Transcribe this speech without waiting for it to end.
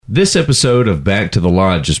This episode of Back to the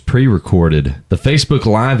Lodge is pre-recorded. The Facebook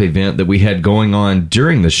Live event that we had going on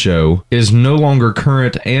during the show is no longer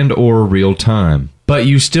current and or real time. But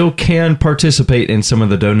you still can participate in some of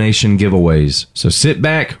the donation giveaways. So sit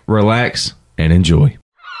back, relax, and enjoy.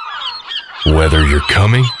 Whether you're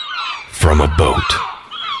coming from a boat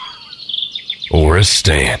or a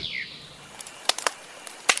stand,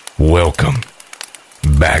 welcome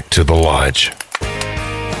back to the Lodge.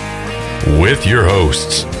 With your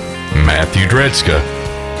hosts, Matthew Dredska.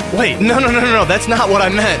 Wait, no, that's not what I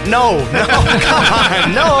meant. No, come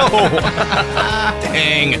on, no.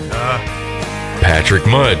 Dang. Patrick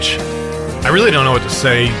Mudge. I really don't know what to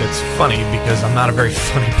say that's funny because I'm not a very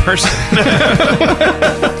funny person.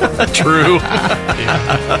 True.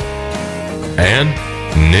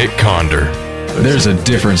 And Nick Conder. There's a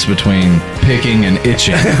difference between picking and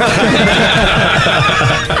itching.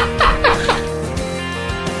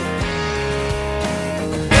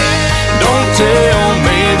 Don't tell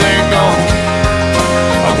me they're gone.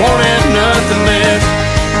 I won't have nothing left.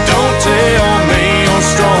 Don't tell me you're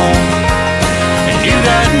strong and you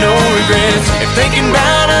got no regrets. If thinking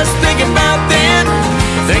about us, thinking about then,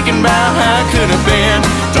 thinking about how it could have been,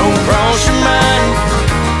 don't cross your mind.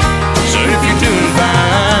 So if you're doing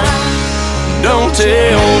fine, don't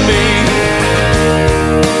tell me.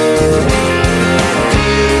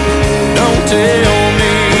 Don't tell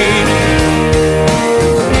me.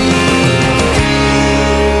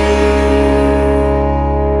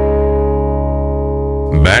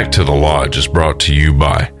 Back to the Lodge is brought to you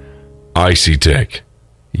by Icy Tech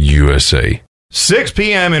USA. 6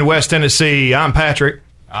 p.m. in West Tennessee. I'm Patrick.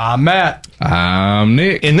 I'm Matt. I'm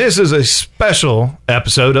Nick. And this is a special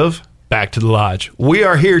episode of Back to the Lodge. We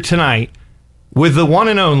are here tonight with the one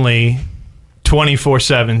and only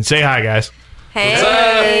 24/7. Say hi, guys.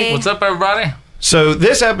 Hey. What's up, everybody? So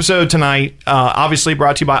this episode tonight, obviously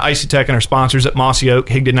brought to you by Icy Tech and our sponsors at Mossy Oak,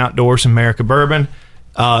 Higdon Outdoors, and America Bourbon,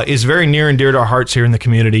 is very near and dear to our hearts here in the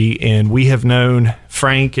community. And we have known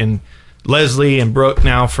Frank and Leslie and Brooke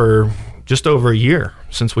now for just over a year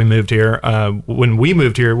since we moved here. When we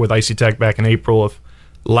moved here with Icy Tech back in April of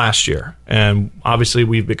last year. And obviously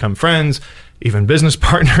we've become friends, even business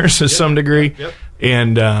partners to some degree. Yep.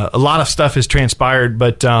 And a lot of stuff has transpired,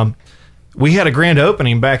 but we had a grand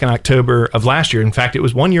opening back in October of last year. In fact, it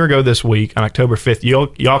was 1 year ago this week on October 5th.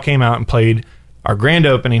 Y'all came out and played our grand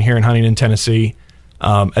opening here in Huntington, Tennessee,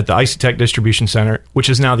 at the Icy Tech Distribution Center, which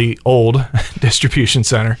is now the old Distribution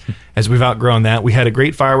Center, as we've outgrown that. We had a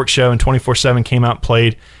great fireworks show, and 24/7 came out and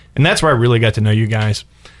played, and that's where I really got to know you guys.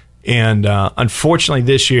 And unfortunately,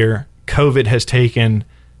 this year, COVID has taken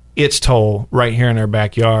its toll right here in our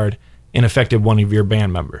backyard and affected one of your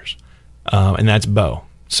band members, and that's Bo.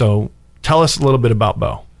 So tell us a little bit about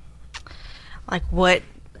Bo. Like what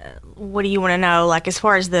do you want to know? Like as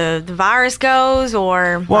far as the virus goes,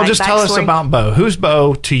 or well, like just tell us backstory? about Bo. Who's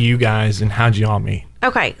Bo to you guys, and how'd you all meet?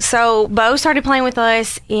 Okay, so Bo started playing with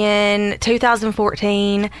us in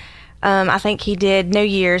 2014. I think he did New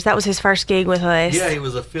Year's. That was his first gig with us. Yeah, it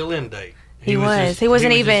was a fill-in date. He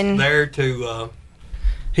wasn't even there to.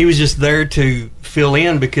 He was just there to fill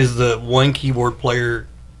in because the one keyboard player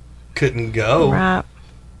couldn't go. Right.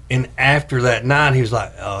 And after that night, he was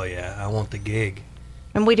like, "Oh yeah, I want the gig."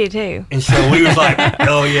 And we did too. And so we was like,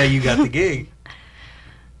 "Oh yeah, you got the gig."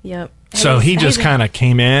 Yep. So he just kind of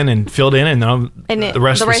came in and filled in, and the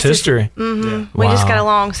rest was history. Yeah. We just got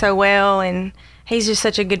along so well, and he's just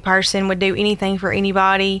such a good person. Would do anything for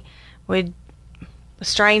anybody. Would a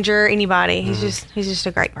stranger, anybody. He's just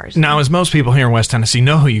a great person. Now, as most people here in West Tennessee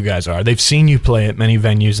know who you guys are, they've seen you play at many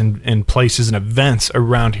venues and places and events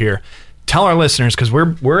around here. Tell our listeners, because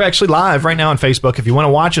we're actually live right now on Facebook. If you want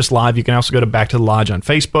to watch us live, you can also go to Back to the Lodge on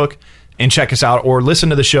Facebook and check us out, or listen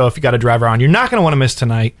to the show if you got to drive around. You're not going to want to miss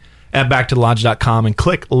tonight at backtothelodge.com and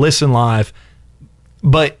click Listen Live.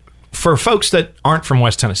 But for folks that aren't from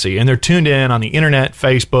West Tennessee and they're tuned in on the internet,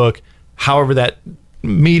 Facebook, however that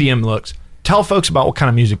medium looks, tell folks about what kind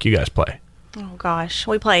of music you guys play. Oh gosh,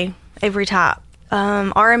 we play every type.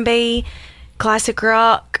 R&B, classic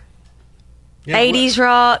rock, 80s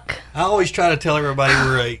rock. I always try to tell everybody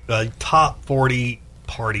we're a top 40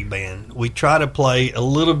 party band. We try to play a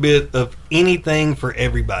little bit of anything for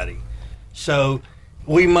everybody. So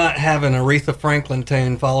we might have an Aretha Franklin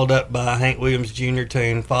tune followed up by a Hank Williams Jr.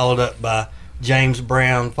 tune, followed up by James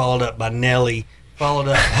Brown, followed up by Nelly, followed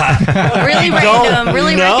up by... Really random,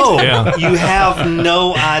 really no, random. you have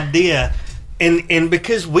no idea. And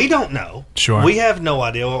because we don't know, Sure. we have no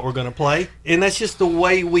idea what we're going to play. And that's just the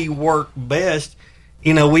way we work best.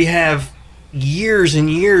 You know, we have years and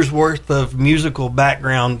years worth of musical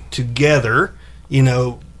background together, you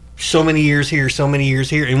know, so many years here, so many years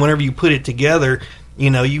here, and whenever you put it together, you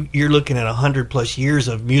know, you're looking at 100+ years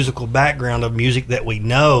of musical background of music that we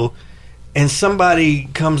know, and somebody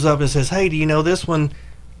comes up and says, "Hey, do you know this one?"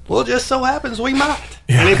 Well, it just so happens we might,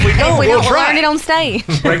 and if we don't, we'll try learn it on stage.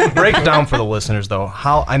 break it down for the listeners, though.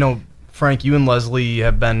 How I know, Frank, you and Leslie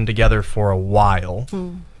have been together for a while.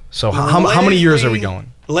 So how many years are we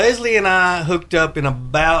going? Leslie and I hooked up in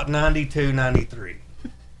about 92, 93.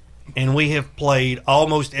 And we have played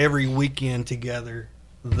almost every weekend together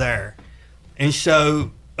there. And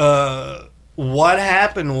so what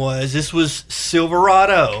happened was, this was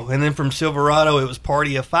Silverado. And then from Silverado, it was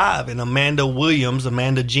Party of Five. And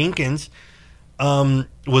Amanda Jenkins,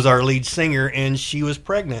 was our lead singer. And she was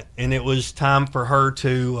pregnant. And it was time for her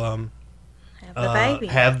to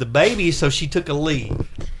have the baby. So she took a leave.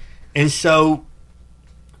 And so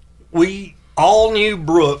we all knew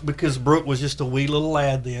Brooke, because Brooke was just a wee little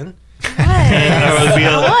lad then. It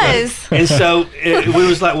was. And so we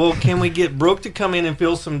was like, well, can we get Brooke to come in and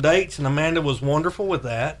fill some dates? And Amanda was wonderful with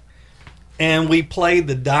that. And we played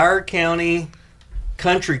the Dyer County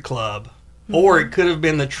Country Club, or it could have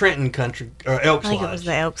been the Trenton Country or Elks Lodge. I think it was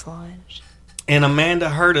the Elks Lodge. And Amanda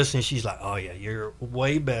heard us, and she's like, "Oh yeah, you're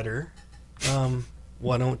way better.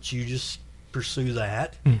 Why don't you just pursue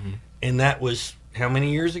that?" And that was how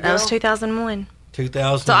many years ago? That was 2001.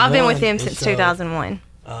 2001. So I've been with him since 2001.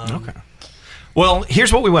 Okay. Well,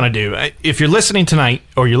 here's what we want to do. If you're listening tonight,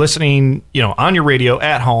 or you're listening, on your radio,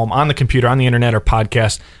 at home, on the computer, on the internet, or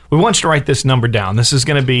podcast, we want you to write this number down. This is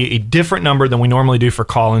going to be a different number than we normally do for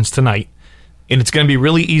call-ins tonight. And it's going to be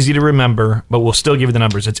really easy to remember, but we'll still give you the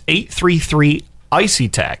numbers. It's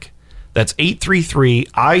 833-ICY-TECH. That's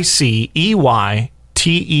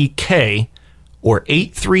 833-ICEYTEK, or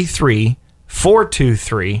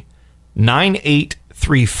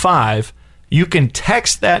 833-423-9835. You can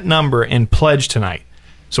text that number and pledge tonight.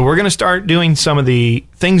 So we're going to start doing some of the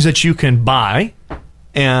things that you can buy,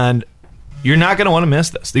 and you're not going to want to miss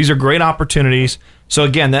this. These are great opportunities. So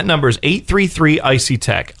again, that number is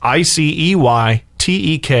 833-ICY-TECH,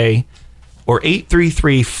 ICEYTEK, or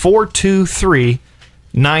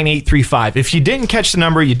 833-423-9835. If you didn't catch the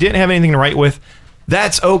number, you didn't have anything to write with,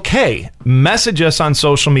 that's okay. Message us on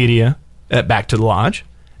social media at Back to the Lodge,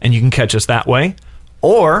 and you can catch us that way.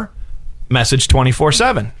 Or message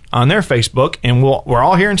 24/7 on their Facebook, and we're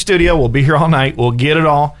all here in studio. We'll be here all night. We'll get it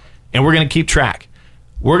all, and we're going to keep track.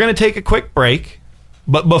 We're going to take a quick break,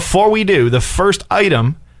 but before we do, the first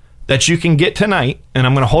item that you can get tonight, and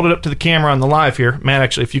I'm going to hold it up to the camera on the live here. Matt,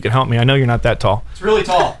 actually, if you could help me. I know you're not that tall. It's really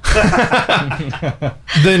tall.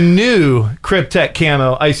 The new Cryptek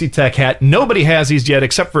Camo ICY-TECH hat. Nobody has these yet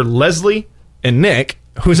except for Leslie and Nick,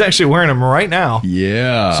 who's actually wearing them right now.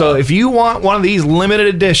 Yeah. So if you want one of these limited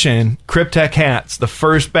edition Cryptek hats, the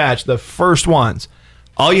first batch, the first ones,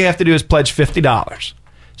 all you have to do is pledge $50.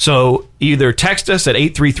 So either text us at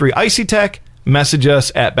 833-ICY-TECH, message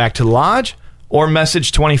us at Back to the Lodge, or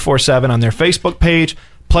message 24/7 on their Facebook page.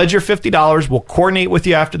 Pledge your $50. We'll coordinate with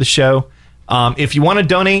you after the show. If you want to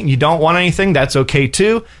donate and you don't want anything, that's okay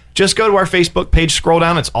too. Just go to our Facebook page, scroll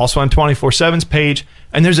down. It's also on 24/7's page,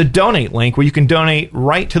 and there's a donate link where you can donate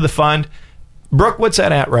right to the fund. Brooke, what's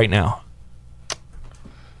that at right now?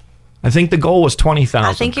 I think the goal was 20,000.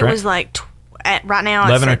 I think it was like right now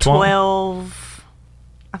 11 it's or at 12? 12.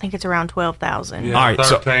 I think it's around 12,000. Yeah, All right,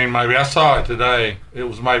 13 maybe. I saw it today. It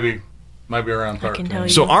was maybe around 13. I can tell you.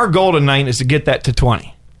 So our goal tonight is to get that to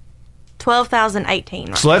 20. 12,018.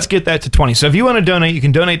 Right? So let's get that to 20. So if you want to donate, you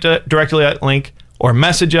can donate directly at that link, or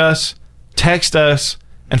message us, text us,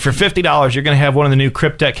 and for $50, you're going to have one of the new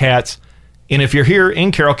Cryptek hats. And if you're here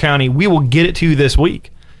in Carroll County, we will get it to you this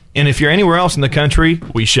week. And if you're anywhere else in the country,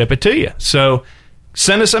 we ship it to you. So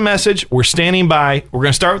send us a message. We're standing by. We're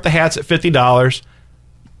going to start with the hats at $50.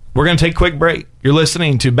 We're going to take a quick break. You're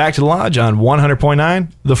listening to Back to the Lodge on 100.9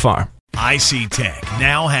 The Farm. ICY-TECH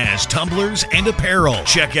now has tumblers and apparel.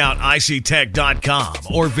 Check out ICYTech.com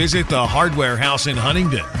or visit the Hardware House in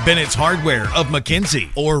Huntingdon, Bennett's Hardware of McKenzie,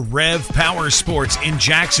 or Rev Power Sports in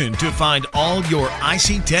Jackson to find all your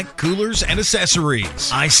ICY-TECH coolers and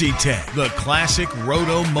accessories. ICY-TECH, the classic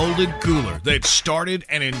roto-molded cooler that started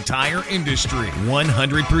an entire industry.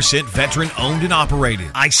 100% veteran-owned and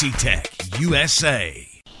operated. ICY-TECH, USA.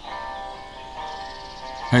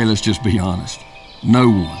 Hey, let's just be honest. No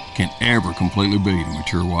one can ever completely beat a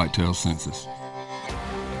mature whitetail census.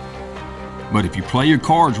 But if you play your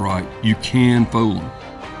cards right, you can fool them.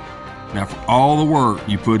 Now, for all the work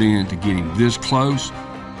you put in to getting this close,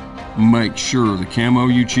 make sure the camo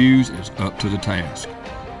you choose is up to the task.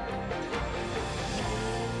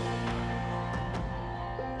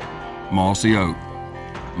 Mossy Oak,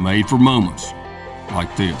 made for moments,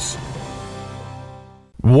 like this.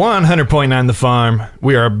 100.9 The Farm.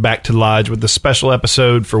 We are back to the Lodge with the special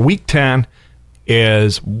episode for Week 10.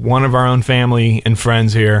 Is one of our own family and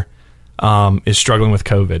friends here is struggling with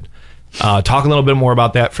COVID. Talk a little bit more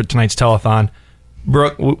about that for tonight's telethon.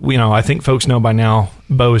 Brooke, I think folks know by now,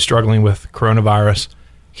 Bo is struggling with coronavirus.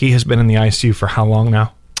 He has been in the ICU for how long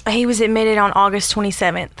now? He was admitted on August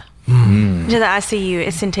 27th to the ICU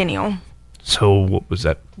at Centennial. So what was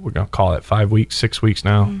that? We're going to call it 5 weeks, 6 weeks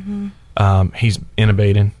now. Mm-hmm. He's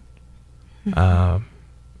intubated.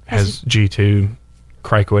 Has G2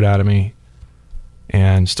 cricoidotomy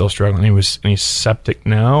and still struggling. He's septic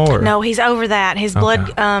now? Or? No, he's over that. His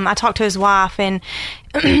blood, I talked to his wife, and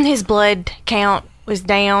his blood count was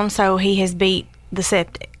down, so he has beat the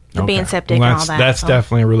septic, being septic and all that. That's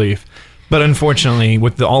definitely a relief. But unfortunately,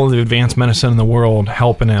 with all of the advanced medicine in the world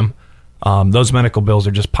helping him, those medical bills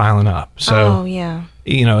are just piling up. So,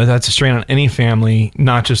 that's a strain on any family,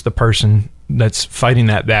 not just the person that's fighting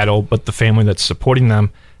that battle, but the family that's supporting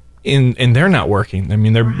them. And they're not working. I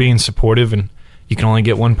mean, they're being supportive, and you can only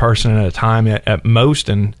get one person at a time at most,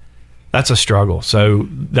 and that's a struggle. So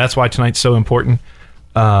that's why tonight's so important.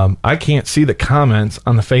 I can't see the comments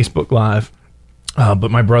on the Facebook Live,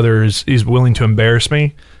 but my brother is willing to embarrass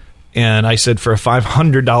me. And I said for a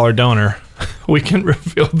 $500 donor, we can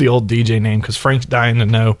reveal the old DJ name because Frank's dying to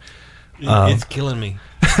know. It's killing me.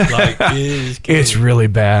 It's really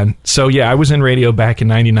bad. So, I was in radio back in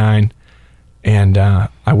 99, and I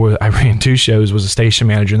ran 2 shows, was a station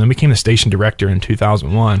manager, and then became the station director in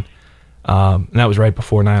 2001. And that was right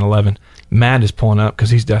before 9/11. Matt is pulling up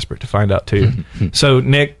because he's desperate to find out, too. So,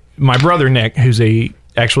 Nick, my brother Nick, who's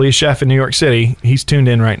actually a chef in New York City, he's tuned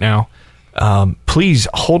in right now. Please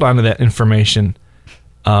hold on to that information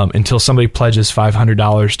until somebody pledges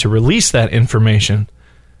 $500 to release that information,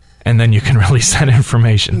 and then you can release that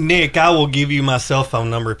information. Nick, I will give you my cell phone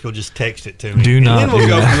number if you'll just text it to me. Do not and then we'll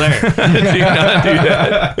go from there. Do not do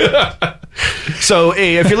that. So,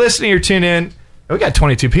 hey, if you're listening, you're tuned in. We got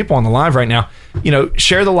 22 people on the live right now.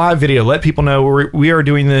 Share the live video. Let people know we are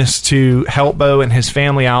doing this to help Bo and his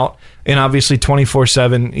family out, and obviously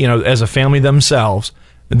 24/7. As a family themselves,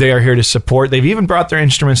 they are here to support. They've even brought their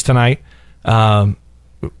instruments tonight.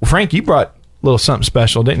 Frank, you brought a little something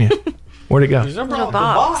special, didn't you? Where'd it go? Little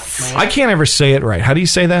box. I can't ever say it right. How do you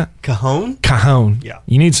say that? Cajon? Cajon. Yeah.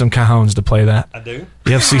 You need some cajones to play that. I do.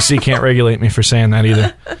 The FCC can't regulate me for saying that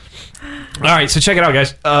either. All right, so check it out,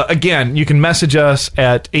 guys. Again, you can message us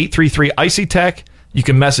at 833-ICY-TECH. You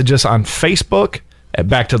can message us on Facebook at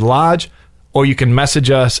Back to the Lodge, or you can message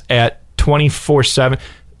us at 24/7.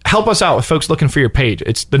 Help us out with folks looking for your page.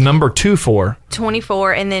 It's the number 24.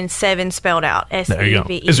 24 and then 7 spelled out. There you go.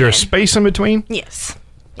 SEVEN. Is there a space in between? Yes.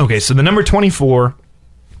 Okay, so the number 24,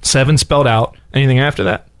 7 spelled out. Anything after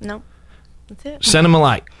that? Nope. That's it. Send them a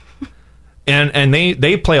like. And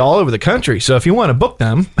they play all over the country. So if you want to book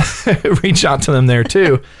them, reach out to them there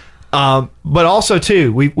too. But also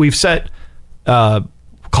too, we've set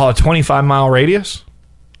call it 25-mile radius.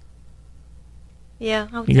 Yeah.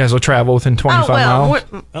 You guys will travel within 25 miles?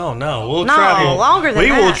 Oh, no. We'll No, travel. longer than we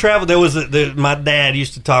that. will travel. There was my dad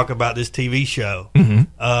used to talk about this TV show, and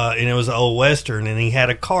it was an old Western, and he had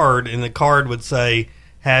a card, and the card would say,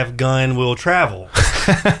 "Have gun, will travel."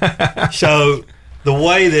 So the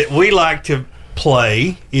way that we like to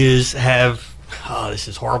play is have, this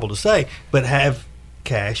is horrible to say, but have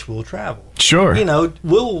cash, will travel. Sure.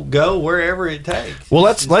 We'll go wherever it takes. Well,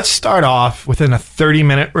 let's start off within a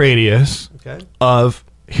 30-minute radius of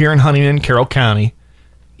here in Huntington, Carroll County.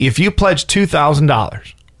 If you pledge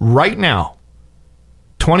 $2,000 right now,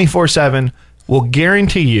 24/7 will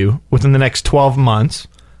guarantee you within the next 12 months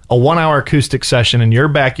a 1-hour acoustic session in your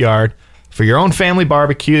backyard for your own family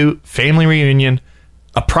barbecue, family reunion,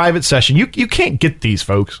 a private session. You can't get these,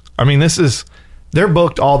 folks. I mean, they're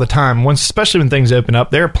booked all the time. Especially when things open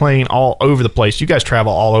up, they're playing all over the place. You guys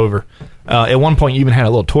travel all over. At one point, you even had a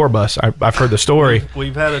little tour bus. I've heard the story.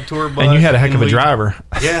 We've had a tour bus. And you had a heck of a driver.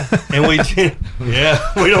 Yeah, and we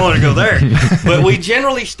don't want to go there. But we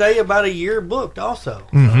generally stay about a year booked also.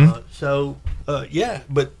 But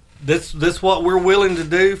that's what we're willing to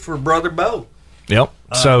do for Brother Bo. Yep.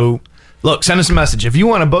 So, look, send us a message. If you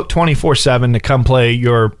want to book 24/7 to come play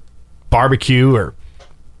your barbecue or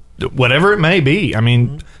whatever it may be. I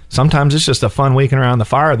mean, sometimes it's just a fun weekend around the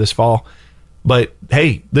fire this fall. But,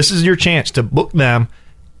 hey, this is your chance to book them,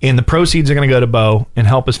 and the proceeds are going to go to Bo and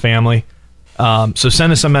help his family. So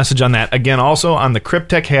send us a message on that. Again, also on the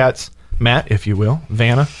Cryptech hats, Matt, if you will,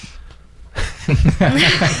 Vanna.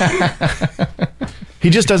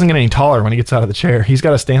 He just doesn't get any taller when he gets out of the chair. He's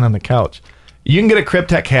got to stand on the couch. You can get a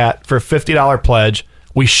Cryptech hat for a $50 pledge.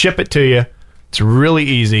 We ship it to you. It's really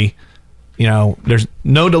easy. You know, there's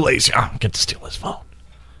no delays. I get to steal his phone.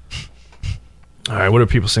 All right, what are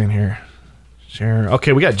people saying here? Share.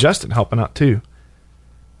 Okay, we got Justin helping out too.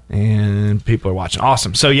 And people are watching.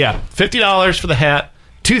 Awesome. So, yeah, $50 for the hat,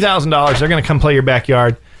 $2,000. They're going to come play your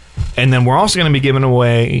backyard. And then we're also going to be giving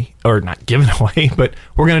away, or not giving away, but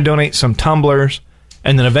we're going to donate some tumblers.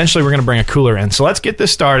 And then eventually we're going to bring a cooler in. So let's get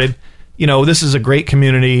this started. You know, this is a great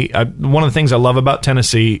community. One of the things I love about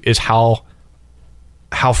Tennessee is how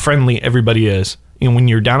friendly everybody is. You know, when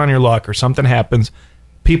you're down on your luck or something happens,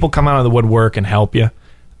 people come out of the woodwork and help you.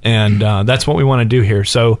 And that's what we want to do here.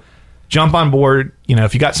 So jump on board. You know,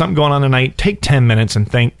 if you got something going on tonight, take 10 minutes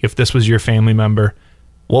and think, if this was your family member,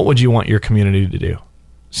 what would you want your community to do?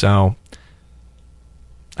 So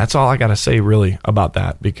that's all I got to say really about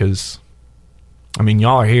that, because I mean,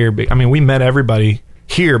 y'all are here. I mean, we met everybody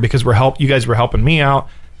here because you guys were helping me out,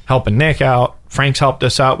 helping Nick out. Frank's helped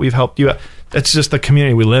us out. We've helped you out. That's just the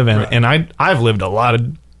community we live in. Right. And I've lived a lot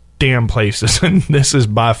of damn places, and this is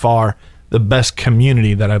by far the best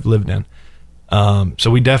community that I've lived in.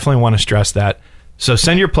 So we definitely want to stress that. So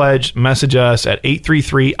send your pledge, message us at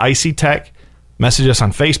 833-ICTech, message us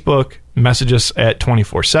on Facebook, message us at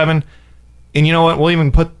 24/7. And you know what? We'll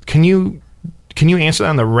even put, can you answer that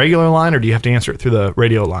on the regular line, or do you have to answer it through the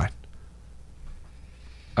radio line?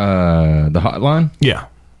 The hotline? Yeah.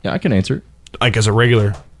 Yeah, I can answer it. Like as a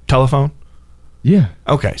regular telephone? Yeah.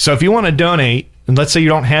 Okay. So if you want to donate, and let's say you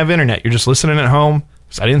don't have internet, you're just listening at home,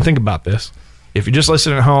 because I didn't think about this. If you're just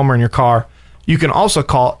listening at home or in your car, you can also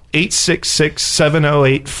call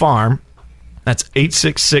 866-708-FARM. That's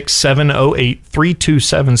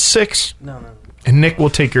 866-708-3276. No. And Nick will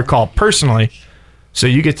take your call personally. So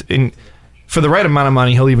you get to, for the right amount of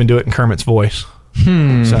money, he'll even do it in Kermit's voice. So,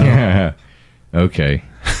 yeah. Okay.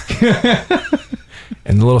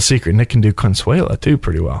 And the little secret, Nick can do Consuela too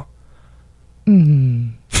pretty well.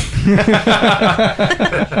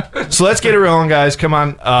 So let's get it rolling, guys. Come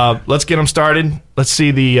on. Let's get them started. Let's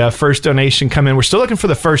see the first donation come in. We're still looking for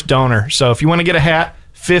the first donor. So if you want to get a hat,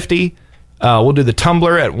 $50. We'll do the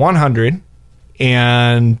tumbler at $100.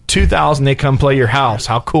 And $2,000, they come play your house.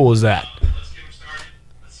 How cool is that?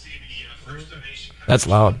 That's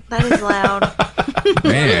loud. That is loud.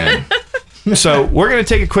 Man. So we're going to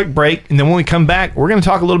take a quick break, and then when we come back, we're going to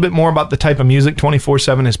talk a little bit more about the type of music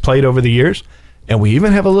 24/7 has played over the years, and we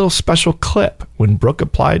even have a little special clip when Brooke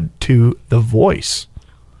applied to The Voice.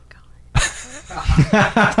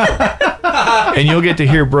 And you'll get to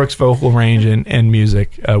hear Brooke's vocal range and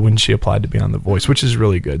music when she applied to be on The Voice, which is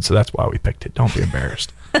really good, so that's why we picked it. Don't be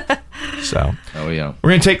embarrassed. So, oh yeah, we're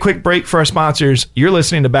going to take a quick break for our sponsors. You're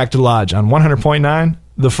listening to Back to the Lodge on 100.9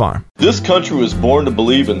 The Farm. This country was born to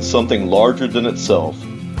believe in something larger than itself,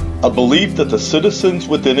 a belief that the citizens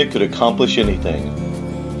within it could accomplish anything.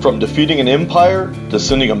 From defeating an empire to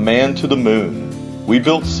sending a man to the moon, we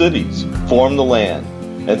built cities, formed the land,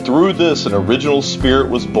 and through this an original spirit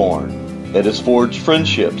was born. It has forged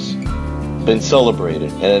friendships, been celebrated,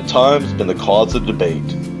 and at times been the cause of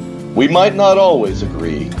debate. We might not always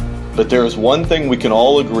agree, but there is one thing we can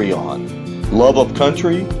all agree on: love of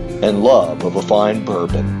country and love of a fine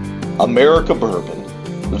bourbon. America Bourbon,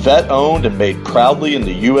 vet-owned and made proudly in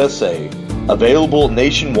the USA, available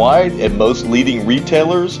nationwide at most leading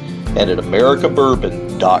retailers and at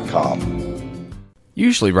americabourbon.com.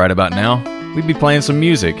 Usually right about now, we'd be playing some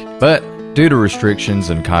music, but due to restrictions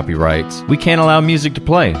and copyrights, we can't allow music to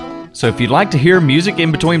play. So if you'd like to hear music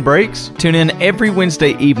in between breaks, tune in every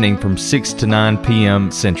Wednesday evening from 6 to 9 p.m.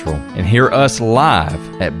 Central and hear us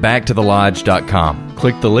live at backtothelodge.com.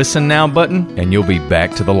 Click the Listen Now button and you'll be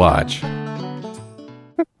back to the lodge.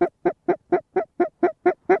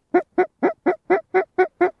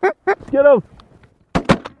 Get him!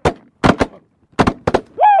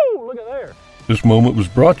 Woo! Look at there. This moment was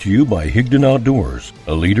brought to you by Higdon Outdoors,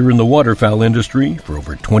 a leader in the waterfowl industry for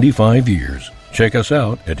over 25 years. Check us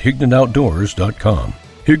out at HigdonOutdoors.com.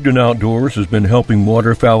 Higdon Outdoors has been helping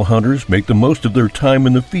waterfowl hunters make the most of their time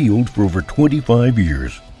in the field for over 25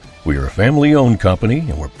 years. We are a family-owned company,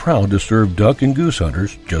 and we're proud to serve duck and goose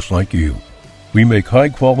hunters just like you. We make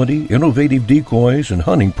high-quality, innovative decoys and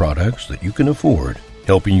hunting products that you can afford,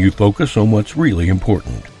 helping you focus on what's really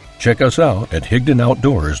important. Check us out at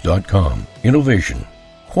HigdonOutdoors.com. Innovation,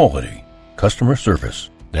 quality, customer service.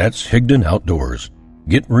 That's Higdon Outdoors.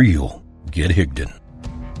 Get real. Get Higdon.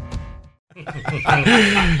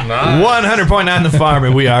 100.9 The Farm,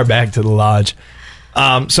 and we are back to the lodge.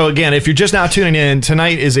 So again, if you're just now tuning in,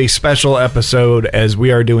 tonight is a special episode as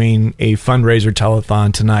we are doing a fundraiser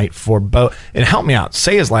telethon tonight for Bo. And help me out,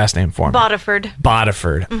 say his last name for me. Bodiford.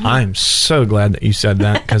 Bodiford. Mm-hmm. I'm so glad that you said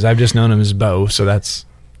that because I've just known him as Bo, so that's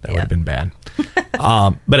That would have been bad.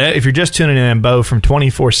 But if you're just tuning in, Bo from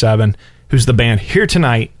 24/7, who's the band here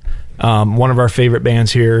tonight, one of our favorite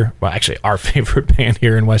bands here, well, actually our favorite band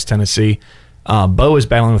here in West Tennessee. Bo is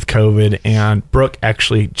battling with COVID, and Brooke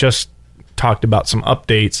actually just talked about some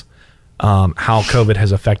updates, how COVID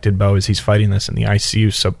has affected Bo as he's fighting this in the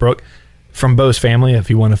ICU. So, Brooke, from Bo's family, if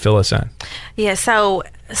you want to fill us in. Yeah, so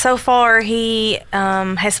far he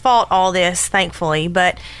has fought all this, thankfully,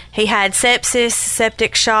 but he had sepsis,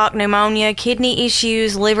 septic shock, pneumonia, kidney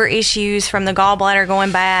issues, liver issues from the gallbladder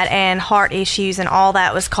going bad, and heart issues, and all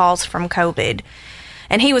that was caused from COVID.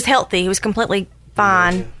 And he was healthy. He was completely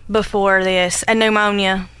fine before this. And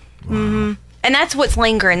pneumonia. Wow. Mm-hmm. And that's what's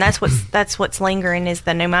lingering. That's what's lingering is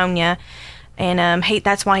the pneumonia. And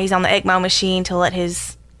that's why he's on the ECMO machine, to let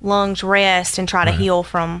his lungs rest and try to heal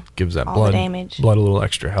from gives that all the damage. Blood a little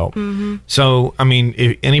extra help. Mm-hmm. So, I mean,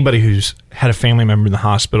 if anybody who's had a family member in the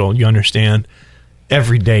hospital, you understand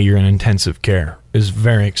every day you're in intensive care is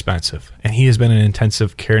very expensive. And he has been in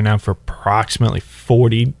intensive care now for approximately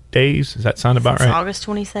 40 days. Does that sound about Since right? August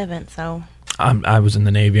 27th, so... I was in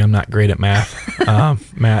the Navy. I'm not great at math.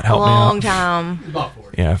 Matt, help me out. Long time. About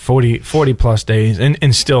 40. Yeah, 40 plus days.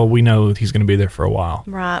 And still, we know he's going to be there for a while.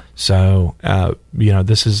 Right. So,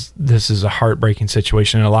 this is a heartbreaking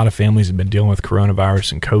situation. And a lot of families have been dealing with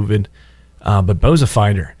coronavirus and COVID. But Bo's a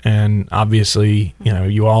fighter. And obviously,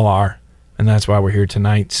 you all are. And that's why we're here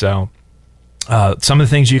tonight. So, some of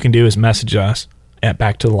the things you can do is message us at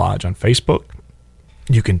Back to the Lodge on Facebook.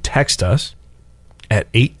 You can text us at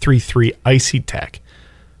 833-ICY-TECH,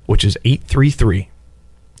 which is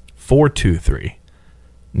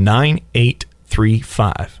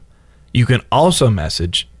 833-423-9835. You can also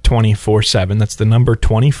message 24/7, that's the number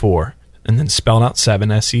 24, and then spelled out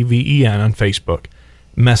 7, SEVEN on Facebook.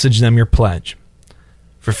 Message them your pledge.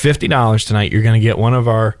 For $50 tonight, you're going to get one of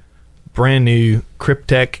our brand new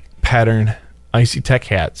Cryptech pattern Icy Tech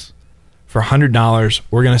hats. For $100,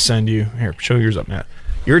 we're going to send you, here, show yours up, Matt.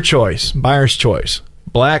 Your choice, buyer's choice,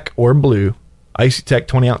 black or blue, Icy Tech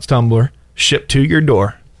 20-ounce tumbler, shipped to your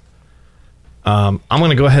door. I'm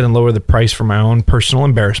going to go ahead and lower the price for my own personal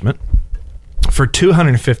embarrassment. For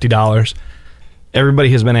 $250,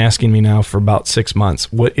 everybody has been asking me now for about 6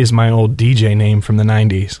 months, what is my old DJ name from the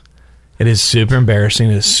 90s? It is super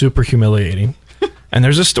embarrassing. It is super humiliating. And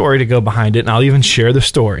there's a story to go behind it, and I'll even share the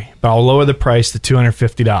story. But I'll lower the price to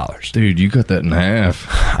 $250. Dude, you cut that in half.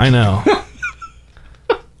 I know.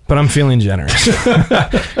 But I'm feeling generous.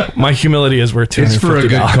 My humility is worth $250. It's for a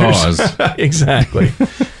good cause. Exactly.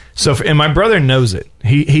 So, and my brother knows it.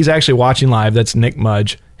 He's actually watching live. That's Nick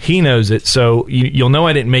Mudge. He knows it. So you'll know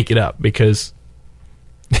I didn't make it up because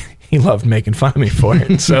he loved making fun of me for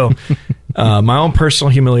it. So my own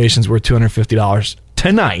personal humiliations were $250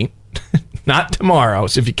 tonight, not tomorrow.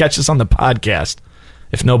 So if you catch this on the podcast,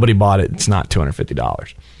 if nobody bought it, it's not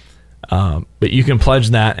 $250. But you can pledge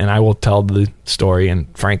that, and I will tell the story, and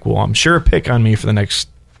Frank will, I'm sure, pick on me for the next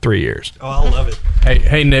 3 years. Oh, I love it.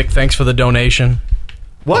 Hey, Nick, thanks for the donation.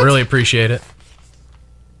 What? I really appreciate it.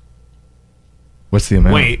 What's the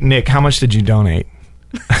amount? Wait, Nick, how much did you donate?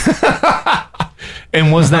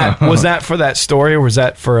 And was that for that story, or was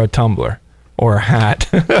that for a tumbler or a hat?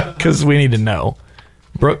 Because we need to know.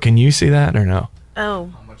 Brooke, can you see that or no? Oh.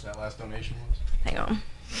 How much that last donation was? Hang on.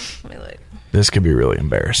 Let me look. This could be really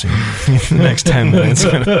embarrassing. The next 10 minutes.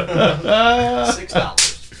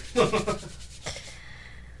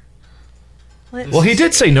 $6. Well, he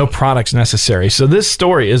did say no products necessary, so this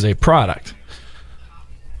story is a product.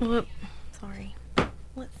 Whoop. Sorry.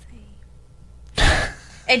 Let's see.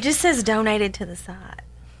 It just says donated to the side.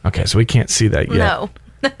 Okay, so we can't see that yet. No.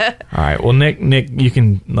 All right. Well, Nick, you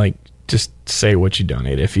can just say what you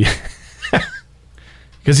donate if you,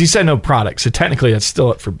 because he said no product, so technically that's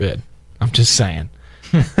still up for bid. I'm just saying.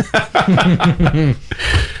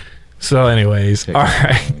 So, anyways, all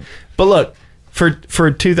right. But look, for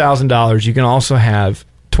 $2,000, you can also have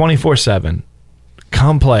 24/7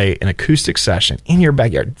 come play an acoustic session in your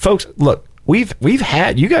backyard, folks. Look, we've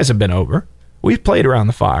had, you guys have been over. We've played around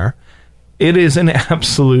the fire. It is an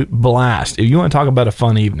absolute blast. If you want to talk about a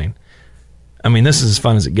fun evening, I mean, this is as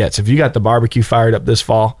fun as it gets. If you got the barbecue fired up this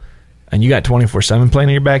fall and you got 24/7 playing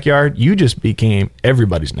in your backyard, you just became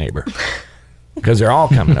everybody's neighbor because they're all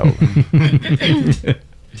coming over.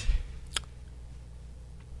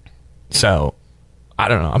 So, I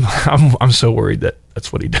don't know. I'm so worried that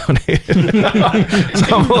that's what he donated.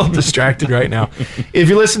 So I'm a little distracted right now. If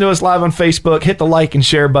you listen to us live on Facebook, hit the like and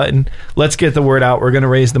share button. Let's get the word out. We're going to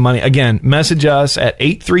raise the money. Again, message us at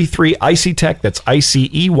 833-ICY-TECH. That's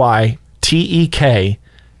ICEYTEK.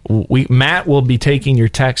 Matt will be taking your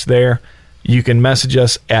text there. You can message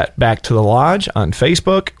us at Back to the Lodge on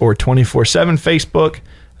Facebook or 24/7 Facebook.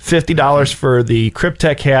 $50 for the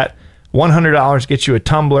Cryptech hat. $100 gets you a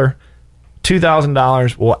tumbler.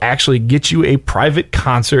 $2,000 will actually get you a private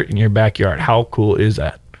concert in your backyard. How cool is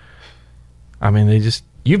that? I mean,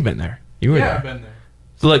 you've been there. You were there. I've been there.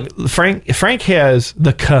 So look, Frank has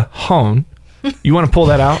the cajon. You want to pull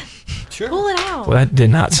that out? Sure. Pull it out. Well, that did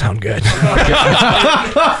not sound good.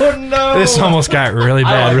 Oh, no. This almost got really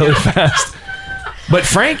bad really fast. But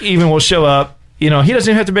Frank even will show up. You know, he doesn't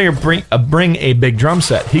even have to bring a big drum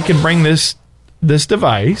set. He can bring this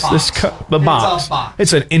device, the box. It's a box.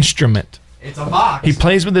 It's an instrument. It's a box. He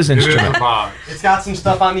plays with his instrument. It's got some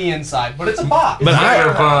stuff on the inside, but it's a box.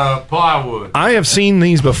 But plywood. I have seen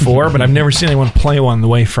these before, but I've never seen anyone play one the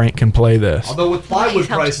way Frank can play this. Although with plywood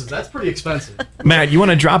prices, that's pretty expensive. Matt, you want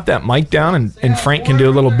to drop that mic down and Frank can do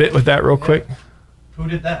a little bit with that real quick? Who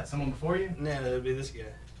did that? Someone before you? No, that would be this guy.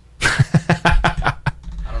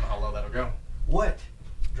 I don't know how low that'll go. What?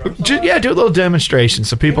 Yeah, do a little demonstration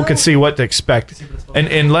so people can see what to expect.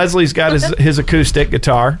 And Leslie's got his acoustic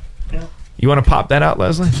guitar. Yeah. You want to pop that out,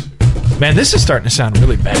 Leslie? Man, this is starting to sound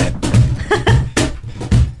really bad.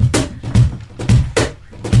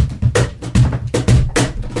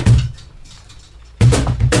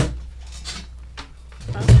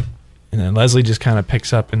 And then Leslie just kind of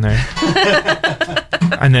picks up in there.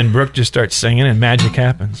 And then Brooke just starts singing and magic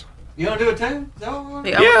happens. You want to do a tune?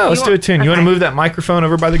 Yeah, let's do a tune. You want to move that microphone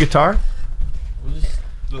over by the guitar?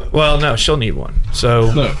 Well, no, she'll need one.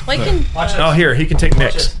 So, oh, here, he can take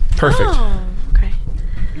Nick's. Perfect. Oh, okay.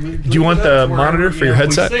 Do you want the monitor for your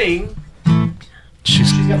headset?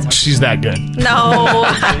 She's that good. No.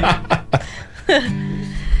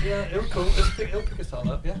 Yeah, it'll cool. It'll pick us all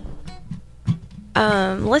up. Yeah.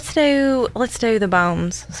 Let's do the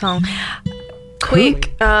Bones song.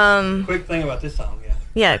 Quick thing about this song.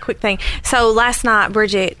 Yeah, quick thing. So last night,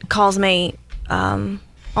 Bridget calls me on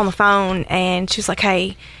the phone, and she was like,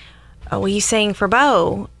 "Hey, will you sing for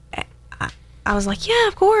Bo?" I was like, "Yeah,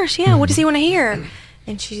 of course. Yeah, what does he want to hear?"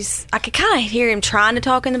 And I could kind of hear him trying to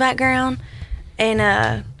talk in the background,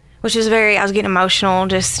 and which was I was getting emotional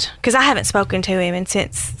just because I haven't spoken to him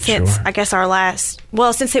since I guess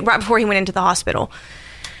since right before he went into the hospital,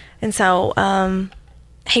 and so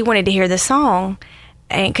he wanted to hear this song.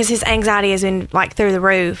 And because his anxiety has been like through the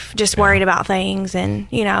roof, just worried about things, and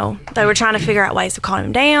they were trying to figure out ways to calm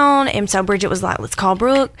him down. And so Bridget was like, "Let's call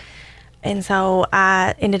Brooke," and so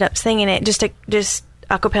I ended up singing it just a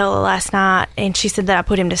cappella last night, and she said that I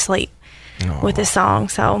put him to sleep with this song,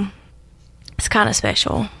 so it's kind of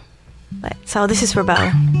special. But so this is for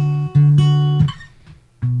Bo.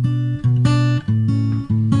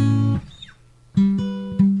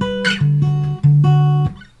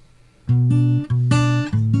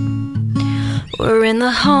 We're in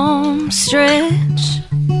the home stretch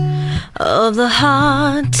of the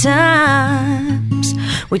hard times.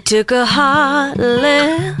 We took a hard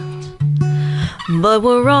left, but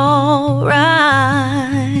we're all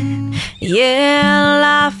right. Yeah,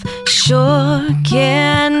 life sure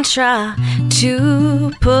can try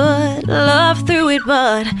to put love through it,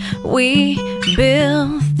 but we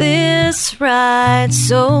built this right,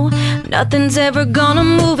 so nothing's ever gonna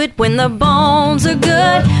move it when the bones are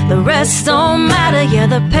good. The rest don't matter, yeah,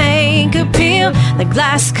 the pain could peel, the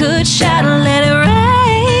glass could shatter, let it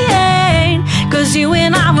rain, 'cause you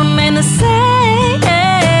and I remain the same.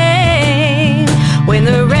 When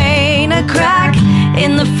the rain a crack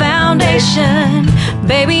in the foundation,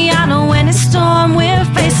 baby, I know when it's storm we're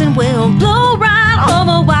facing will blow right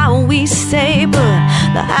over while we stay, but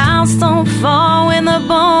the house don't fall when the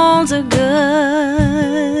bones are good.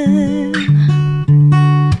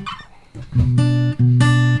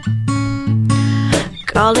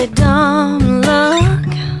 Call it dumb luck,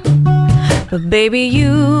 but baby,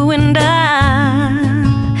 you and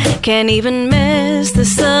I can't even mess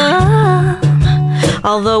this up.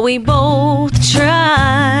 Although we both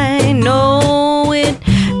try, no, it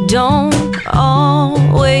don't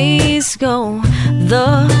always go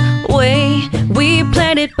the way we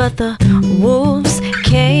planned it, but the wolves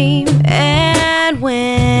came and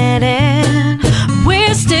went, and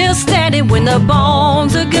we're still standing when the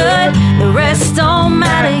bones are good. The rest don't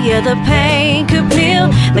matter, yeah, the pain could peel,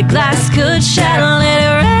 the glass could shatter, let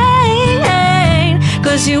it rain,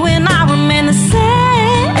 'cause you and I remain the same.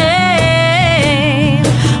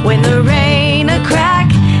 When the rain a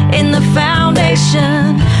crack in the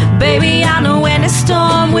foundation, baby, I know when it's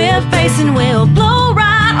storm we're facing will blow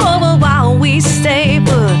right over while we stay,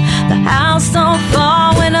 but the house don't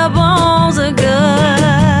fall when the bones are good.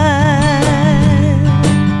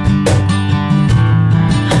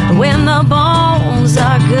 When the bones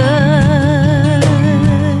are good.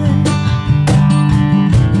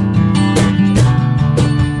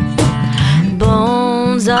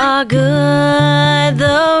 are good,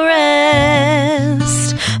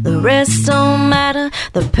 the rest don't matter.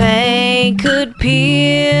 The paint could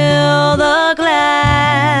peel the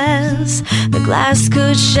glass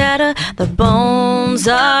could shatter. The bones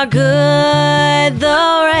are good,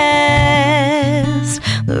 the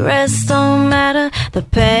rest don't matter. The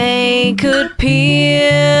paint could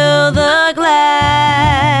peel the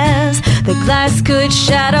glass could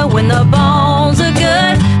shatter. When the bones are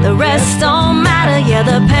good, the rest don't matter. Yeah,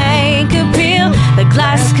 the paint could peel, the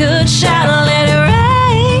glass could shatter. Let it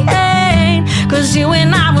rain, 'cause you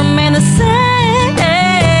and I remain the same.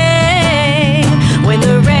 When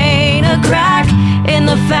the rain a crack in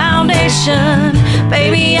the foundation,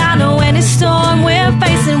 baby, I know any storm we're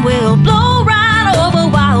facing will blow right over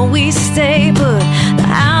while we stay put. The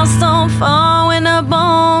house don't fall when the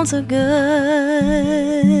bones are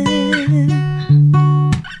good.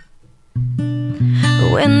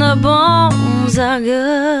 When the bones are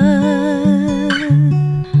good.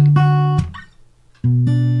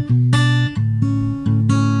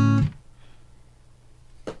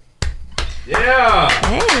 Yeah.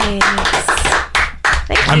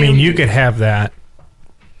 I mean, you could have that.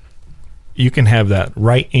 You can have that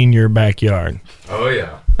right in your backyard. Oh,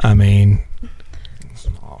 yeah. I mean,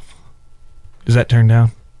 is that turned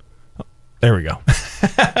down? Oh, there we go.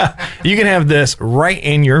 You can have this right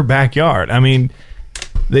in your backyard. I mean,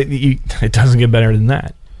 it doesn't get better than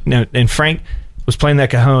that. Now, and Frank was playing that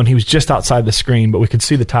cajon. He was just outside the screen, but we could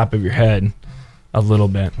see the top of your head a little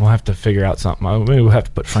bit. We'll have to figure out something. Maybe we'll have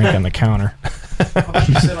to put Frank on the counter.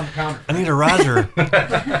 I need a riser.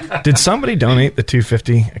 Did somebody donate the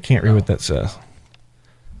 $250? I can't read what that says.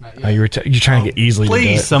 You're trying to get easily.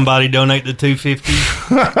 Please, somebody donate the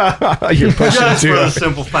 $250. You're pushing just it for too. the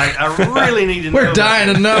simple fact, I really need to know. We're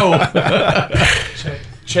dying to know.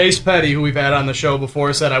 Chase Petty, who we've had on the show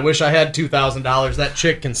before, said, "I wish I had $2,000. That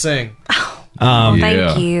chick can sing."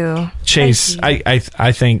 Thank you, Chase. I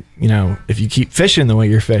think if you keep fishing the way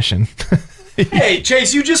you're fishing. Hey,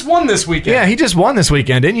 Chase, you just won this weekend. Yeah, he just won this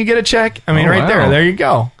weekend. Didn't you get a check? I mean, right there. There you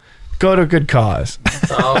go. Go to a good cause.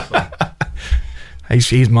 That's awesome.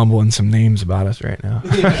 He's mumbling some names about us right now.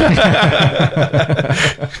 It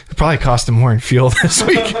probably cost him more in fuel this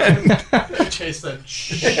weekend. Chase said,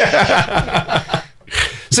 shh.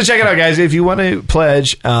 So check it out, guys. If you want to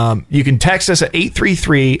pledge, you can text us at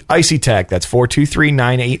 833-ICY-TECH. That's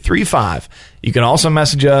 423-9835. You can also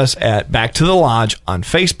message us at Back to the Lodge on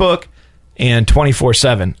Facebook and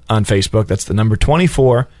 24/7 on Facebook. That's the number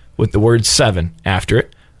 24 with the word 7 after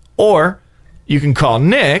it. Or you can call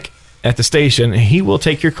Nick at the station, and he will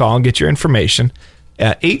take your call and get your information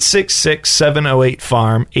at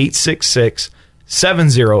 866-708-FARM,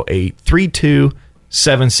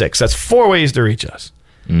 866-708-3276. That's 4 ways to reach us.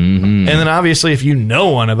 Mm-hmm. And then obviously if you know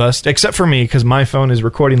one of us, except for me because my phone is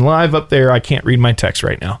recording live up there, I can't read my text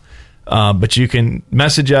right now. But you can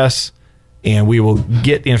message us and we will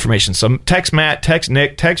get the information. So text Matt, text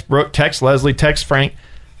Nick, text Brooke, text Leslie, text Frank,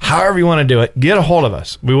 however you want to do it. Get a hold of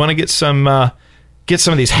us. We want to get some of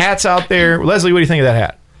these hats out there. Leslie, what do you think of that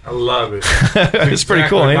hat? I love it. It's pretty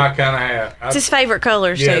cool, ain't it? My kind of hat. It's his favorite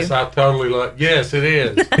colors, yes, too. I totally love. Yes, it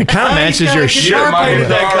is. It kind of matches your shirt. It's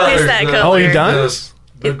that color. Oh, he does?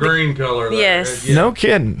 The green color. There. Yes. No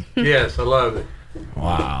kidding. Yes, I love it.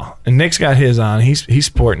 Wow. And Nick's got his on. He's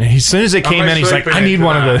sporting it. As soon as they came in, he's like, I need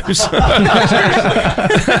one of those. So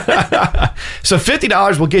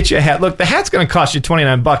 $50 will get you a hat. Look, the hat's going to cost you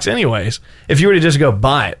 $29 anyways if you were to just go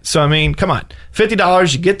buy it. So, I mean, come on.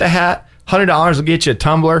 $50, you get the hat. $100 will get you a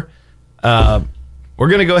tumbler. We're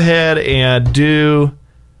going to go ahead and do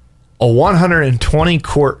a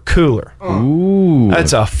 120-quart cooler. Ooh.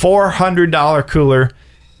 That's a $400 cooler.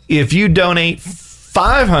 If you donate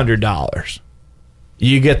 $500,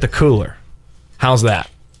 you get the cooler. How's that?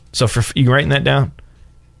 So for you writing that down?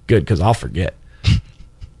 Good, because I'll forget.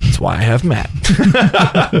 That's why I have Matt.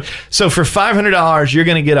 So for $500, you're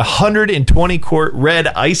going to get a 120-quart red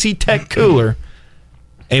ICY-TECH cooler,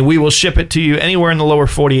 and we will ship it to you anywhere in the lower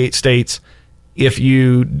 48 states if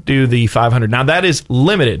you do the $500. Now, that is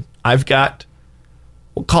limited. I've got,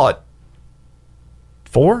 we'll call it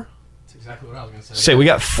 4? That's exactly what I was going to say. We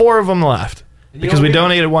got 4 of them left. Because we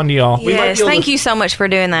donated one to y'all. Yes, thank you so much for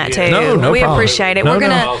doing that too. No we problem. appreciate it. No, we're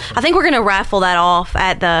gonna. no. I think we're gonna raffle that off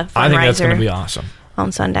at the fundraiser. I think that's gonna be awesome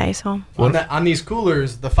on Sunday. So on these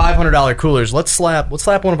coolers, the $500 coolers, let's slap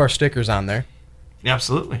one of our stickers on there.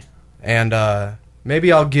 Absolutely. And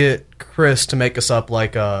maybe I'll get Chris to make us up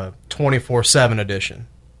like a 24/7 edition.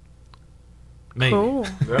 Maybe. Cool.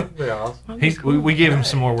 That'd be awesome. We gave him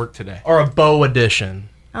some more work today. Or a bow edition.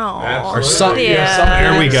 Oh, or something. yeah.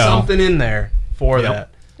 Something, there we go. Something in there for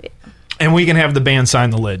that. And we can have the band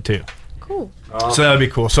sign the lid too. Cool. So that would be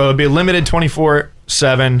cool. So it would be a limited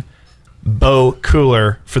 24/7 Bo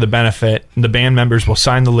cooler for the benefit. The band members will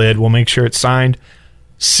sign the lid. We'll make sure it's signed,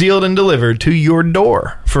 sealed, and delivered to your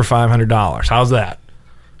door for $500. How's that?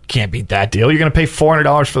 Can't beat that deal. You're going to pay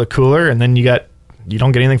 $400 for the cooler, and then you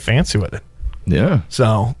don't get anything fancy with it. Yeah.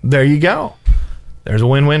 So there you go. There's a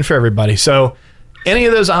win-win for everybody. So any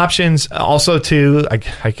of those options, also too,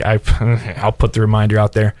 I'll put the reminder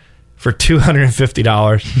out there. For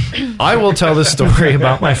 $250, I will tell the story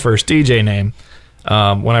about my first DJ name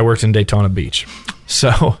when I worked in Daytona Beach.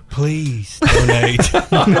 So please donate.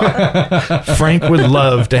 Frank would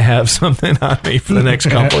love to have something on me for the next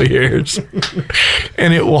couple of years,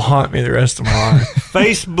 and it will haunt me the rest of my life.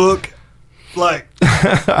 Facebook,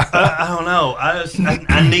 I don't know.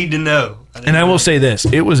 I need to know. And I will say this: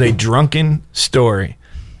 it was a drunken story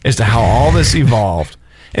as to how all this evolved.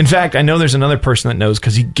 In fact, I know there's another person that knows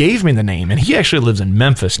because he gave me the name, and he actually lives in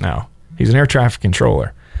Memphis now. He's an air traffic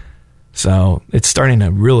controller. So it's starting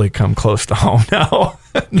to really come close to home now.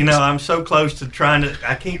 I'm so close to trying to.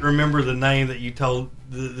 I can't remember the name that you told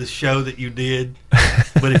the show that you did.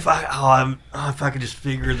 But if I could just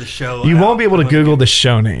figure the show, you won't be able to Google the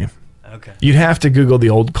show name. Okay, you'd have to Google the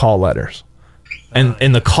old call letters,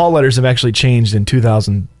 and the call letters have actually changed in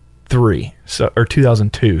 2003 or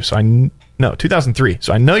 2002. So 2003.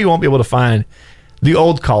 So I know you won't be able to find the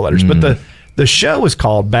old call letters, but the show was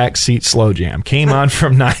called Backseat Slow Jam. Came on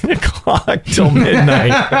from 9 o'clock till midnight.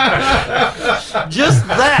 Just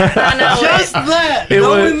that. Just that.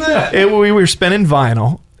 We were spinning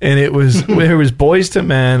vinyl, and there was Boyz II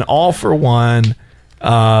Men, All for One, Did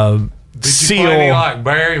you Seal. play any like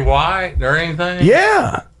Barry White or anything?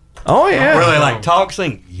 Yeah. Oh yeah. Really like talk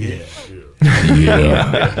sing? Yeah.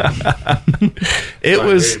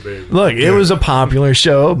 It was a popular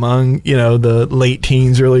show among the late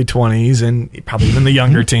teens, early 20s, and probably even the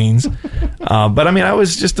younger teens. But I mean,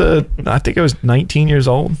 I think I was 19 years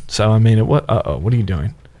old. So I mean, what are you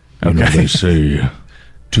doing? Okay. They say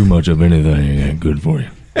too much of anything ain't good for you.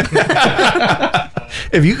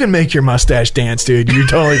 If you can make your mustache dance, dude, you're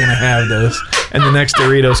totally gonna have this in the next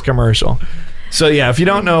Doritos commercial. So yeah, if you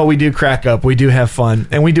don't know, we do crack up, we do have fun,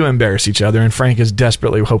 and we do embarrass each other, and Frank is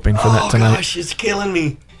desperately hoping for that tonight. Oh gosh, it's killing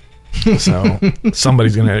me. So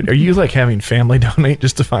somebody's gonna. Are you like having family donate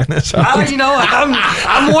just to find this out?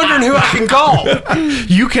 I'm wondering who I can call.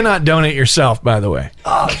 You cannot donate yourself, by the way.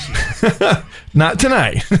 Oh, not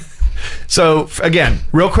tonight. So again,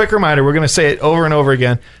 real quick reminder: we're gonna say it over and over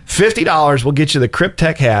again. $50 will get you the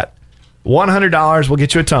Cryptech hat. $100 will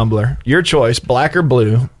get you a tumbler. Your choice, black or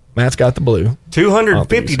blue. Matt's got the blue.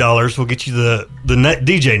 $250 will get you the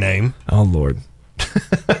DJ name. Oh Lord.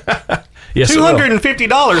 Yes,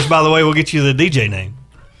 $250, by the way, will get you the DJ name.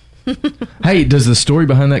 Hey, does the story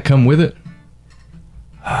behind that come with it?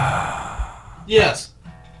 Yes.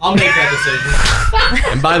 I'll make that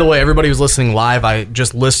decision. And by the way, everybody who's listening live, I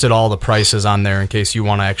just listed all the prices on there in case you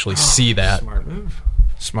want to actually see that.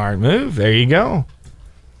 Smart move. There you go.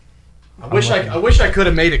 I wish I could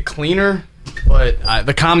have made it cleaner, but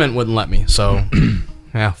the comment wouldn't let me. So,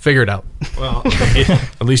 yeah, figure it out. Well,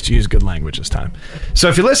 at least you use good language this time. So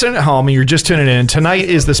if you're listening at home and you're just tuning in, tonight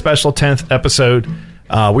is the special 10th episode.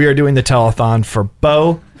 We are doing the telethon for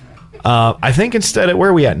Bo. I think instead of, where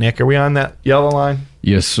are we at, Nick? Are we on that yellow line?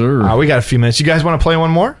 Yes, sir. We got a few minutes. You guys want to play one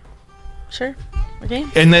more? Sure. Okay.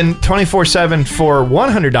 And then 24/7 for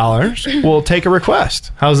 $100, we'll take a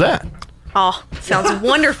request. How's that? Oh, sounds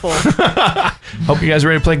wonderful. Hope you guys are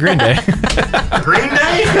ready to play Green Day. Green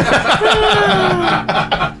Day?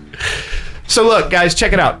 So look, guys,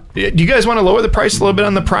 check it out. Do you guys want to lower the price a little bit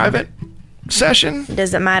on the private session? It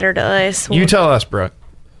doesn't matter to us. You tell us, Brooke.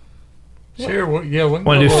 Sure. Well, yeah. We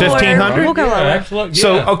want to do 1,500? We'll go lower. Absolutely.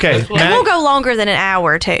 So, okay. And we'll go longer than an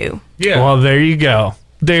hour, too. Yeah. Well, there you go.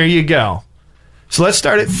 There you go. So let's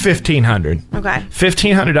start at $1,500. Okay.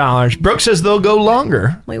 $1,500. Brooke says they'll go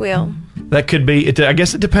longer. We will. That could be. I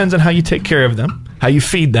guess it depends on how you take care of them, how you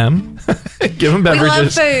feed them, give them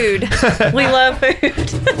beverages. We love food. We love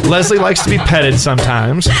food. Leslie likes to be petted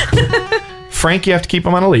sometimes. Frank, you have to keep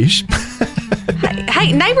him on a leash.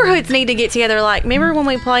 Hey, neighborhoods need to get together. Like, remember when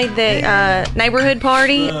we played the neighborhood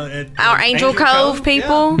party? Our Angel Cove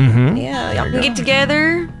people? Yeah. Mm-hmm. Yeah, y'all can get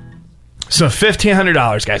together. So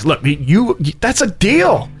 $1,500, guys. Look, that's a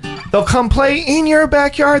deal. They'll come play in your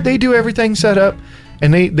backyard. They do everything set up,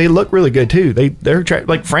 and they look really good too. They're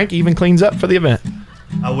like Frank even cleans up for the event.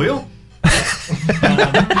 I will.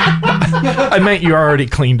 I meant you already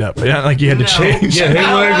cleaned up. Yeah, like you had to change. Yeah, he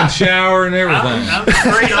went and shower and everything. I'm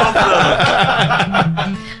straight off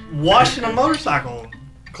washing a motorcycle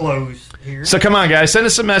close here. So come on, guys, send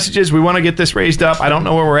us some messages. We want to get this raised up. I don't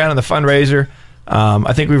know where we're at on the fundraiser.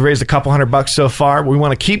 I think we've raised a couple $100 so far. We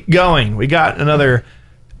want to keep going. We got another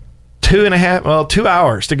 2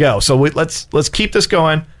 hours to go. So let's keep this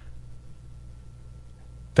going.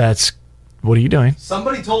 What are you doing?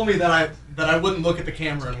 Somebody told me that I wouldn't look at the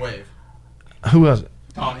camera and wave. Who was it?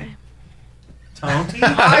 Tawny.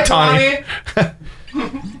 Hi, Tawny.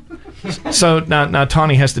 So now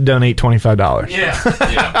Tawny has to donate $25.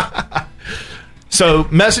 Yeah. So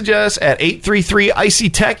message us at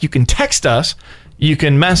 833-ICY-TECH. You can text us. You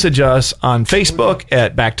can message us on Facebook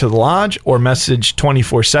at Back to the Lodge or message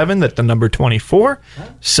 24/7. That's the number 24,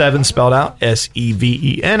 7 spelled out,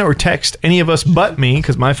 SEVEN, or text any of us but me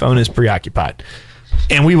because my phone is preoccupied.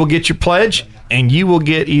 And we will get your pledge, and you will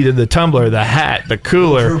get either the tumbler, the hat, the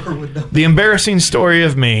cooler, the embarrassing story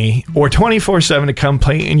of me, or 24/7 to come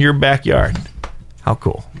play in your backyard. How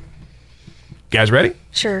cool. You guys ready?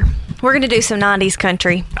 Sure. We're going to do some 90s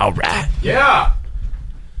country. All right. Yeah.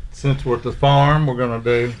 Since we're at the farm, we're going to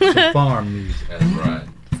do some farm music. That's right.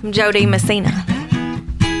 Some Jody Messina.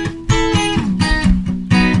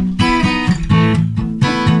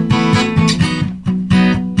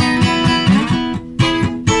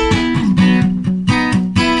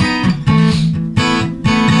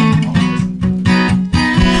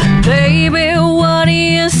 Baby, what do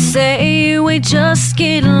you say we just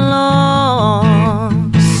get lost?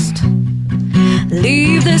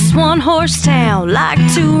 Leave this one-horse town like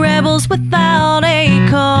two rebels without a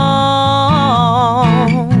cause.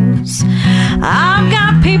 I've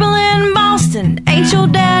got people in Boston. Ain't your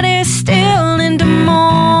daddy still in Des Moines?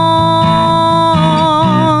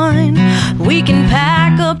 We can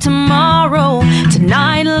pack up tomorrow.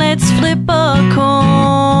 Tonight, let's flip a coin.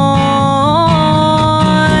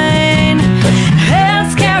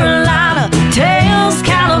 Heads Carolina, tails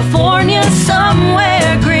California,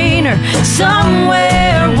 somewhere greener,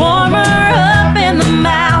 somewhere warmer, up in the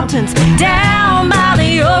mountains, down by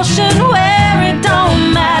the ocean, where it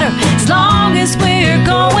don't matter, as long as we're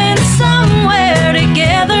going somewhere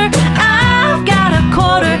together. I've got a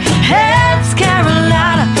quarter. Heads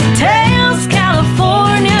Carolina, tails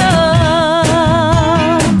California.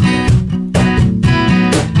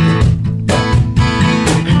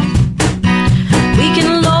 We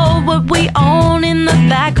can load what we own in the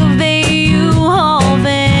back of a U-Haul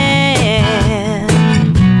van.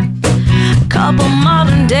 Couple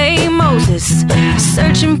modern day Moses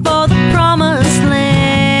searching for the promised land.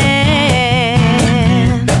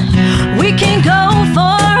 We can go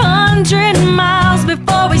for 100 miles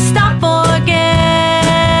before we stop for gas.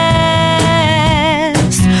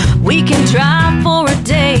 We can drive for a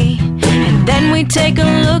day and then we take a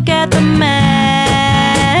look at the map.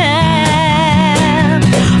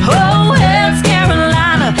 Oh, heads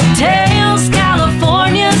Carolina, tails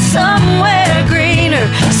California, somewhere greener,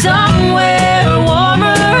 somewhere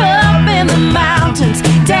warmer, up in the mountains,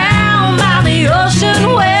 down by the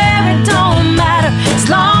ocean, where it don't matter, as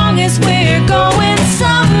long as we're going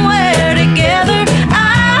somewhere together.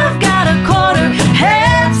 I've got a quarter.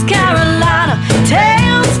 Heads Carolina,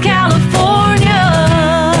 tails California.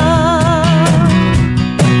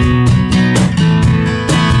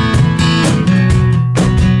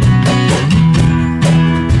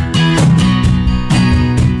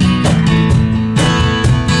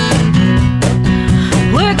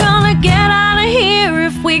 We're gonna get out of here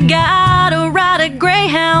if we gotta ride a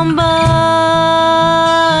Greyhound bus.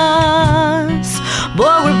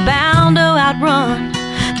 Boy, we're bound to outrun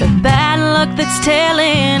the bad luck that's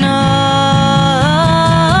tailing us.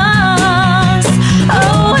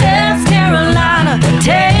 Oh, heads Carolina,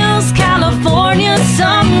 tails California,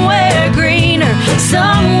 somewhere greener,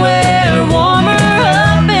 somewhere warmer,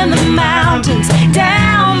 up in the mountains,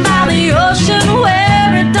 down by the ocean,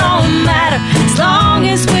 where it don't matter, as long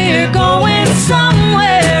as we're going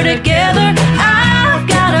somewhere together. I've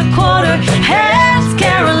got a quarter. Heads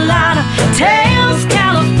Carolina, tails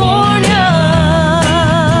California.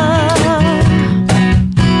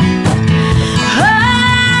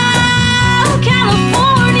 Oh,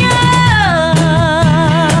 California.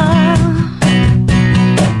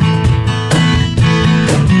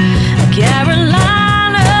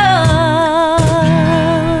 Carolina.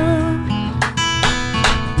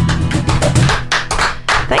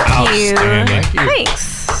 Thank you. Outstanding. Thank you.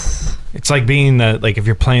 Thanks. It's like being like if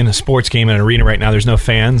you're playing a sports game in an arena right now, there's no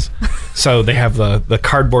fans, so they have the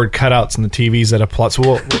cardboard cutouts and the TVs that applause.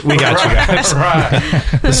 So we got you guys. Right.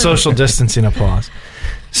 The social distancing applause.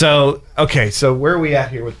 So okay, so where are we at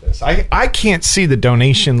here with this? I can't see the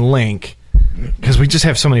donation link because we just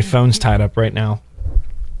have so many phones tied up right now.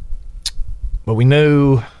 But we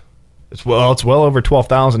know It's well over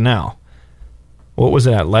 12,000 now. What was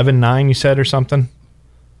it at 11.9 you said or something?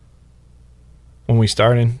 When we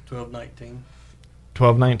started? 12.19.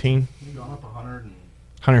 12.19? Gone up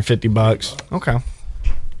 150 bucks. Okay.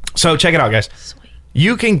 So check it out, guys. Sweet.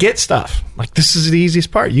 You can get stuff. Like, this is the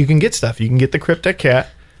easiest part. You can get stuff. You can get the Cryptic Cat,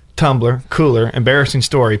 tumbler, cooler, embarrassing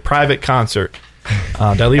story, private concert.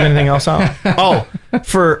 Did I leave anything else out? Oh,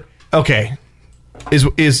 okay.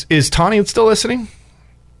 Is Tawny still listening?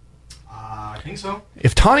 I think so.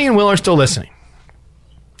 If Tawny and Will are still listening,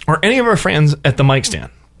 or any of our friends at the mic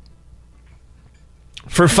stand,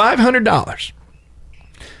 for $500,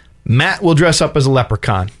 Matt will dress up as a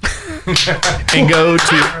leprechaun and go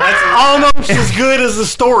to... That's almost as good as the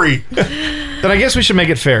story. Then I guess we should make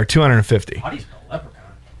it fair, $250. How do you spell leprechaun?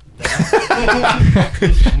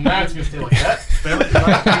 Matt's going to stay like that.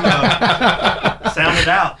 Sound it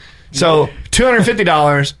out. So,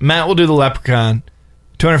 $250, Matt will do the leprechaun.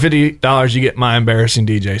 $250, you get my embarrassing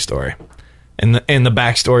DJ story. And the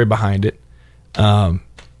backstory behind it.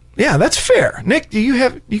 Yeah, that's fair. Nick,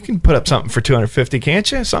 you can put up something for $250,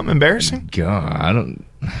 can't you? Something embarrassing? God,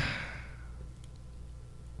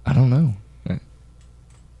 I don't know.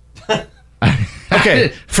 Okay,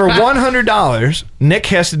 for $100, Nick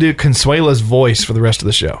has to do Consuela's voice for the rest of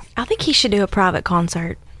the show. I think he should do a private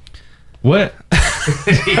concert. What?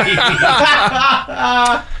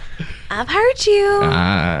 I've heard you.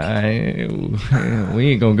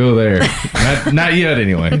 We ain't gonna go there. Not yet,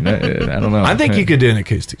 anyway. I don't know. I think you could do an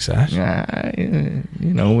acoustic sesh. I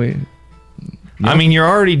mean, you're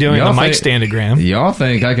already doing the mic standogram. Y'all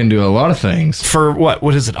think I can do a lot of things for what?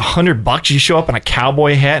 What is it? $100? You show up in a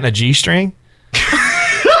cowboy hat and a G-string.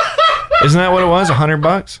 Isn't that what it was?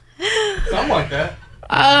 $100? Something like that.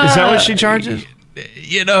 Is that what she charges?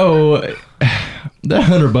 You know, that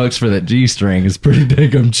 $100 for that G-string is pretty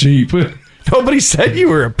daggum cheap. Nobody said you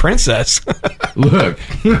were a princess. Look,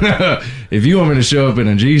 if you want me to show up in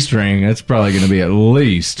a G-string, that's probably going to be at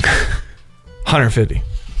least $150.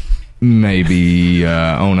 Maybe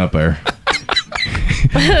on up there.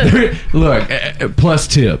 Look, plus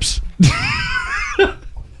tips.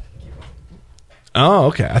 Oh,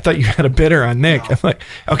 okay. I thought you had a bidder on Nick. I'm like,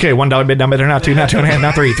 okay, $1 bid, now bidder, now 2, now 2.5,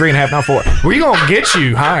 now 3, 3.5, now 4. We're going to get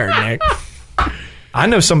you hired, Nick. I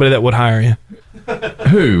know somebody that would hire you.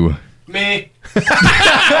 Who? Me.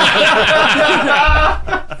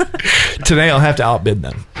 Today I'll have to outbid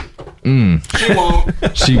them. She won't.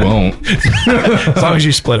 She won't. As long as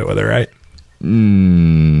you split it with her, right?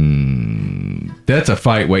 That's a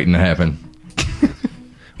fight waiting to happen.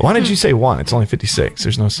 Why did you say 1? It's only 56.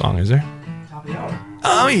 There's no song, is there?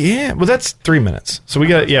 Oh yeah. Well, that's 3 minutes. So we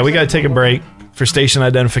got to take a break for station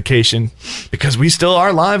identification because we still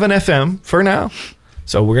are live on FM for now.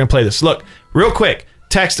 So we're gonna play this. Look, real quick.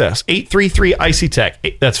 Text us 833 ICY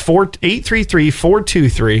TECH. That's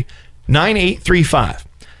 833-423-9835.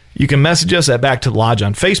 You can message us at Back to the Lodge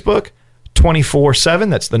on Facebook, 24/7.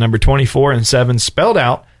 That's the number 24 and 7 spelled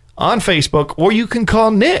out on Facebook, or you can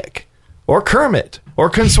call Nick or Kermit or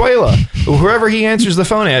Consuela, or whoever he answers the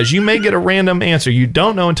phone as. You may get a random answer. You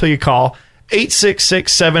don't know until you call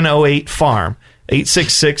 866-708-FARM.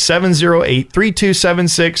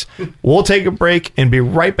 866-708-3276. We'll take a break and be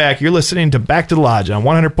right back. You're listening to Back to the Lodge on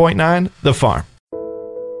 100.9 The Farm.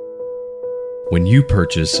 When you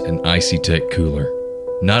purchase an ICY TECH cooler,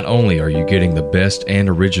 not only are you getting the best and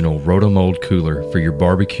original Rotomold cooler for your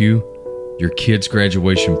barbecue, your kid's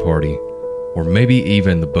graduation party, or maybe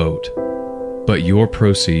even the boat, but your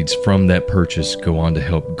proceeds from that purchase go on to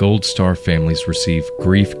help Gold Star families receive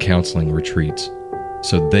grief counseling retreats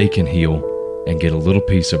so they can heal and get a little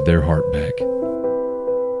piece of their heart back.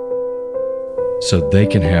 So they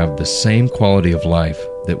can have the same quality of life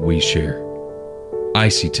that we share.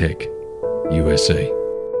 ICY TECH, USA.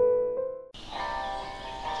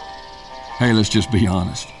 Hey, let's just be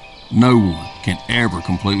honest. No one can ever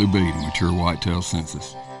completely beat a mature whitetail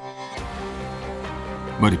census.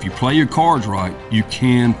 But if you play your cards right, you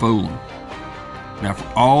can fool them. Now, for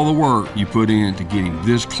all the work you put in to getting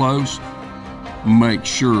this close, make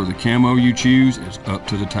sure the camo you choose is up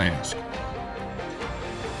to the task.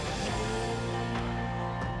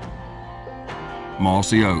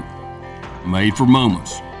 Mossy Oak, made for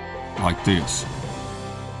moments like this.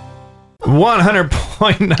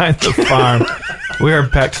 100.9 The Farm. We are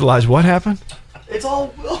back to the Lodge. What happened? It's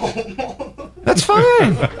all. That's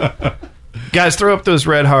fine. Guys, throw up those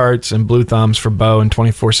red hearts and blue thumbs for Bo and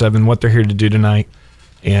 24/7, what they're here to do tonight.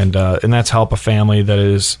 And that's help a family that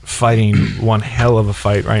is fighting one hell of a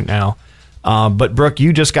fight right now. But Brooke,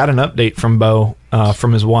 you just got an update from Bo,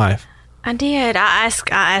 from his wife. I did. I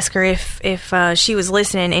asked her if she was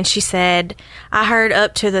listening, and she said, I heard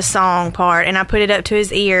up to the song part, and I put it up to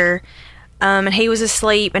his ear, and he was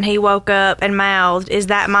asleep, and he woke up and mouthed, "Is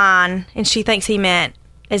that mine?" And she thinks he meant,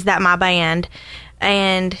 "Is that my band?"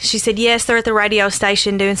 And she said, "Yes, they're at the radio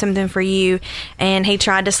station doing something for you." And he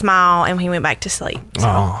tried to smile, and he went back to sleep. So,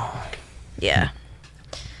 Oh. yeah.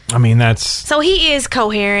 I mean, that's... So he is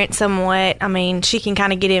coherent somewhat. I mean, she can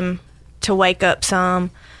kind of get him to wake up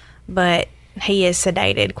some, but he is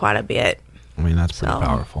sedated quite a bit. I mean, that's pretty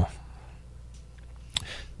powerful.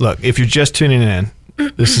 Look, if you're just tuning in,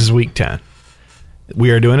 this is week 10.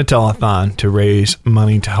 We are doing a telethon to raise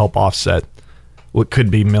money to help offset what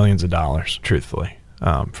could be millions of dollars, truthfully,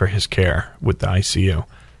 for his care with the ICU.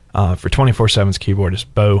 For 24/7's keyboardist,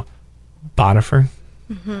 Bo Bodiford.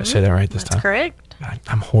 I say that right this time? That's correct.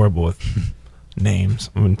 I'm horrible with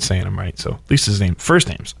names. I'm saying them right. So at least his name, first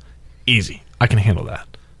name's easy. I can handle that.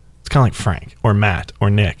 It's kind of like Frank or Matt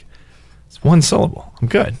or Nick. It's one syllable. I'm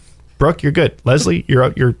good. Brooke, you're good. Leslie,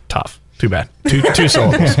 you're tough. Too bad. Two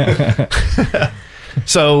syllables.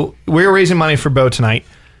 So we're raising money for Bo tonight.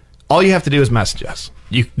 All you have to do is message us.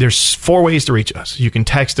 There's 4 ways to reach us. You can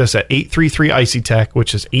text us at 833-ICY-TECH,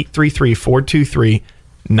 which is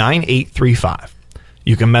 833-423-9835.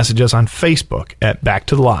 You can message us on Facebook at Back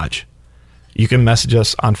to the Lodge. You can message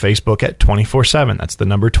us on Facebook at 24/7. That's the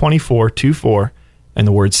number 2424 and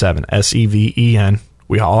the word 7, SEVEN.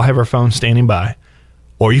 We all have our phones standing by.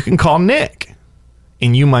 Or you can call Nick,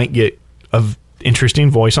 and you might get an interesting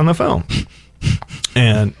voice on the phone.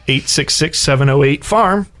 And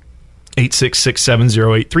 866-708-FARM,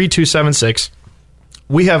 866-708-3276.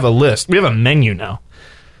 We have a list. We have a menu now.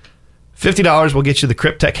 $50 will get you the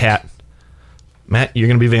Cryptech hat. Matt, you're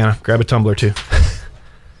going to be Vanna. Grab a tumbler, too.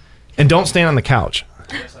 And don't stand on the couch.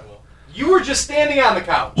 Yes, I will. You were just standing on the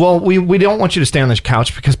couch. Well, we don't want you to stand on the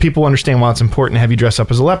couch because people understand why it's important to have you dress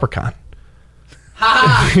up as a leprechaun.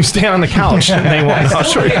 You stand on the couch and they won't know.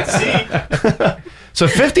 Sure. So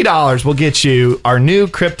 $50 will get you our new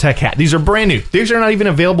Cryptech hat. These are brand new. These are not even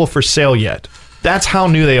available for sale yet. That's how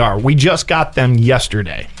new they are. We just got them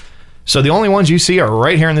yesterday. So the only ones you see are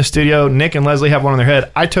right here in the studio. Nick and Leslie have one on their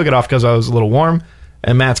head. I took it off because I was a little warm,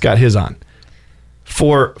 and Matt's got his on.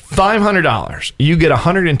 For $500, you get a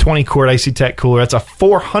 120-quart ICY-TECH cooler. That's a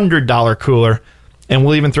 $400 cooler, and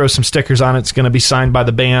we'll even throw some stickers on it. It's going to be signed by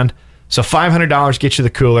the band. So $500 gets you the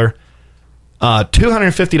cooler.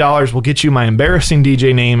 $250 will get you my embarrassing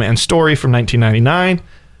DJ name and story from 1999.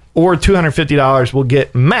 Or $250 will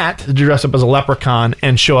get Matt to dress up as a leprechaun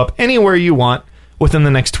and show up anywhere you want within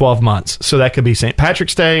the next 12 months. So that could be St.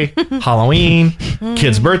 Patrick's Day, Halloween,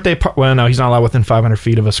 kid's birthday party. Well, no, he's not allowed within 500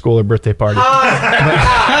 feet of a school or birthday party.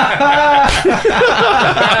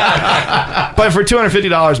 But for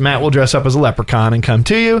 $250, Matt will dress up as a leprechaun and come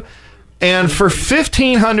to you. And for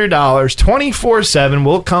 $1,500, 24/7,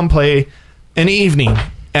 we'll come play an evening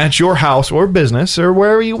at your house or business or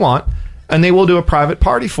wherever you want. And they will do a private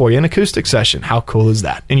party for you, an acoustic session. How cool is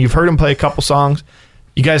that? And you've heard them play a couple songs.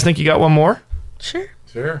 You guys think you got one more? Sure.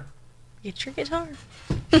 Get your guitar.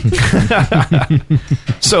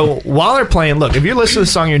 So while they're playing, look, if you're listening to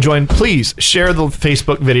the song you're enjoying, please share the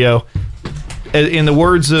Facebook video. In the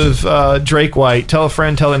words of Drake White, tell a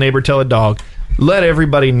friend, tell a neighbor, tell a dog. Let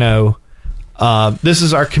everybody know this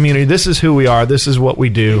is our community. This is who we are. This is what we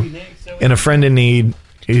do. And a friend in need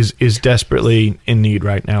is desperately in need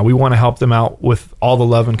right now. We want to help them out with all the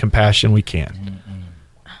love and compassion we can.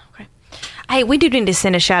 Hey, we do need to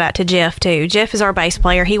send a shout out to Jeff too. Jeff is our bass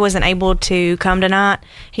player. He wasn't able to come tonight.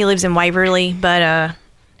 He lives in Waverly, but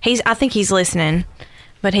I think he's listening,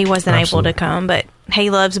 but he wasn't able to come. But he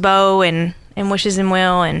loves Bo and wishes him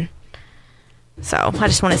well, and so I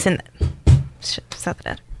just want to send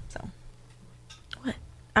something. So what?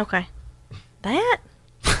 Okay, that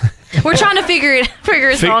we're trying to figure a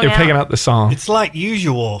song out. They're picking out the song. It's like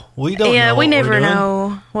usual. We don't. Yeah, know we what never we're doing.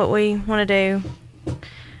 know what we want to do.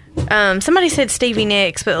 Somebody said Stevie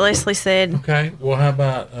Nicks, but Leslie said... Okay, well, how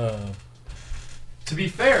about To be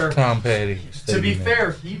fair, Tom Petty?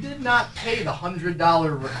 he did not pay the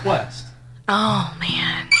 $100 request. Oh,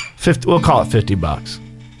 man. We'll call it $50.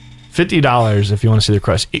 $50 if you want to see the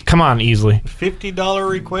request. Come on, easily. $50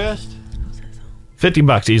 request?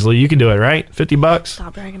 $50 easily. You can do it, right? $50?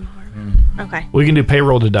 Stop dragging my heart. Okay. We can do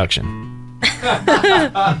payroll deduction.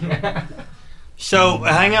 So,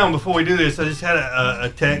 hang on before we do this. I just had a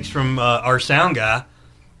text from our sound guy,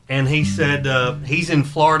 and he said, he's in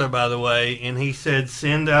Florida, by the way, and he said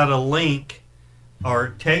send out a link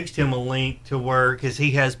or text him a link to where, because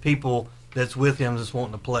he has people that's with him that's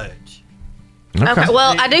wanting to pledge. Okay.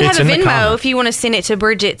 Well, I do It's have a in the Venmo comment. if you want to send it to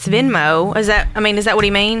Bridget's Venmo. Is that what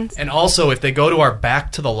he means? And also, if they go to our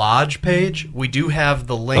Back to the Lodge page, we do have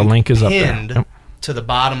the link, link is up there. pinned Yep. to the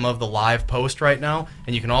bottom of the live post right now.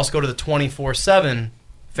 And you can also go to the 24/7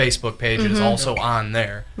 Facebook page. It is Mhm. also on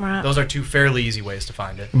there. Right. Those are two fairly easy ways to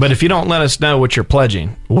find it. But if you don't let us know what you're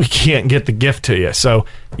pledging, we can't get the gift to you. So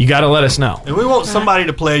you got to let us know. And we want somebody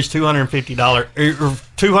to pledge $250 or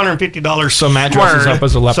 $250. So Matt dresses up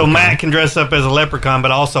as a So leprechaun. Matt can dress up as a leprechaun,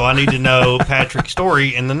 but also I need to know Patrick's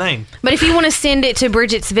story and the name. But if you want to send it to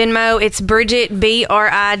Bridget's Venmo, it's Bridget BRIDGETTE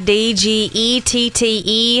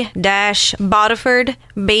Bodiford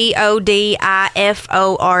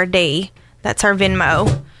BODIFORD. That's her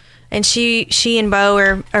Venmo, and she and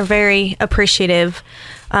Bo are very appreciative.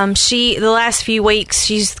 The last few weeks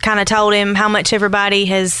she's kind of told him how much everybody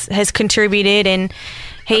has contributed, and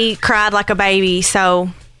he cried like a baby. So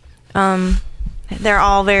they're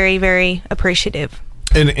all very, very appreciative.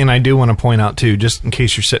 And I do want to point out, too, just in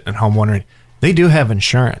case you're sitting at home wondering, they do have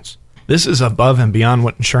insurance. This is above and beyond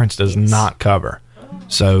what insurance does not cover.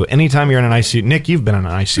 So anytime you're in an ICU, Nick, you've been in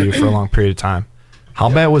an ICU for a long period of time. How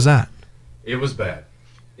bad was that? It was bad.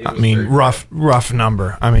 I mean, rough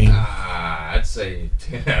number. I mean, I'd say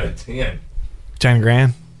 10 out of 10. 10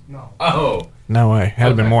 grand? No. Oh. No way. Had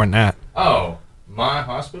to been more than that. Oh, my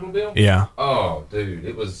hospital bill? Yeah. Oh, dude,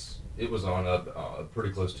 it was on up pretty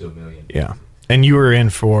close to $1 million. Yeah. And you were in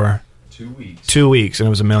for 2 weeks. 2 weeks, and it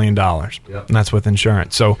was $1 million. Yep. And that's with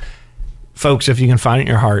insurance. So, folks, if you can find it in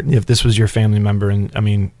your heart, if this was your family member, and I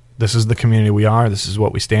mean, this is the community we are, this is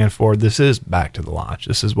what we stand for, this is Back to the Lodge,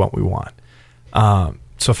 this is what we want.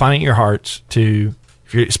 So find it in your hearts to,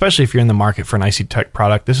 especially if you're in the market for an IC Tech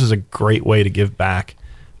product, this is a great way to give back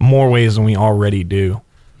more ways than we already do,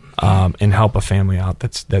 and help a family out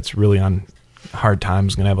that's really on hard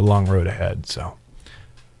times, going to have a long road ahead. So,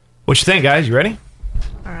 what you think, guys? You ready?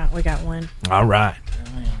 All right, we got one. All right.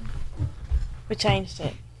 We changed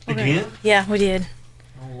it. Again? Yeah, we did.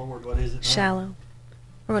 Oh, Lord, what is it now? Shallow.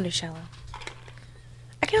 We're going to do shallow.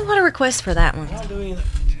 I get a lot of requests for that one. I don't do anything.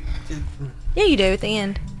 Yeah, you do at the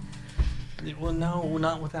end. Well, no,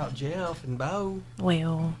 not without Jeff and Bo.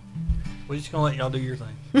 Well, We're just going to let y'all do your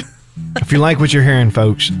thing. If you like what you're hearing,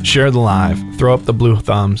 folks, share the live, throw up the blue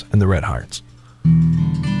thumbs and the red hearts.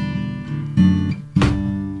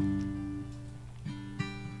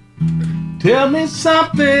 Tell me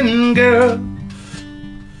something, girl.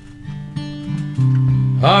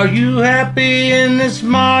 Are you happy in this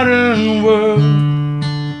modern world?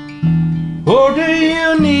 Or do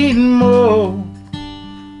you need more?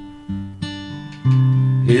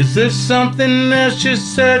 Is there something else you're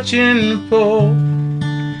searching for?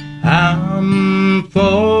 I'm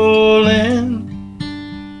falling.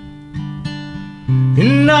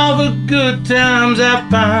 In all the good times I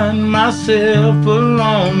find myself a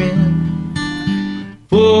longing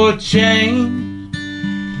for change.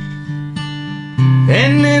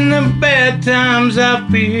 And in the bad times I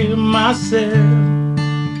feel myself.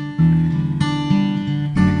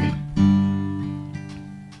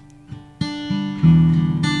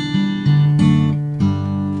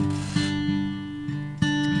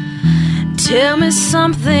 Tell me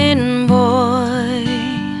something, boy.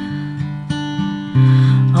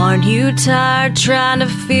 Aren't you tired trying to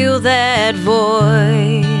fill that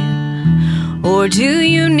void? Or do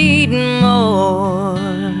you need more?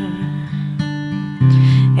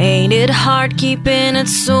 Ain't it hard keeping it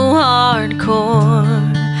so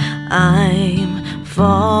hardcore? I'm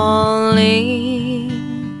falling.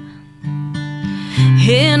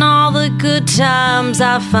 In all the good times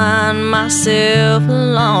I find myself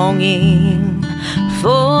longing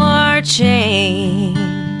for change.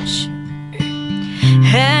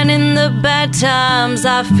 And in the bad times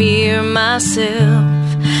I fear myself.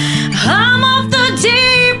 I'm off the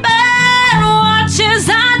deep end, watch as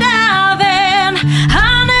I dive in.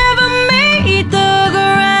 I never meet the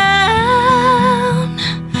ground.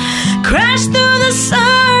 Crash through the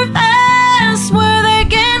surface where they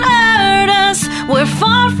can hurt us. We're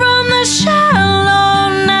far from the shallow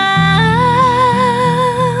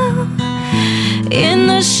now. In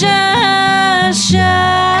the shallow.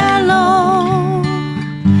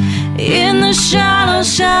 In the shallow,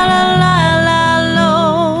 shallow, la, la,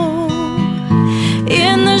 low.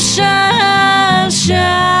 In the shallow.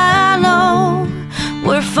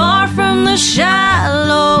 We're far from the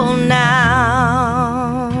shallow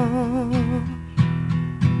now.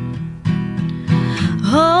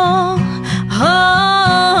 Oh, oh,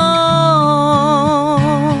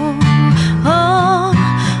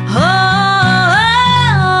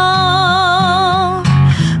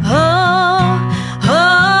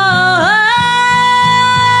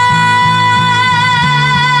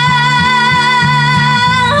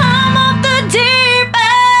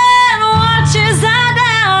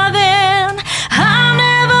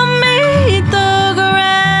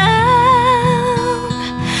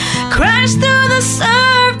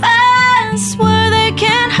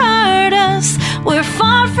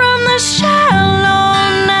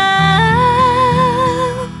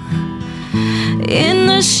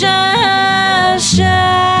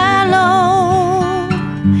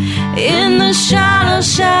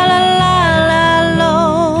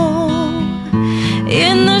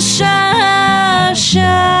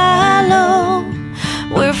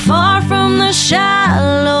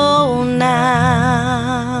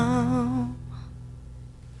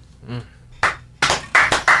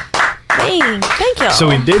 Thank you. So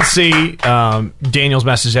we did see Daniel's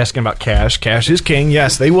message asking about cash. Cash is king.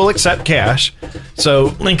 Yes, they will accept cash.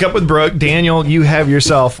 So link up with Brooke. Daniel, you have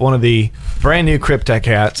yourself one of the brand new Cryptek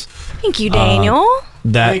hats. Thank you, Daniel.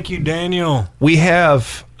 Thank you, Daniel. We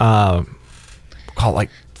have call it like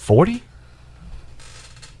 40?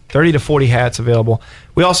 30 to 40 hats available.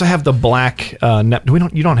 We also have the black you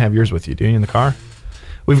don't have yours with you, do you, in the car?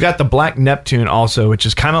 We've got the black Neptune also, which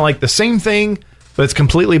is kind of like the same thing, but it's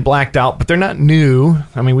completely blacked out. But they're not new.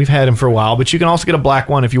 I mean, we've had them for a while, but you can also get a black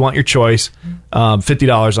one if you want your choice.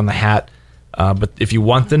 $50 on the hat. But if you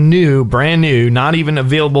want the new, brand new, not even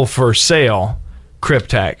available for sale,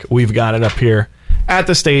 Cryptek, we've got it up here at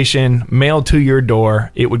the station, mailed to your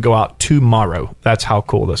door. It would go out tomorrow. That's how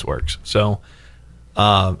cool this works. So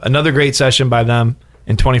another great session by them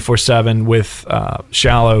in 24/7 with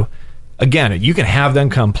Shallow. Again, you can have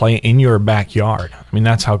them come play in your backyard. I mean,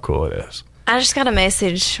 that's how cool it is. I just got a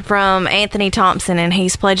message from Anthony Thompson, and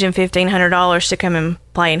he's pledging $1,500 to come and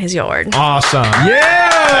play in his yard. Awesome.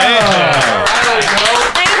 Yeah!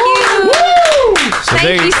 Thank you. So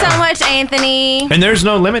Thank you so much, Anthony. And there's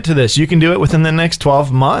no limit to this. You can do it within the next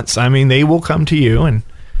 12 months. I mean, they will come to you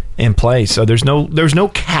and play. So there's no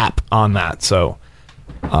cap on that. So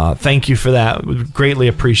thank you for that. We greatly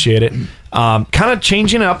appreciate it. Kind of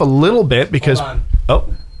changing it up a little bit because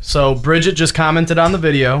So Bridget just commented on the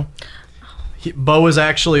video. Bo is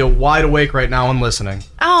actually wide awake right now and listening.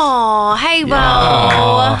 Oh, hey, Bo.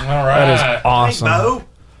 All right. That is awesome.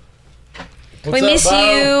 Hey, Bo. We miss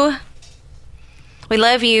you. We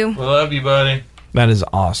love you. We love you, buddy. That is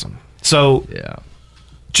awesome. So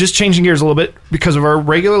just changing gears a little bit because of our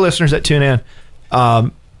regular listeners that tune in.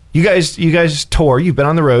 You guys tour. You've been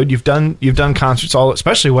on the road. You've done concerts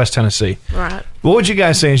especially West Tennessee. Right. What would you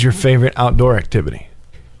guys say is your favorite outdoor activity?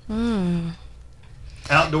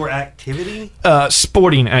 Outdoor activity?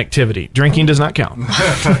 Sporting activity. Drinking does not count.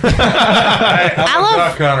 I love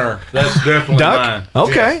duck hunter. That's definitely Duck? mine.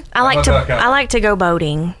 Okay. Yes. I like to go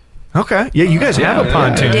boating. Okay. Yeah, you guys have a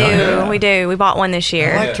pontoon. We do. We bought one this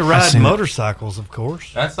year. I like to ride motorcycles, of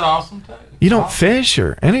course. That's awesome. You don't fish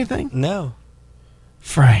or anything? No.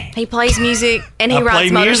 Frank. He plays music and he I rides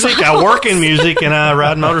play music, motorcycles. I work in music, and I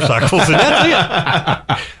ride motorcycles, and that's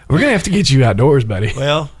it. We're going to have to get you outdoors, buddy.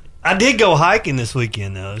 Well, I did go hiking this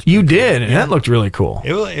weekend, though. You did, and that looked really cool.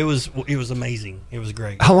 It was amazing. It was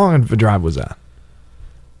great. How long of a drive was that?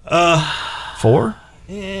 4?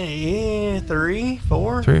 Yeah, 3,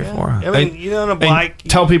 4. 3 or yeah. 4. I mean, you know, on a bike.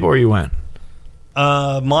 Tell people where you went.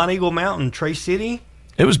 Mont Eagle Mountain, Trace City.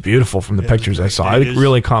 It was beautiful from the pictures I saw. It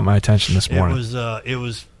really caught my attention this morning. It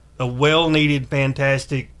was a well-needed,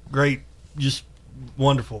 fantastic, great, just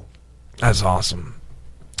wonderful. That's awesome.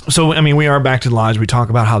 So, I mean, we are back to the lodge. We talk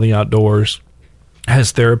about how the outdoors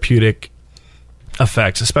has therapeutic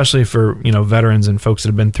effects, especially for, veterans and folks that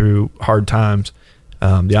have been through hard times.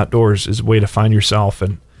 The outdoors is a way to find yourself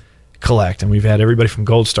and collect. And we've had everybody from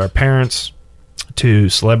Gold Star parents to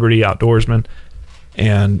celebrity outdoorsmen.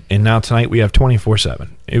 And now tonight we have 24/7.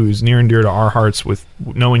 It was near and dear to our hearts with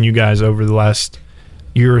knowing you guys over the last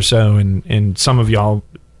year or so. And some of y'all,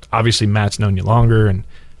 obviously Matt's known you longer, and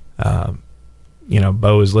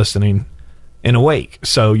Bo is listening and awake.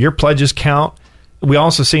 So your pledges count. We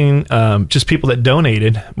also seen just people that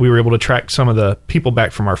donated. We were able to track some of the people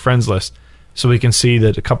back from our friends list, so we can see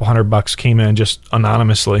that a couple $100 came in just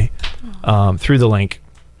anonymously through the link.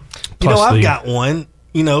 Plus I've got one.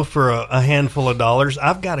 For a handful of dollars,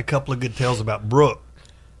 I've got a couple of good tales about Brooke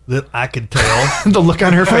that I could tell. The look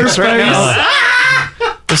on her face right now.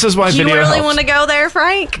 This is why you video really helps. want to go there,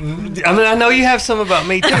 Frank? I mean, I know you have some about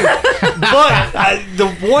me too, but the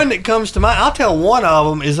one that comes to mind, I'll tell one of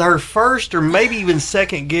them is her first or maybe even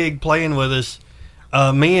second gig playing with us.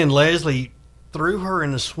 Me and Leslie threw her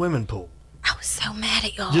in the swimming pool. I was so mad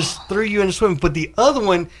at y'all. Just threw you in the swimming. But the other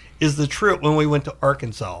one is the trip when we went to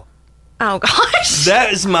Arkansas. Oh gosh,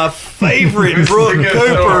 that is my favorite Brooke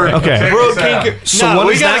Cooper. Okay, Brooke Cooper. So what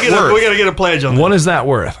we is gotta that worth? We gotta get a pledge on that. What is that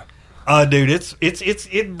worth? Dude,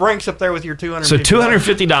 it ranks up there with your $250. So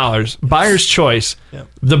 $250, buyer's choice. Yep.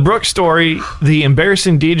 The Brooke story, the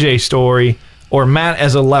embarrassing DJ story, or Matt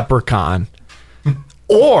as a leprechaun,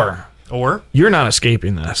 or you're not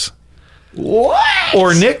escaping this. What?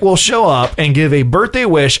 Or Nick will show up and give a birthday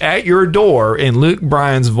wish at your door in Luke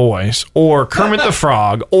Bryan's voice, or Kermit the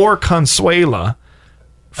Frog, or Consuela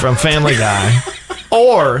from Family Guy,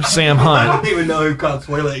 or Sam I Hunt. don't even know who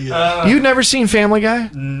Consuela is. You've never seen Family Guy?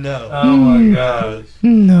 No. Oh my gosh.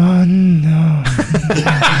 No.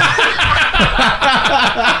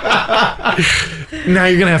 Now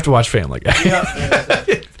you're gonna have to watch Family Guy. Yeah.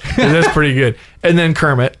 That's pretty good. And then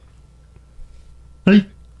Kermit.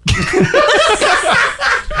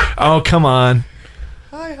 Oh, come on.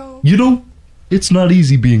 You know, it's not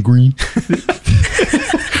easy being green.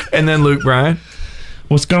 And then Luke Bryan.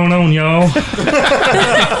 What's going on, y'all?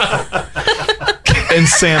 And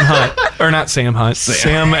Sam Hunt. Or not Sam Hunt.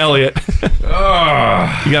 Sam Elliott. You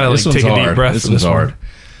gotta like take a deep breath. This for one's this hard.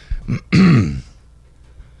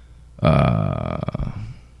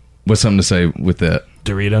 What's something to say with that?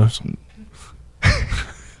 Doritos.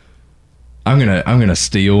 I'm gonna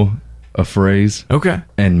steal a phrase. Okay.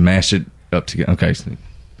 And mash it up together. Okay.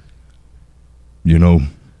 You know,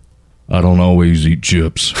 I don't always eat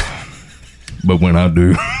chips, but when I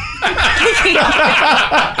do,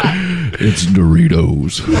 it's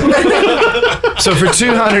Doritos. So for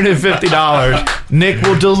 $250, Nick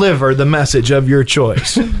will deliver the message of your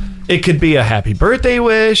choice. It could be a happy birthday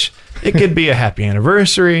wish. It could be a happy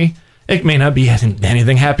anniversary. It may not be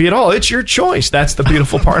anything happy at all. It's your choice. That's the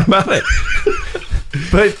beautiful part about it.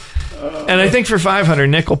 But, and I think for $500,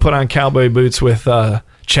 Nick will put on cowboy boots with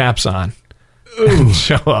chaps on. Ooh,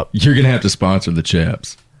 show up. You're gonna have to sponsor the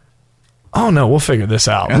chaps. Oh no, we'll figure this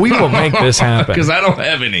out. We will make this happen. Because I don't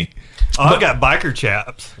have any. Oh, I've got biker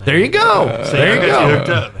chaps. There you go. There you go. You hooked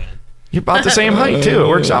up, man. You're about the same height too. It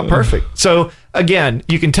works out perfect. So again,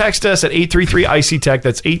 you can text us at 833-IC-TECH.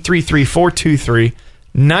 That's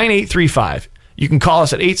 833-423-9835. You can call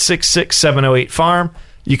us at 866-708-FARM.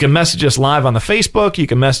 You can message us live on the Facebook. You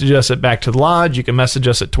can message us at Back to the Lodge. You can message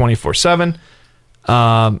us at 24/7.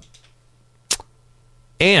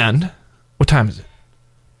 And what time is it?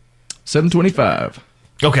 7:25.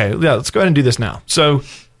 Okay, yeah, let's go ahead and do this now. So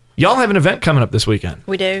y'all have an event coming up this weekend.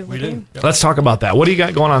 We do. Let's talk about that. What do you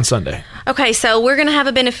got going on Sunday? Okay, so we're going to have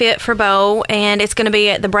a benefit for Bo, and it's going to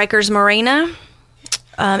be at the Breakers Marina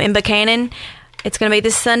in Buchanan. It's going to be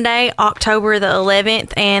this Sunday, October the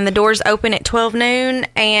 11th, and the doors open at 12 noon,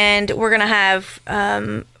 and we're going to have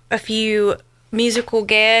a few musical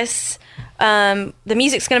guests. The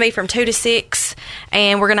music's going to be from 2 to 6,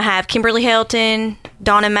 and we're going to have Kimberly Helton,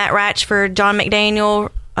 Dawn and Matt Ratchford, John McDaniel,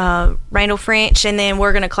 Randall French, and then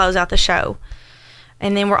we're going to close out the show.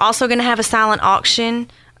 And then we're also going to have a silent auction.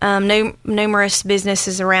 Numerous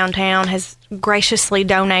businesses around town has graciously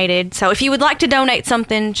donated. So if you would like to donate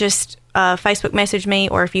something, just Facebook message me,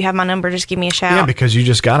 or if you have my number, just give me a shout. Yeah, because you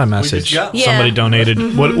just got a message. Somebody donated.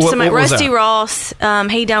 Mm-hmm. What was Rusty that? Ross,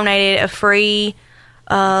 he donated a free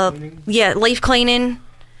leaf cleaning.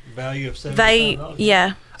 Value of $75.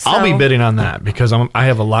 Yeah. I'll be bidding on that because I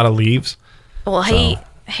have a lot of leaves. Well, he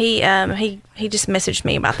just messaged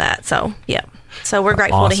me about that. So yeah. So we're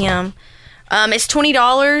grateful to him. It's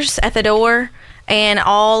 $20 at the door, and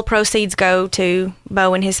all proceeds go to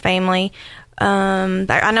Bo and his family.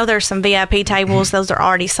 I know there's some VIP tables; those are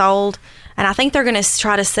already sold, and I think they're going to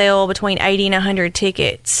try to sell between 80 and 100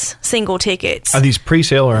 tickets, single tickets. Are these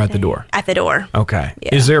pre-sale or at the door? At the door. Okay.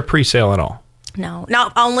 Yeah. Is there a pre-sale at all? No,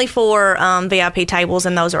 not only for VIP tables,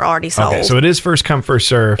 and those are already sold. Okay, so it is first come, first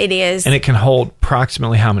serve. It is. And it can hold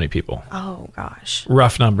approximately how many people? Oh, gosh.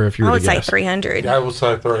 Rough number if you were I would to say guess. 300. I would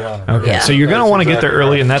say 300. Okay, Yeah. so you're going to want to get there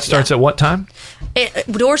early, and that starts at what time?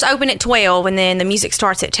 Doors open at 12, and then the music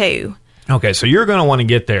starts at 2. Okay, so you're going to want to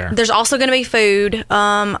get there. There's also going to be food.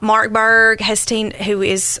 Mark Berg who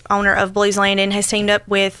is owner of Blues Landing, has teamed up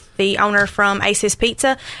with the owner from Ace's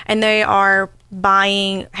Pizza, and they are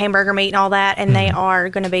buying hamburger meat and all that, and they are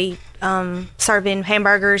going to be serving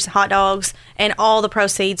hamburgers, hot dogs, and all the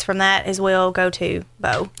proceeds from that as well go to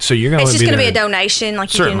Bo. So you're going to It's just be going to there. be a donation,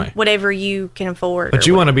 like you Certainly. can, whatever you can afford. But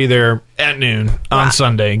you want to be there at noon on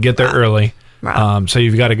Sunday and get there early. Right. So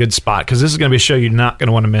you've got a good spot because this is going to be a show you're not going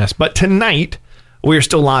to want to miss. But tonight, we are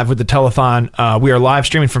still live with the telethon. We are live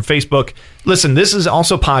streaming from Facebook. Listen, this is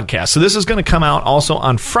also podcast. So this is going to come out also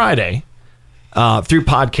on Friday through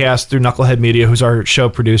podcast, through Knucklehead Media, who's our show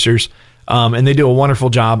producers. And they do a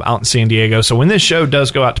wonderful job out in San Diego. So when this show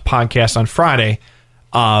does go out to podcast on Friday,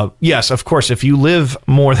 yes, of course, if you live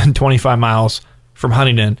more than 25 miles from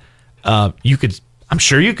Huntington, I'm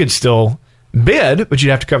sure you could still bid, but you'd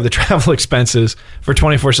have to cover the travel expenses for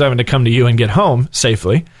 24/7 to come to you and get home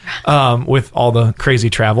safely with all the crazy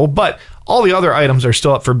travel. But all the other items are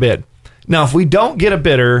still up for bid. Now, if we don't get a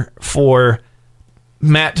bidder for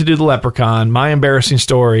Matt to do the leprechaun, my embarrassing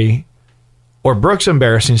story, or Brooke's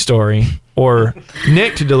embarrassing story, or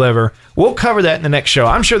Nick to deliver, we'll cover that in the next show.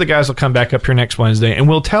 I'm sure the guys will come back up here next Wednesday and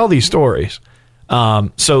we'll tell these stories.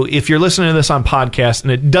 So if you're listening to this on podcast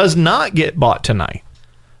and it does not get bought tonight,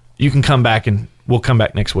 you can come back and we'll come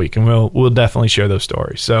back next week and we'll definitely share those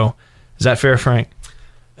stories. So is that fair, Frank?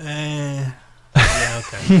 Yeah,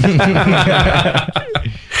 okay.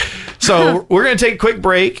 So we're going to take a quick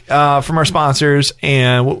break from our sponsors,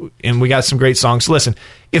 and we got some great songs. So listen,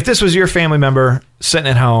 if this was your family member sitting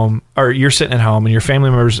at home, or you're sitting at home and your family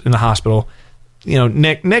member's in the hospital, you know,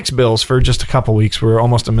 Nick's bills for just a couple weeks were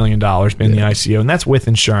almost $1 million being in the ICU, and that's with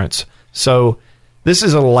insurance. So this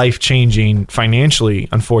is a life-changing financially,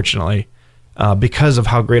 unfortunately, because of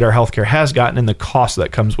how great our healthcare has gotten, and the cost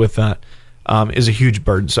that comes with that is a huge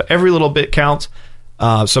burden. So every little bit counts.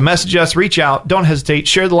 So message us, reach out, don't hesitate,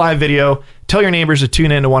 share the live video, tell your neighbors to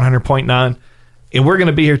tune in to 100.9, and we're going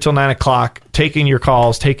to be here till 9 o'clock, taking your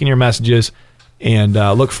calls, taking your messages, and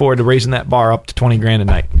look forward to raising that bar up to $20,000 a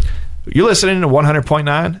night. You're listening to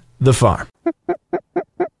 100.9 The Farm.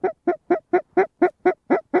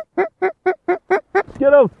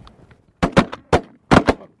 Get him!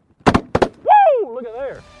 Woo! Look at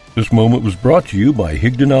there. This moment was brought to you by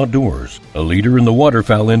Higdon Outdoors, a leader in the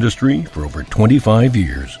waterfowl industry for over 25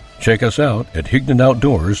 years. Check us out at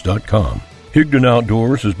HigdonOutdoors.com. Higdon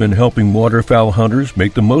Outdoors has been helping waterfowl hunters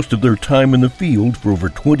make the most of their time in the field for over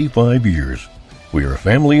 25 years. We are a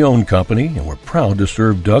family-owned company, and we're proud to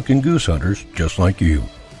serve duck and goose hunters just like you.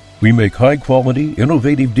 We make high-quality,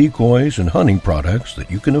 innovative decoys and hunting products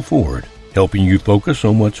that you can afford, helping you focus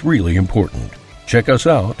on what's really important. Check us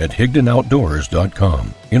out at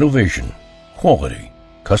HigdonOutdoors.com. Innovation, quality,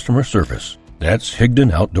 customer service. That's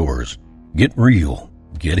Higdon Outdoors. Get real.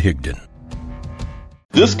 Get Higdon.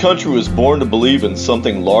 This country was born to believe in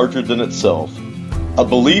something larger than itself, a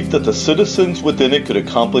belief that the citizens within it could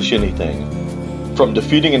accomplish anything. From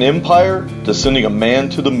defeating an empire to sending a man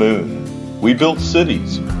to the moon, we built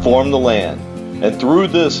cities, formed the land, and through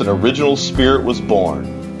this an original spirit was born.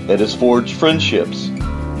 It has forged friendships,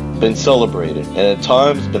 been celebrated, and at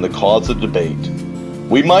times been the cause of debate.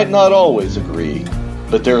 We might not always agree,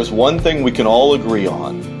 but there is one thing we can all agree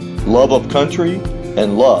on: love of country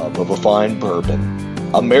and love of a fine bourbon.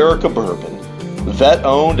 America Bourbon,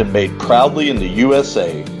 vet-owned and made proudly in the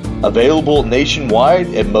USA, available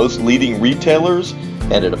nationwide at most leading retailers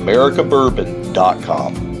and at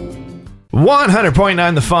americabourbon.com.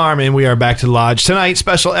 100.9 The Farm, and we are back to the Lodge. Tonight,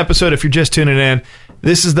 special episode if you're just tuning in.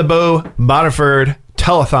 This is the Bo Botiford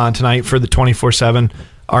Telethon tonight for the 24/7,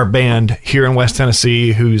 our band here in West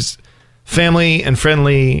Tennessee, who's family and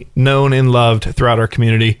friendly, known and loved throughout our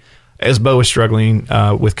community, as Bo is struggling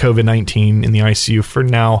with COVID-19 in the ICU for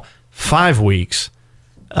now 5 weeks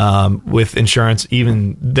with insurance.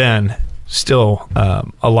 Even then, still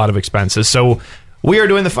a lot of expenses. So we are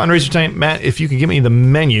doing the fundraiser tonight. Matt, if you can give me the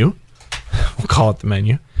menu, we'll call it the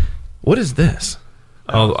menu. What is this?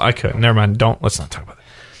 Oh, I could. Never mind. Let's not talk about that.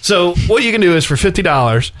 So what you can do is for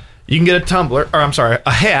 $50, you can get a tumbler, or I'm sorry,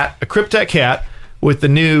 a hat, a Cryptek hat with the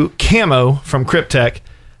new camo from Cryptek.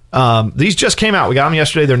 These just came out. We got them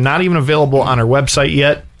yesterday. They're not even available on our website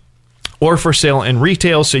yet or for sale in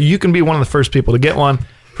retail, so you can be one of the first people to get one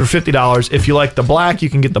for $50. If you like the black, you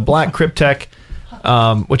can get the black Cryptek,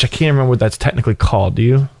 which I can't remember what that's technically called. Do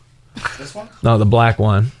you? This one? No, the black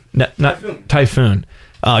one. Not Typhoon.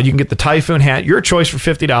 You can get the Typhoon hat, your choice, for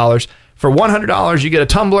 $50. For $100, you get a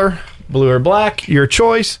tumbler, blue or black, your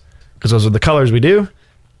choice, because those are the colors we do.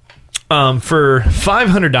 For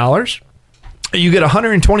 $500, you get a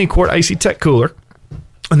 120-quart Icy Tech cooler,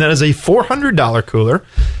 and that is a $400 cooler,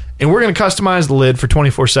 and we're going to customize the lid for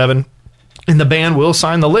 24/7, and the band will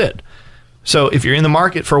sign the lid. So if you're in the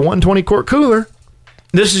market for a 120-quart cooler,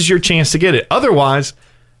 this is your chance to get it. Otherwise,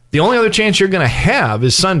 the only other chance you're going to have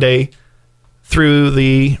is Sunday through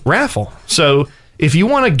the raffle. So if you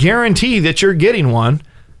want to guarantee that you're getting one,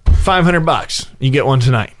 $500, you get one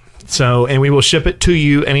tonight. So, and we will ship it to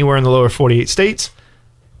you anywhere in the lower 48 states.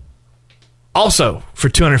 Also, for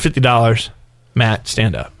 $250, Matt,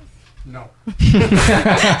 stand up. No.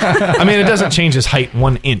 I mean, it doesn't change his height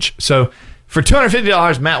 1 inch. So for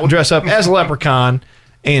 $250, Matt will dress up as a leprechaun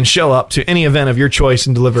and show up to any event of your choice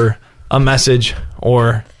and deliver a message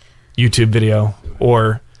or YouTube video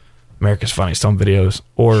or America's Funniest Home Videos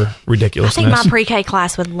or ridiculousness. I think my pre-K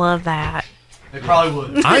class would love that. They probably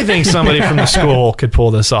would. I think somebody from the school could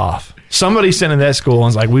pull this off. Somebody sent in that school and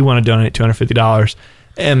was like, we want to donate $250,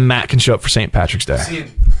 and Matt can show up for St. Patrick's Day. See,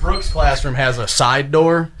 Brooke's classroom has a side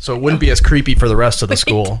door, so it wouldn't be as creepy for the rest of the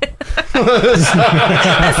school.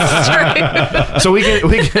 That's true. So we can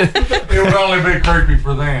It would only be creepy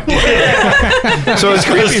for them. So it's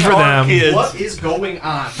creepy for them. What is going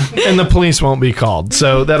on? And the police won't be called.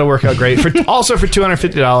 So that'll work out great. Also for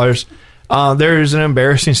 $250, there's an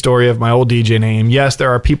embarrassing story of my old DJ name. Yes,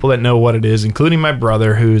 there are people that know what it is, including my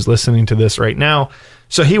brother who's listening to this right now.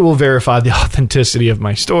 So he will verify the authenticity of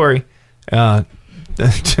my story.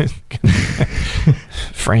 $50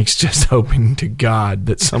 Frank's just hoping to God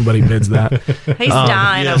that somebody bids that. He's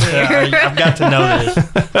dying over here. I've got to know this.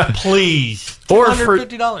 Please. Or for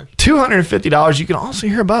 $250. $250, you can also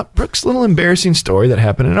hear about Brooke's little embarrassing story that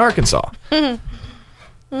happened in Arkansas.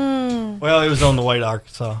 Well, it was on the way to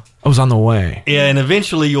Arkansas. I was on the way. Yeah, and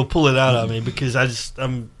eventually you'll pull it out of me because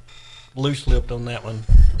I'm loose-lipped on that one.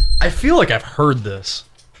 I feel like I've heard this.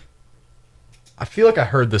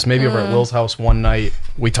 Maybe over at Will's house one night.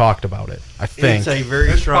 We talked about it. I think. It's a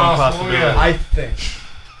very strong possibility. Yeah. I think.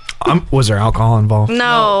 Was there alcohol involved?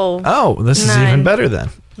 No. Oh, this is None. even better then.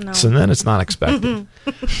 No. So then it's not expected.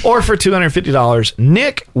 Or for $250,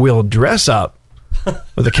 Nick will dress up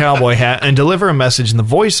with a cowboy hat and deliver a message in the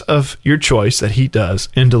voice of your choice that he does,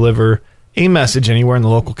 and deliver a message anywhere in the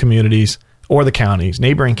local communities or the counties,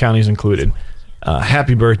 neighboring counties included.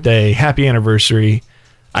 Happy birthday, happy anniversary,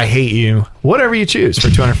 I hate you, whatever you choose for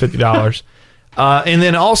 $250. And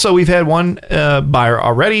then also we've had one buyer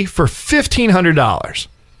already for $1,500.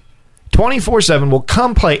 24/7 will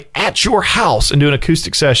come play at your house and do an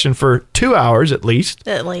acoustic session for 2 hours at least.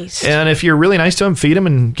 At least. And if you're really nice to them, feed them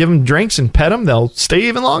and give them drinks and pet them, they'll stay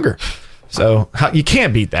even longer. So you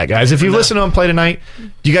can't beat that, guys. If you listen to them play tonight,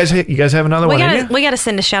 you guys have another one in you? We got to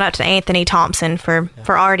send a shout out to Anthony Thompson for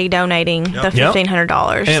already donating the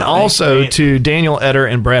 $1,500. And also to Daniel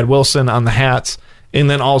Etter and Brad Wilson on the hats, and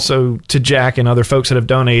then also to Jack and other folks that have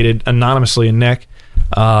donated anonymously, and Nick,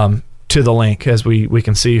 to the link, as we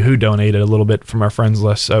can see who donated a little bit from our friends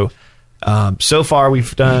list. So so far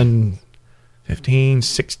we've done 15,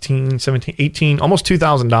 16, 17, 18, almost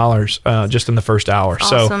 $2,000 just in the first hour.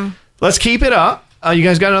 Awesome. So let's keep it up. You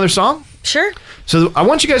guys got another song? Sure. So I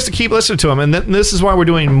want you guys to keep listening to them, and this is why we're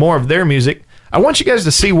doing more of their music. I want you guys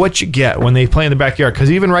to see what you get when they play in the backyard,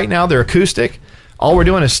 because even right now they're acoustic. All we're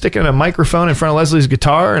doing is sticking a microphone in front of Leslie's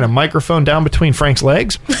guitar and a microphone down between Frank's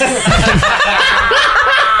legs.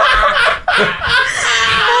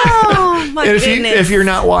 Oh, my And goodness. if you're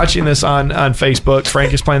not watching this on Facebook,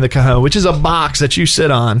 Frank is playing the cajon, which is a box that you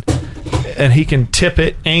sit on, and he can tip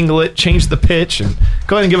it, angle it, change the pitch, and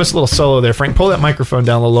go ahead and give us a little solo there, Frank. Pull that microphone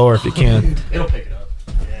down a little lower if you can. It'll pick it up.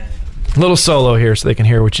 A little solo here so they can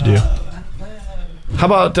hear what you do. How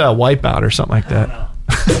about Wipeout or something like that?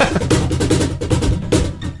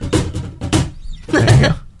 There you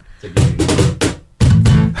go.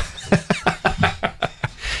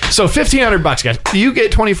 So $1,500, guys. You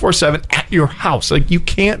get 24/7 at your house. Like, you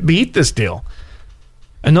can't beat this deal.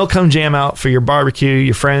 And they'll come jam out for your barbecue,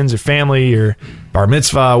 your friends, your family, your bar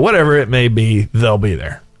mitzvah, whatever it may be. They'll be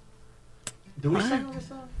there. Do we sing on this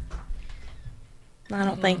song? I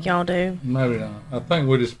don't think y'all do. Maybe not. I think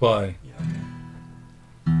we just play.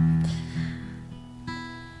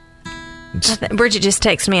 Bridget just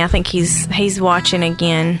texted me. I think he's watching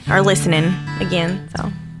again or listening again.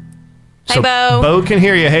 So, hey, Bo. Bo can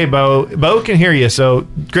hear you. Hey, Bo. Bo can hear you. So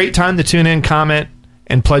great time to tune in, comment,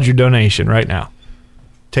 and pledge your donation right now.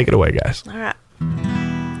 Take it away, guys. All right.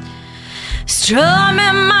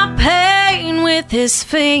 Strumming my pain with his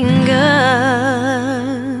fingers,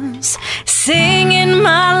 singing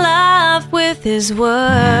my life with his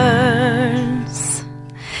words,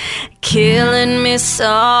 killing me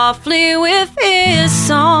softly with his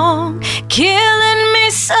song, killing me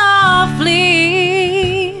softly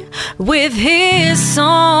with his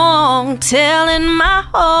song, telling my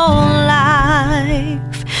whole life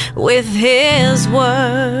with his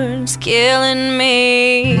words, killing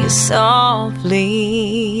me softly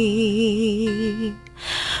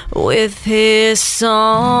with his song.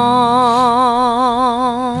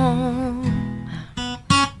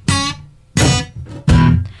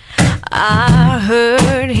 I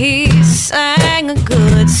heard he sang a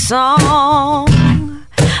good song.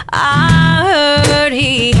 I heard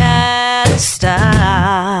he had a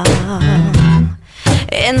style.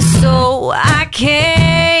 And so I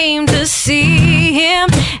came to see him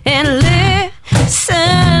and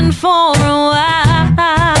listen for a while.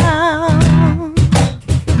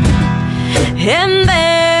 And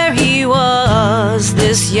there he was,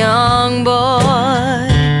 this young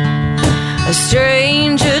boy, a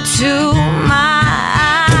stranger to my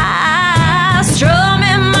eyes,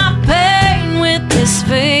 strumming my pain with his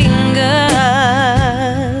fingers,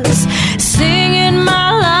 singing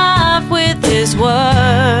my life with his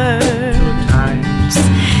words,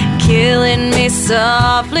 killing me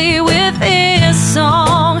softly with his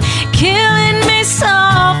song, killing me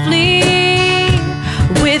softly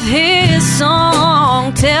with his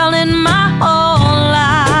song, telling my whole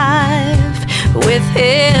life with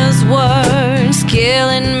his words,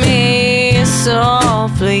 killing me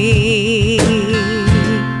softly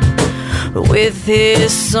with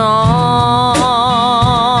his song.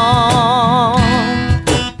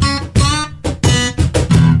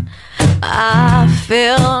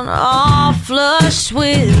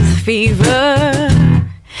 fever,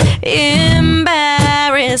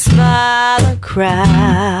 embarrassed by the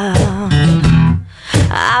crowd.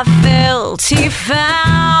 I felt he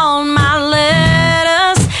found my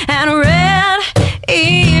letters and read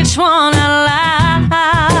each one out loud.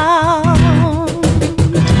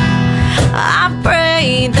 I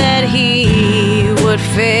prayed that he would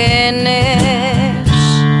finish,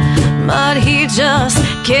 but he just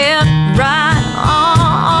kept right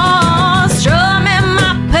on, strumming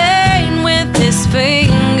my pain with his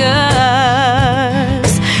fingers,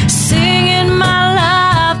 singing my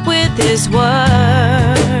life with his words,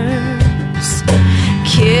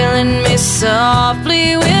 killing me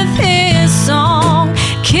softly with his song,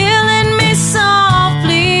 killing me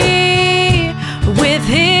softly with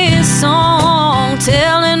his song,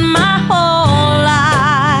 telling my whole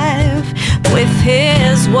life with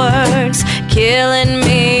his words, killing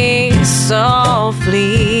me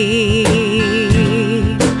softly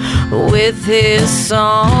with his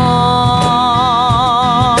song.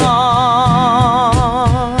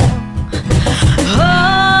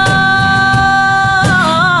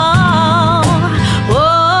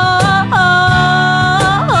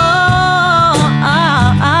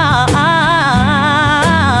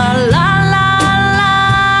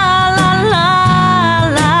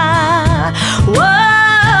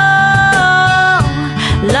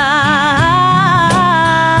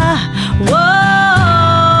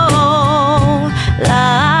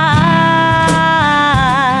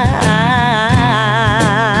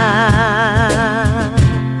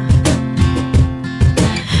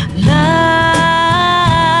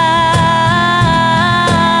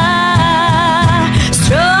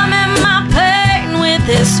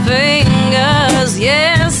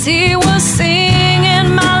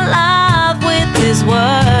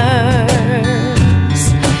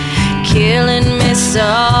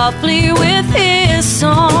 Softly with his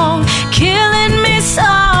song, killing me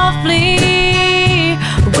softly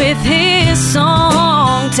with his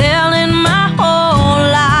song, telling my whole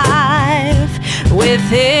life with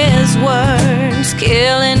his words,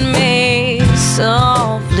 killing me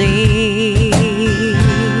softly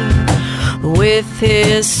with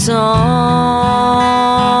his song.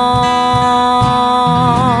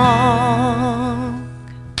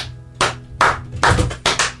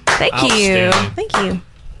 Thank you. Thank you.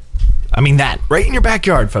 I mean, that right in your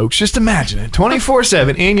backyard, folks. Just imagine it.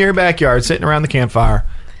 24/7 in your backyard, sitting around the campfire,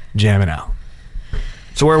 jamming out.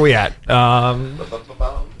 So where are we at?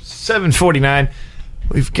 7:49.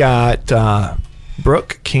 We've got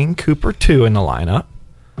Brooke King Cooper 2 in the lineup.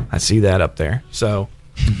 I see that up there. So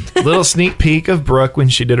little sneak peek of Brooke when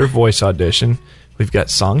she did her voice audition. We've got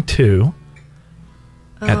song 2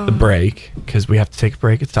 at the break, because we have to take a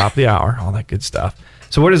break at the top of the hour, all that good stuff.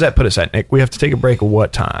 So where does that put us at, Nick? We have to take a break at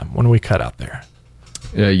what time? When do we cut out there?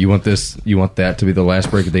 You want that to be the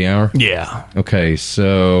last break of the hour? Yeah. Okay,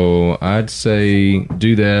 so I'd say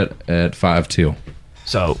do that at 5 till.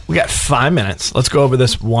 So we got 5 minutes. Let's go over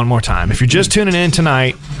this one more time. If you're just tuning in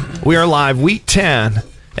tonight, we are live week 10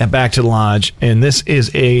 at Back to the Lodge, and this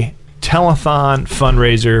is a telethon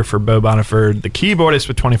fundraiser for Bo Boniford, the keyboardist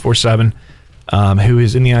with 24/7, who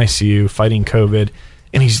is in the ICU fighting COVID,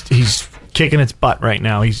 and he's kicking its butt right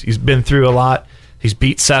now. He's been through a lot. He's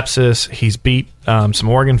beat sepsis. He's beat some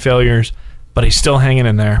organ failures, but he's still hanging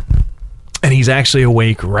in there. And he's actually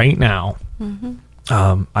awake right now. Mm-hmm.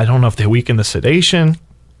 I don't know if they weakened the sedation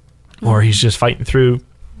or he's just fighting through,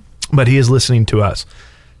 but he is listening to us.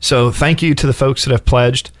 So thank you to the folks that have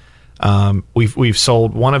pledged. We've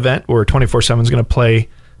sold one event where 24/7 is going to play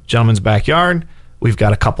Gentleman's Backyard. We've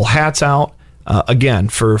got a couple hats out. Again,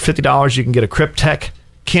 for $50, you can get a Cryptech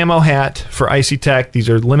camo hat for Icy Tech. These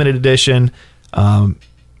are limited edition.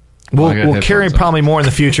 We'll carry probably more in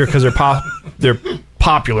the future because they're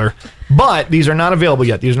popular, but these are not available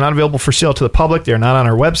yet. These are not available for sale to the public. They're not on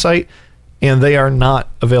our website, and they are not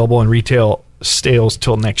available in retail sales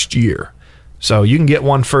till next year. So you can get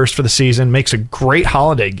one first for the season. Makes a great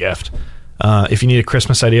holiday gift. If you need a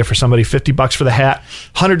Christmas idea for somebody, $50 for the hat,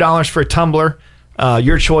 $100 for a tumbler.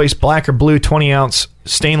 Your choice, black or blue, 20-ounce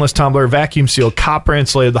stainless tumbler, vacuum sealed, copper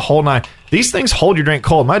insulated, the whole nine. These things hold your drink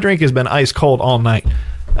cold. My drink has been ice cold all night.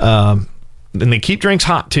 And they keep drinks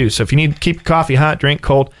hot, too. So if you need to keep your coffee hot, drink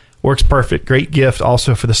cold, works perfect. Great gift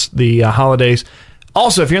also for the holidays.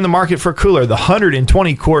 Also, if you're in the market for a cooler, the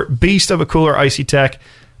 120-quart beast of a cooler, Icy Tech.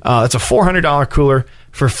 It's a $400 cooler.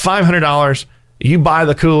 For $500, you buy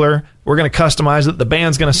the cooler. We're going to customize it. The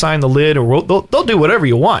band's going to sign the lid, or they'll do whatever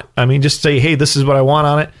you want. I mean, just say, hey, this is what I want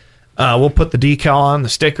on it. We'll put the decal on, the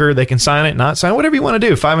sticker. They can sign it, not sign it, whatever you want to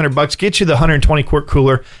do. $500 get you the 120-quart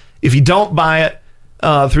cooler. If you don't buy it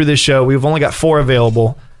through this show, we've only got 4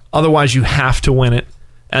 available. Otherwise, you have to win it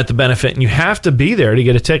at the benefit, and you have to be there to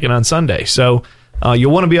get a ticket on Sunday. So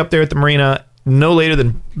you'll want to be up there at the marina no later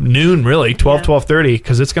than noon, really, 12:30,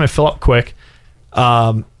 because it's going to fill up quick.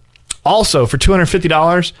 Also, for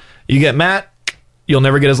 $250, you get Matt. You'll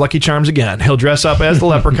never get his Lucky Charms again. He'll dress up as the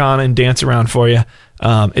leprechaun and dance around for you.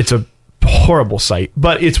 It's a horrible sight,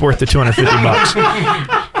 but it's worth the $250.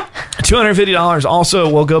 $250 also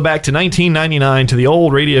will go back to 1999 to the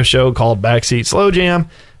old radio show called Backseat Slow Jam,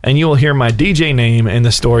 and you will hear my DJ name and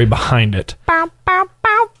the story behind it. Oh,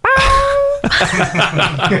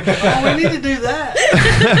 we need to do that.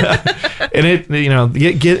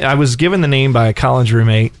 And I was given the name by a college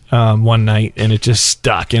roommate one night, and it just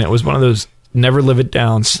stuck. And it was one of those never live it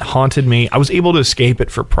down, haunted me. I was able to escape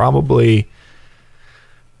it for probably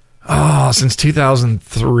since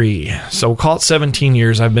 2003. So we'll call it 17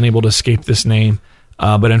 years I've been able to escape this name.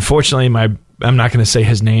 But unfortunately, I'm not going to say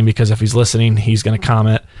his name, because if he's listening, he's going to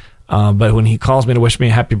comment. But when he calls me to wish me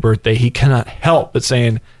a happy birthday, he cannot help but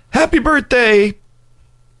saying, "Happy birthday,"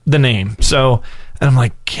 the name. So, and I'm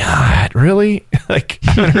like, God, really? Like,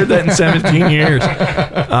 I haven't heard that in 17 years.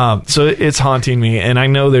 So it's haunting me. And I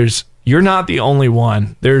know you're not the only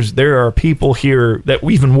one. There are people here that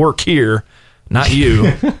even work here, not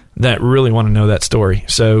you, that really want to know that story.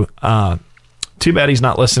 So, too bad he's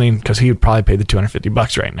not listening, because he would probably pay the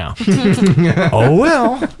 $250 right now. Oh,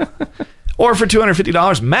 well. Or for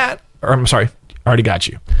 $250, I already got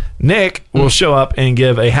you. Nick will show up and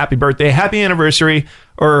give a happy birthday, happy anniversary,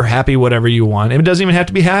 or happy whatever you want. And it doesn't even have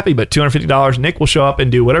to be happy, but $250, Nick will show up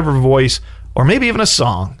and do whatever voice, or maybe even a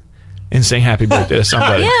song, and sing happy birthday to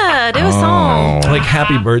somebody. Yeah, do a song. Like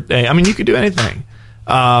happy birthday. I mean, you could do anything.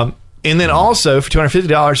 And then also, for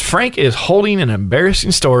 $250, Frank is holding an embarrassing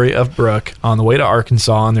story of Brooke on the way to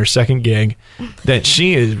Arkansas on their second gig, that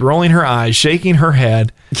she is rolling her eyes, shaking her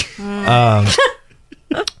head.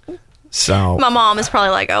 So my mom is probably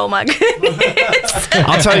like, "Oh my goodness."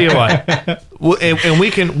 I'll tell you what. And we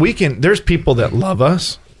can. There's people that love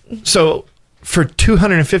us. So for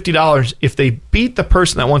 $250, if they beat the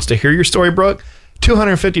person that wants to hear your story, Brooke,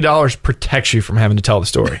 $250 protects you from having to tell the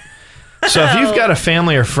story. So if you've got a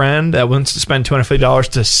family or friend that wants to spend $250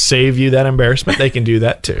 to save you that embarrassment, they can do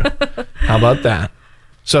that too. How about that?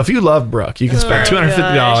 So if you love Brooke, you can spend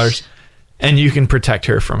 $250 and you can protect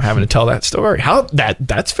her from having to tell that story.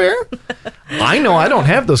 That's fair? I know I don't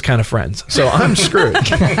have those kind of friends, so I'm screwed.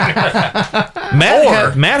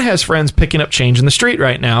 Matt has friends picking up change in the street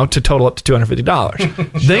right now to total up to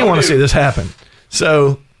 $250. They want to see this happen.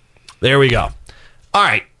 So there we go. All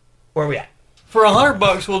right. Where are we at? For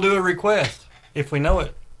 $100, we'll do a request if we know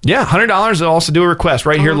it. Yeah, $100. They'll also do a request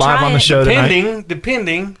right here live on the show tonight.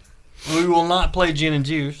 Depending, we will not play gin and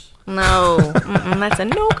juice. No, that's a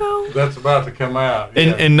no-go. That's about to come out.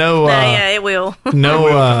 And no, yeah, it will.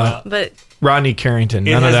 No, but Rodney Carrington.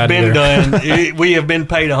 It None of has that been either. done. We have been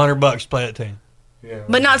paid $100 to play that tune. Yeah,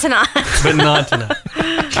 but not tonight. But not tonight.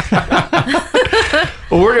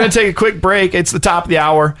 Well, we're going to take a quick break. It's the top of the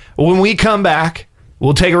hour. When we come back,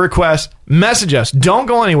 we'll take a request. Message us. Don't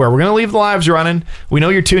go anywhere. We're going to leave the lives running. We know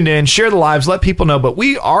you're tuned in. Share the lives. Let people know. But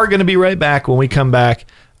we are going to be right back. When we come back,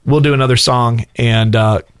 we'll do another song and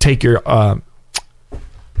take your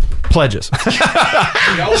pledges.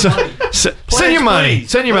 Send your money.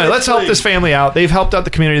 Send your money. Let's help this family out. They've helped out the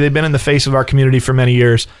community. They've been in the face of our community for many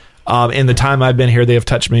years. In the time I've been here, they have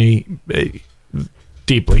touched me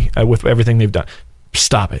deeply with everything they've done.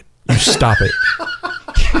 Stop it. You stop it.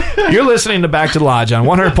 You're listening to Back to the Lodge on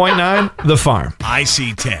 100.9 The Farm.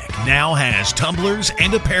 IC Tech now has tumblers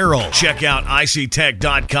and apparel. Check out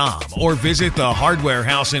ictech.com or visit the Hardware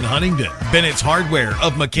House in Huntington, Bennett's Hardware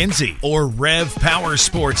of McKenzie, or Rev Power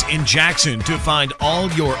Sports in Jackson to find all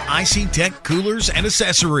your IC Tech coolers and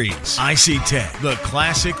accessories. IC Tech, the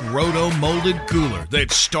classic roto-molded cooler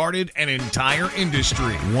that started an entire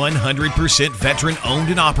industry. 100% veteran-owned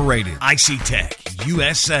and operated. IC Tech,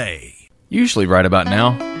 USA. Usually right about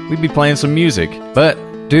now, we'd be playing some music, but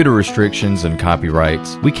due to restrictions and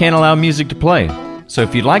copyrights, we can't allow music to play. So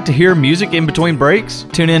if you'd like to hear music in between breaks,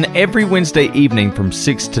 tune in every Wednesday evening from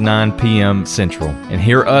 6 to 9 p.m. Central and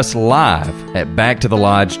hear us live at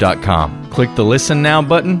backtothelodge.com. Click the Listen Now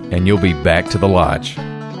button and you'll be back to the lodge.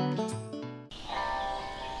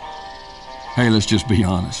 Hey, let's just be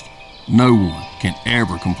honest. No one can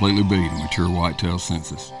ever completely beat a mature whitetail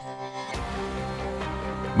census.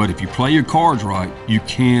 But if you play your cards right, you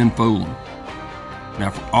can fool them.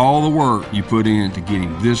 Now, for all the work you put in to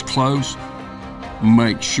getting this close,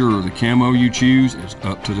 make sure the camo you choose is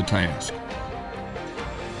up to the task.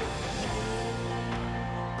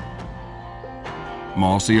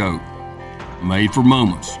 Mossy Oak, made for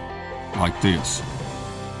moments like this.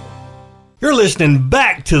 You're listening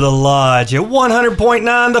back to the Lodge at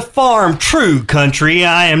 100.9 The Farm, True Country.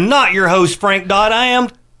 I am not your host, Frank Dodd. I am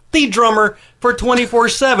the drummer for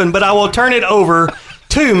 24/7, but I will turn it over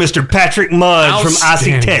to Mr. Patrick Mudge from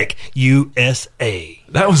IC Tech USA.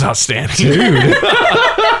 That was outstanding, dude.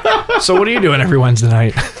 So what are you doing every Wednesday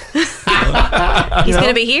night? He's going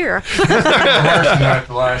to be here. The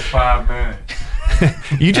last 5 minutes.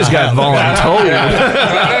 You just got voluntold.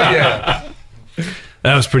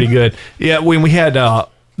 That was pretty good. Yeah, when we had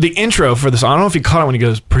the intro for this, I don't know if you caught it when he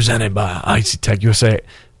goes, presented by IC Tech USA.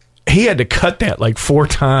 He had to cut that like 4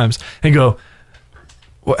 times and go,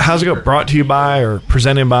 how's it go? Brought to you by or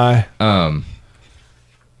presented by?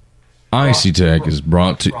 IC Tech is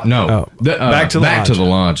brought to Back to the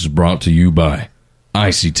Lodge is brought to you by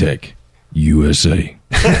IC Tech USA.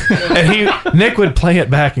 And Nick would play it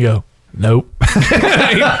back and go, nope,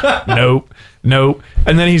 nope, nope.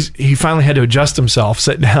 And then he finally had to adjust himself,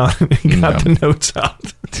 sit down, and he got the notes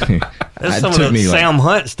out. That's some of the Sam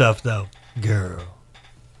Hunt stuff, though. Girl.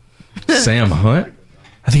 Sam Hunt?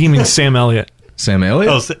 I think he means Sam Elliott. Sam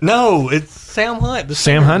Elliott? Oh, no, it's Sam Hunt.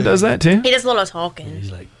 Sam Hunt does that too? He does a little talking.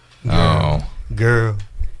 He's like, girl,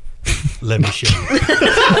 let me show you.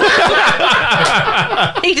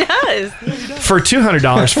 He does. For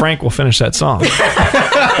 $200, Frank will finish that song.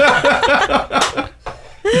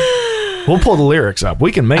 We'll pull the lyrics up.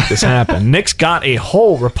 We can make this happen. Nick's got a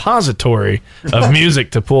whole repository of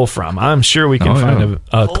music to pull from. I'm sure we can find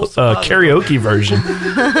a karaoke version.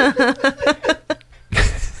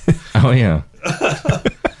 Oh, yeah.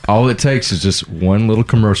 All it takes is just one little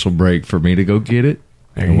commercial break for me to go get it,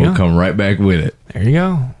 and we'll come right back with it. There you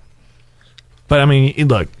go. But, I mean,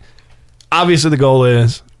 look, obviously the goal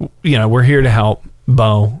is, we're here to help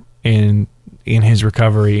Bo in his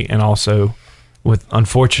recovery and also with,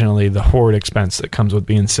 unfortunately, the horrid expense that comes with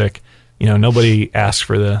being sick. Nobody asks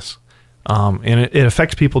for this. And it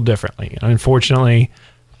affects people differently. Unfortunately,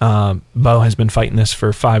 Bo has been fighting this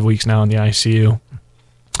for 5 weeks now in the ICU.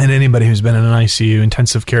 And anybody who's been in an ICU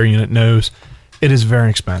intensive care unit knows it is very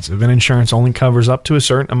expensive. And insurance only covers up to a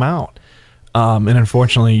certain amount. And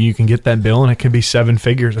unfortunately, you can get that bill and it could be 7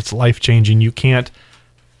 figures. It's life-changing. You can't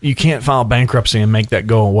file bankruptcy and make that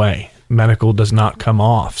go away. Medical does not come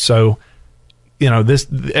off. So, this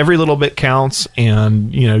every little bit counts.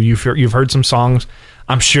 And, you've heard some songs.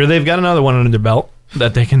 I'm sure they've got another one under their belt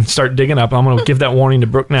that they can start digging up. I'm going to give that warning to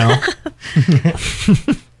Brooke now.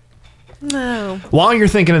 No. While you're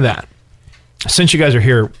thinking of that, since you guys are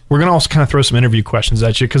here, we're going to also kind of throw some interview questions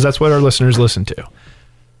at you because that's what our listeners listen to.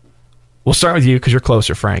 We'll start with you because you're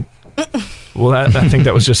closer, Frank. Well, I think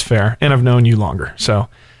that was just fair, and I've known you longer. So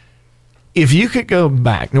if you could go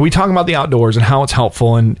back, now we talk about the outdoors and how it's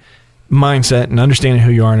helpful and mindset and understanding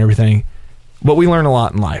who you are and everything, but we learn a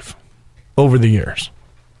lot in life over the years.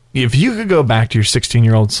 If you could go back to your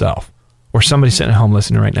 16-year-old self or somebody sitting at home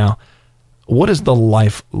listening right now, what is the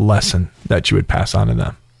life lesson that you would pass on to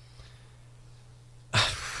them?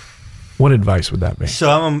 What advice would that be? So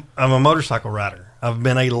I'm a motorcycle rider. I've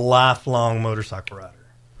been a lifelong motorcycle rider.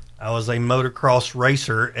 I was a motocross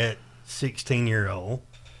racer at 16-year-old.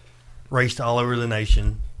 Raced all over the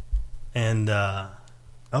nation, and I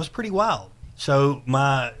was pretty wild. So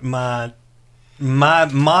my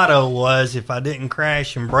motto was, if I didn't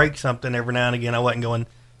crash and break something every now and again, I wasn't going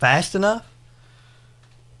fast enough.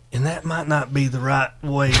 And that might not be the right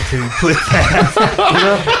way to put that.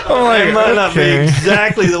 It might not be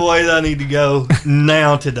exactly the way that I need to go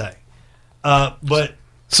now today. But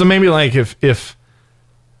so maybe like if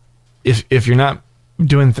you're not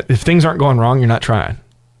doing if things aren't going wrong, you're not trying.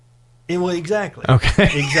 Well, exactly.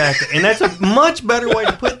 Okay. Exactly, and that's a much better way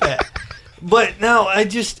to put that. But no, I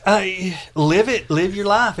live it. Live your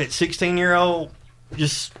life. At 16-year-old,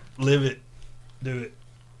 just live it. Do it.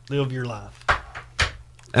 Live your life.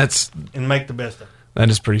 And make the best of it. That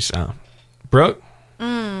is pretty sound. Brooke?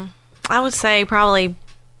 I would say probably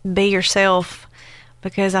be yourself,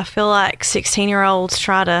 because I feel like 16-year-olds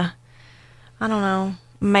try to,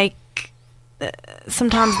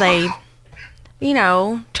 sometimes they,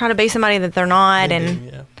 try to be somebody that they're not.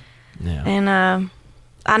 And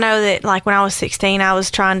I know that, like, when I was 16, I was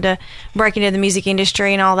trying to break into the music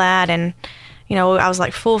industry and all that. And, I was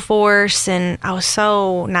like full force, and I was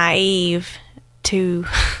so naive to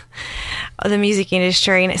the music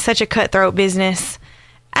industry, and it's such a cutthroat business.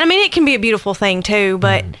 I mean, it can be a beautiful thing too,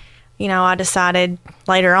 but I decided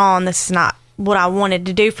later on this is not what I wanted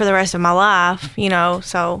to do for the rest of my life,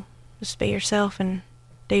 so just be yourself and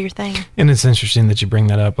do your thing. And it's interesting that you bring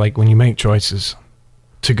that up, like when you make choices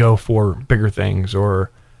to go for bigger things or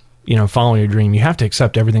following your dream, you have to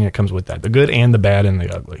accept everything that comes with that, the good and the bad and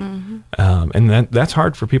the ugly. And that's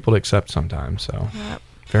hard for people to accept sometimes. So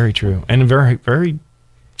very true. And very, very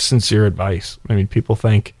sincere advice. I mean, people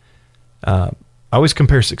think, I always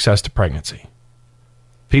compare success to pregnancy.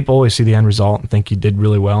 People always see the end result and think you did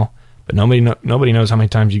really well, but nobody knows how many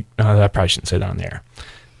times I probably shouldn't say that on the air.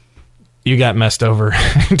 You got messed over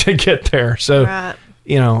to get there. So, a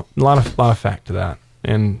lot of fact to that,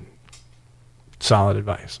 and solid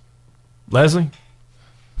advice. Leslie?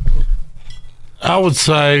 I would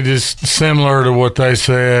say just similar to what they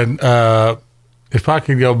said. If I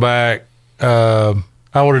could go back, I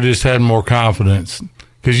would have just had more confidence,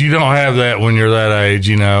 because you don't have that when you're that age,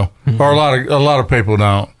 or a lot of people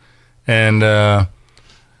don't. And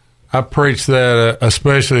I preach that,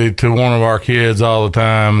 especially to one of our kids all the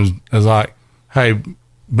time, is like, hey,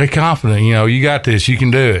 be confident. You got this. You can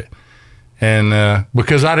do it. And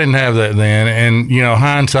because I didn't have that then, and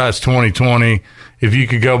hindsight's 20/20. If you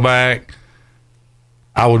could go back,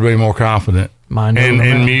 I would be more confident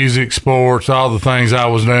in music, sports, all the things I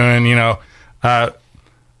was doing. I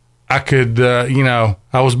could, I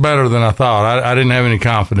was better than I thought. I didn't have any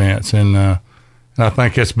confidence, and I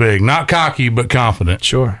think that's big. Not cocky, but confident.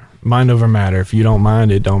 Sure. Mind over matter. If you don't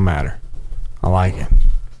mind, it don't matter. I like it.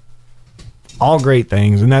 All great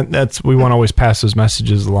things, and that's we want to always pass those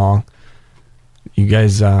messages along. You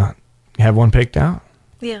guys have one picked out?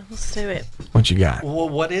 Yeah, let's do it. What you got? Well,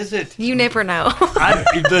 what is it? You never know.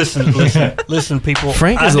 Listen, people.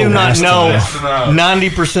 Frank I is do the not last know of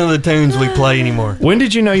 90% of the tunes we play anymore. When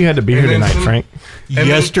did you know you had to be here tonight, Frank?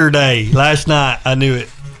 Yesterday. Last night, I knew it.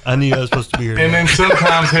 I knew I was supposed to be here tonight. And then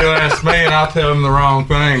sometimes he'll ask me, and I'll tell him the wrong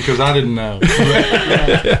thing because I didn't know.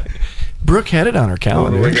 Brooke had it on her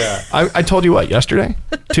calendar. What do we got? I told you what, yesterday?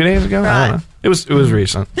 2 days ago? I don't know. It was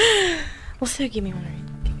recent. Well, so give me one.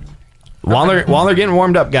 While they're getting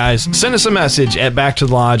warmed up, guys, send us a message at Back to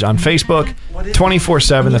the Lodge on Facebook,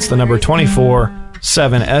 24/7. That's the number 24/7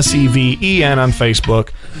 SEVEN on Facebook.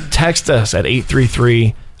 Text us at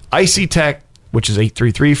 833 Icy Tech, which is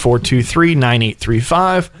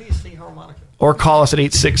 833-423-9835, or call us at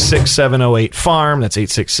 866-708-FARM. That's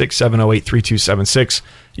 866-708-3276.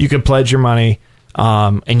 You can pledge your money,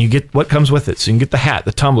 and you get what comes with it. So you can get the hat,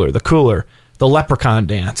 the tumbler, the cooler, the leprechaun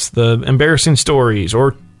dance, the embarrassing stories,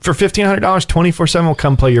 or for $1,500, 24/7 will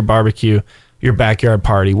come play your barbecue, your backyard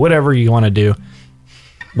party, whatever you want to do.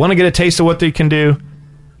 Want to get a taste of what they can do?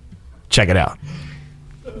 Check it out.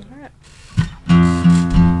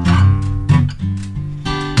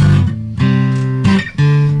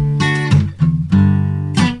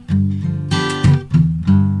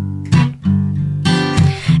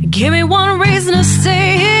 Give me one reason to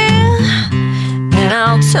stay here, and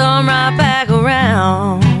I'll turn right back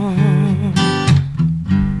around.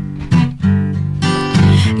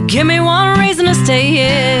 Give me one reason to stay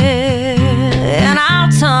here, and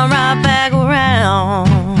I'll turn right back around.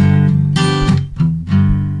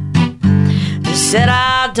 They said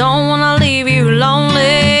I don't want to leave you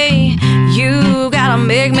lonely. You gotta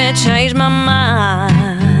make me change my mind.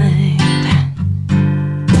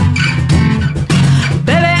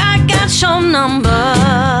 Baby, I got your number.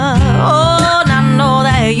 Oh, and I know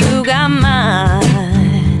that you got mine.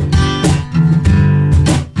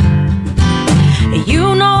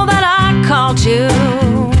 You know that I called you.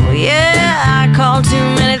 Yeah, I called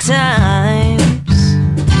too many times.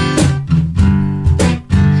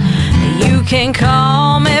 You can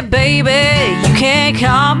call me, baby. You can't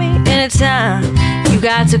call me anytime. You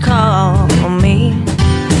got to call me.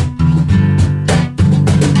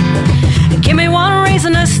 Give me one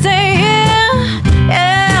reason to stay here,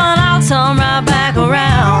 yeah, and I'll turn right back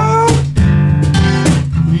around.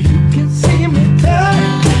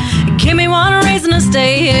 Give me one reason to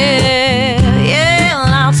stay here, yeah,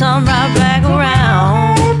 and I'll turn right back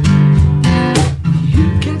around.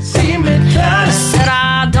 You can see me try. I said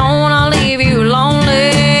I don't wanna leave you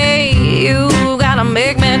lonely. You gotta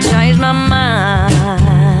make me change my mind.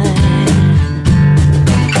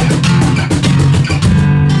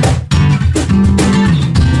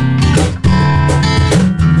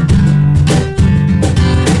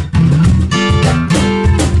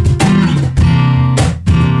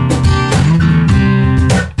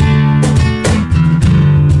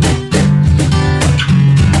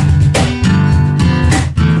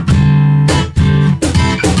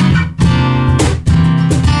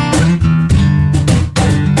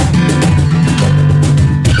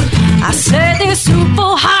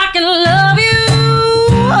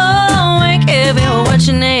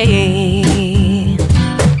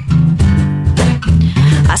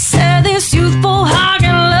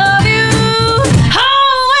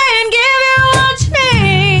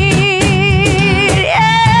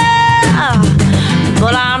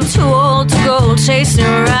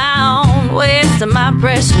 of my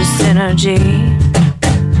precious energy.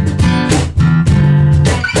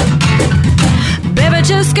 Baby,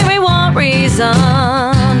 just give me one reason.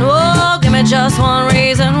 Oh, give me just one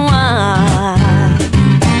reason why.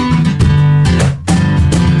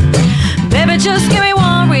 Baby, just give me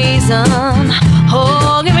one reason.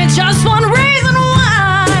 Oh, give me just one reason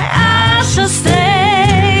why I should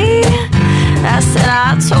stay. I said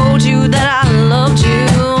I told you that I loved you,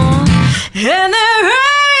 and there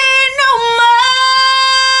ain't no more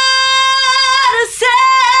to say.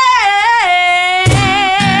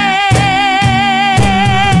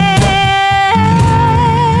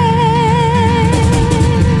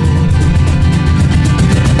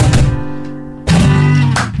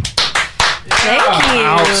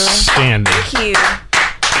 Outstanding. Thank you.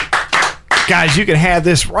 Guys, you can have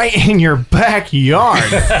this right in your backyard.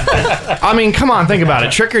 I mean, come on, think about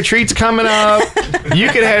it. Trick or treat's coming up. You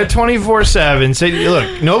could have 24/7. Say,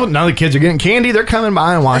 look, none of the kids are getting candy. They're coming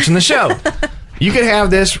by and watching the show. You could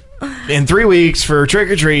have this in 3 weeks for trick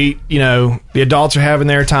or treat. You know, the adults are having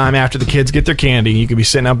their time after the kids get their candy. You could be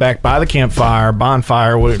sitting out back by the campfire,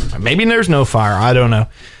 bonfire. Maybe there's no fire. I don't know.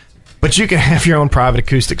 But you can have your own private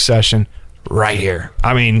acoustic session right here.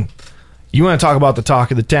 I mean, you want to talk about the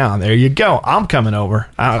talk of the town? There you go. I'm coming over.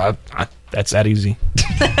 That's that easy.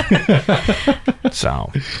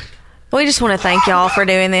 So, we just want to thank y'all for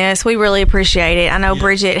doing this. We really appreciate it. I know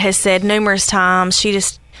Bridget has said numerous times. She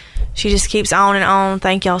just keeps on and on.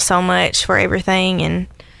 Thank y'all so much for everything. And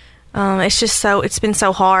it's been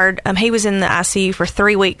so hard. He was in the ICU for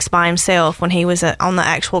 3 weeks by himself when he was on the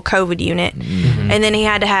actual COVID unit. Mm-hmm. And then he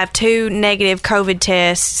had to have 2 negative COVID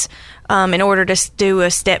tests in order to do a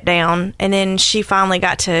step down. And then she finally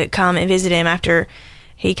got to come and visit him after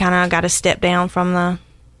he kind of got a step down from the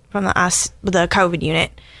COVID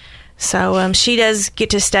unit. So she does get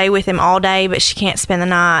to stay with him all day, but she can't spend the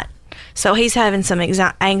night. So he's having some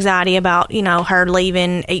anxiety about, her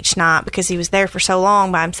leaving each night because he was there for so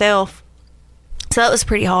long by himself. So that was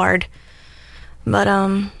pretty hard. But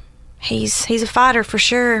he's a fighter for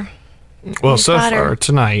sure. Well, so far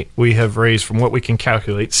tonight, we have raised, from what we can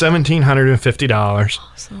calculate,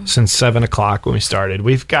 $1,750 since 7 o'clock when we started.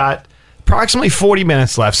 We've got approximately 40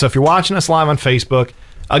 minutes left. So if you're watching us live on Facebook,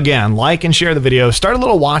 again, like and share the video. Start a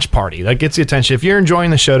little watch party. That gets the attention. If you're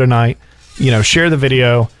enjoying the show tonight, share the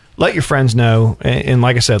video. Let your friends know. And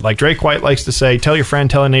like I said, like Drake White likes to say, tell your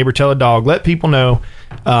friend, tell a neighbor, tell a dog. Let people know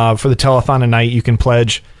for the telethon tonight. You can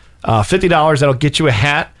pledge $50. That'll get you a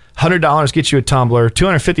hat. $100 gets you a tumbler.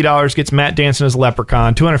 $250 gets Matt dancing as a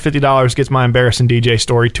leprechaun. $250 gets my embarrassing DJ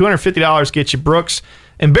story. $250 gets you Brooke's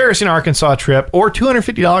embarrassing Arkansas trip. Or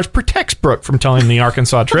 $250 protects Brooke from telling the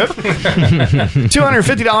Arkansas trip.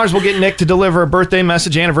 $250 will get Nick to deliver a birthday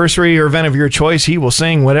message, anniversary, or event of your choice. He will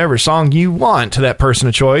sing whatever song you want to that person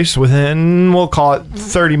of choice within, we'll call it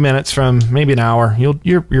 30 minutes from maybe an hour.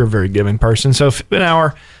 You're a very giving person, so an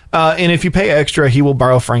hour. And if you pay extra, he will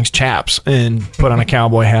borrow Frank's chaps and put on a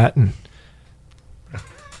cowboy hat and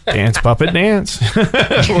dance, puppet dance.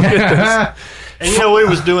 And we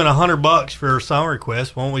was doing $100 for a song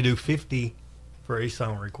request. Why don't we do $50 for a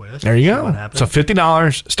song request? There you go. So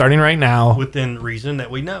 $50 starting right now. Within reason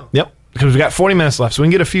that we know. Yep. Because we got 40 minutes left, so we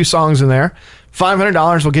can get a few songs in there.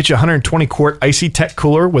 $500 will get you a 120-quart Icy Tech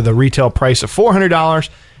cooler with a retail price of $400.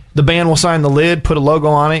 The band will sign the lid, put a logo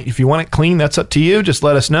on it. If you want it clean, that's up to you. Just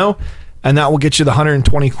let us know. And that will get you the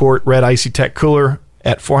 120-quart red Icy Tech cooler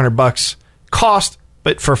at $400 cost.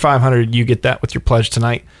 But for $500, you get that with your pledge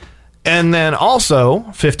tonight. And then also,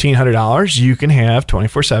 $1,500, you can have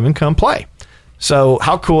 24/7 come play. So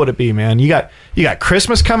how cool would it be, man? You got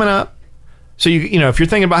Christmas coming up. So, if you're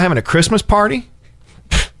thinking about having a Christmas party,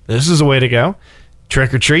 this is the way to go.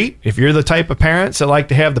 Trick or treat. If you're the type of parents that like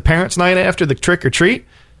to have the parents' night after the trick or treat,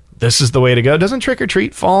 this is the way to go. Doesn't trick or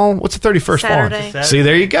treat fall? What's the 31st Saturday. fall? See,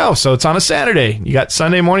 there you go. So it's on a Saturday. You got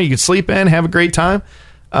Sunday morning. You can sleep in, have a great time.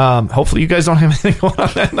 Hopefully you guys don't have anything going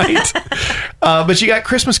on that night. But you got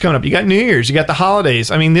Christmas coming up. You got New Year's. You got the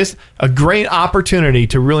holidays. I mean, this a great opportunity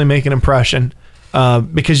to really make an impression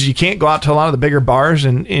because you can't go out to a lot of the bigger bars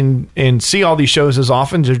and see all these shows as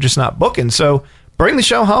often. They're just not booking. So bring the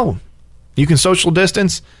show home. You can social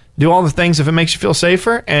distance, do all the things if it makes you feel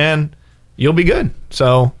safer, and you'll be good.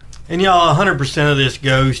 So... And y'all, 100% of this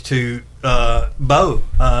goes to Bo.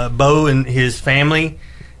 Bo and his family.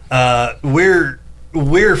 We're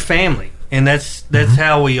family, and that's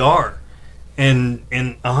how we are. And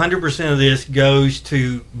 100% of this goes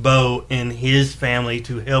to Bo and his family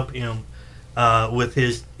to help him with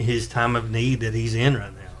his time of need that he's in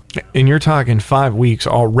right now. And you're talking 5 weeks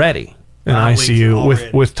already in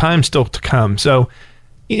ICU with time still to come. So,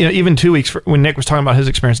 even 2 weeks when Nick was talking about his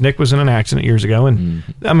experience, Nick was in an accident years ago. And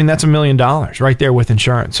I mean, that's $1 million right there with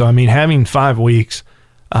insurance. So, I mean, having 5 weeks,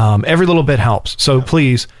 every little bit helps. So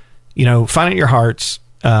please, find it in your hearts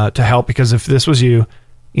to help, because if this was you,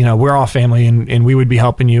 we're all family and we would be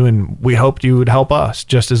helping you, and we hoped you would help us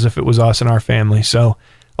just as if it was us and our family. So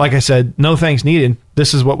like I said, no thanks needed.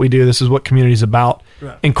 This is what we do. This is what community is about.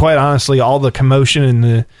 Right. And quite honestly, all the commotion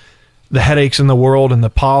and the headaches in the world and the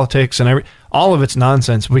politics and all of it's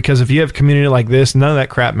nonsense, because if you have community like this, none of that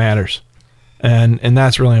crap matters. And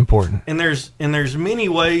that's really important. And there's many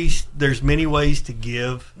ways. There's many ways to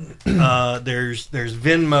give. There's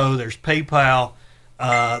Venmo. There's PayPal.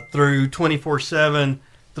 Through 24/7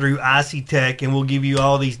 through IC Tech, and we'll give you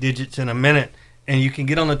all these digits in a minute. And you can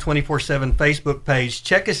get on the 24/7 Facebook page.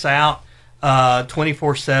 Check us out.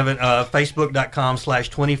 24/7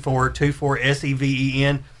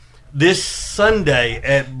 Facebook.com/2424SEVEN. This Sunday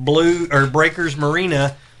at Breakers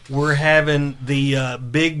Marina, we're having the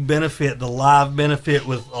big benefit, the live benefit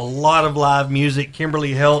with a lot of live music.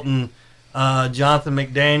 Kimberly Helton, Jonathan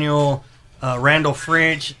McDaniel, Randall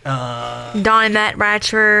French, Don Matt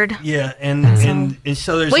Ratchford. Yeah, and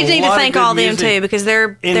so there's. We need to thank all them too, because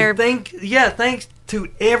they're thanks to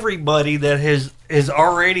everybody that has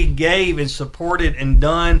already gave and supported and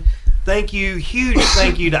done. Thank you, huge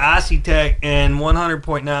thank you to IC Tech and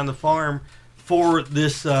 100.9 The Farm for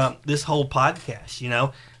this whole podcast.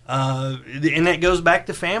 And that goes back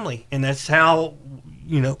to family, and that's how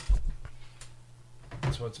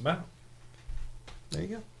that's what it's about. There you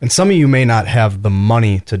go. And some of you may not have the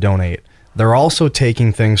money to donate. They're also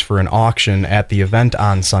taking things for an auction at the event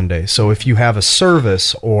on Sunday. So if you have a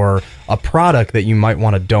service or a product that you might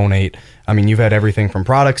want to donate, I mean, you've had everything from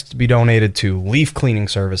products to be donated to leaf cleaning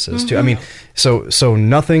services. To, I mean, so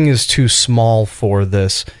nothing is too small for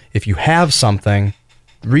this. If you have something,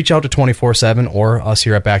 reach out to 24/7 or us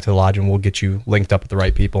here at Back to the Lodge, and we'll get you linked up with the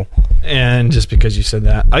right people. And just because you said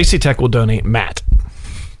that, IC Tech will donate Matt.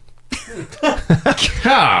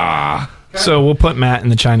 So we'll put Matt in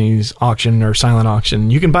the Chinese auction or silent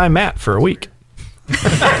auction. You can buy Matt for a week.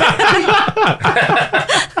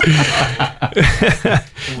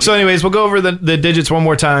 So anyways, we'll go over the digits one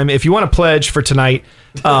more time. If you want to pledge for tonight,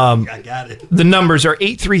 I got it. The numbers are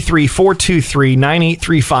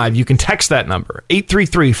 833-423-9835. You can text that number,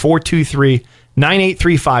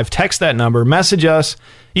 833-423-9835. Text that number. Message us.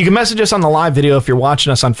 You can message us on the live video if you're watching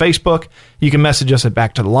us on Facebook. You can message us at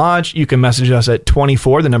Back to the Lodge. You can message us at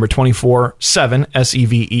 24, the number 24/7,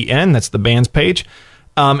 SEVEN. That's the band's page.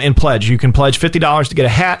 And pledge. You can pledge $50 to get a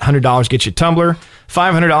hat, $100 get you a tumbler,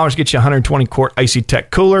 $500 get you a 120-quart IC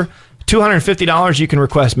Tech cooler, $250 you can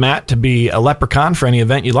request Matt to be a leprechaun for any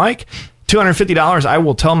event you like, $250 I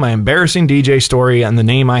will tell my embarrassing DJ story and the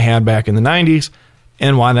name I had back in the 90s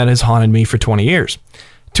and why that has haunted me for 20 years.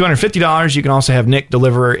 $250 you can also have Nick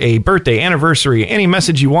deliver a birthday, anniversary, any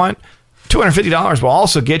message you want. $250 will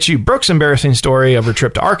also get you Brooke's embarrassing story of her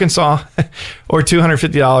trip to Arkansas, or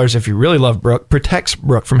 $250 if you really love Brooke, protects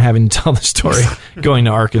Brooke from having to tell the story going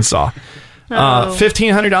to Arkansas.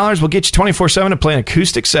 $1,500 will get you 24/7 to play an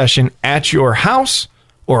acoustic session at your house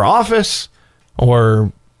or office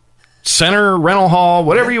or center, rental hall,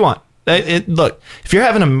 whatever you want. Look, if you're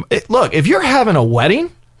having a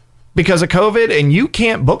wedding because of COVID and you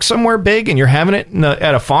can't book somewhere big and you're having it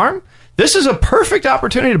at a farm, this is a perfect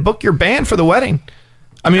opportunity to book your band for the wedding.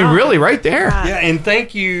 I mean, really, right there. Yeah, and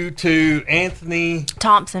thank you to Anthony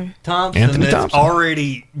Thompson that's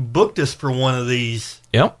already booked us for one of these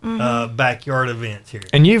backyard events here.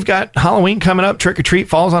 And you've got Halloween coming up. Trick or Treat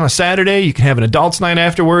falls on a Saturday. You can have an adults night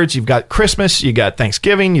afterwards. You've got Christmas. You got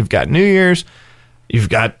Thanksgiving. You've got New Year's. You've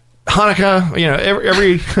got Hanukkah.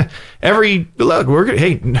 Every look.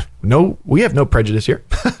 We have no prejudice here.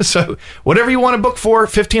 So whatever you want to book for,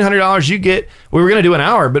 $1,500 you get. We were going to do an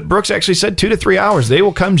hour, but Brooks actually said 2 to 3 hours. They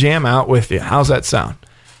will come jam out with you. How's that sound?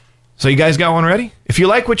 So you guys got one ready? If you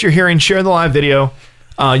like what you're hearing, share the live video.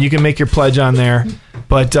 You can make your pledge on there,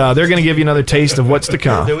 but they're going to give you another taste of what's to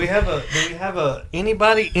come. Do we have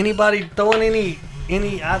anybody throwing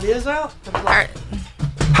any ideas out?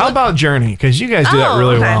 How about Journey? Because you guys do that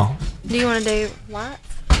really well. Do you want to do what?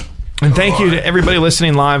 And thank you to everybody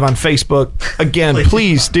listening live on Facebook. Again,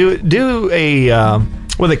 please do a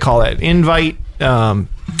what do they call it? Invite,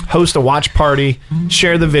 host a watch party,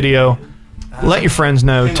 share the video, let your friends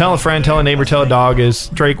know, tell a friend, tell a neighbor, tell a dog, as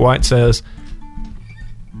Drake White says.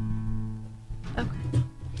 Okay.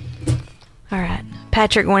 All right.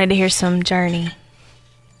 Patrick wanted to hear some Journey.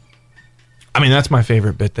 I mean, that's my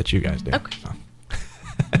favorite bit that you guys do. Okay. So.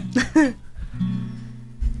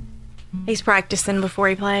 He's practicing before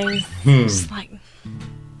he plays. Just like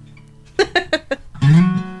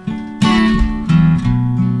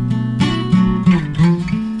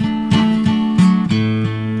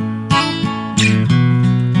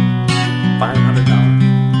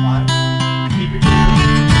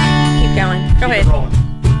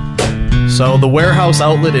So the warehouse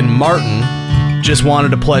outlet in Martin just wanted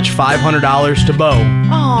to pledge $500 to Bo,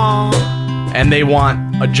 Aw. and they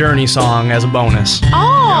want a Journey song as a bonus.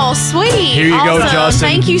 Oh, sweet. Here you go, Awesome. Justin.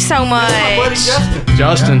 Thank you so much. My buddy Justin.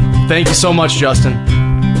 Justin, thank you so much, Justin.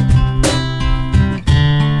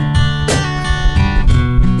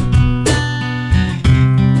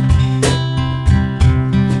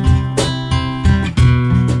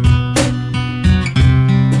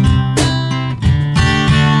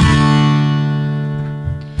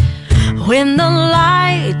 When the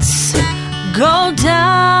lights go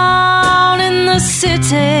down in the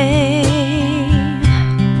city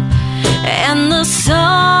and the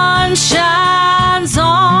sun shines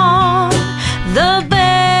on the bay,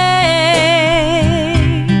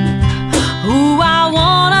 ooh, I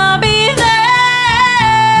wanna be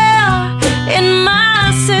there in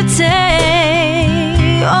my city.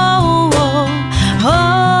 Oh, oh,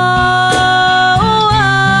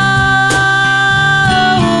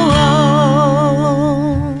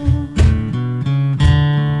 oh.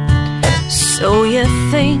 So you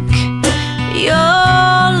think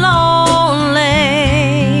you're lonely?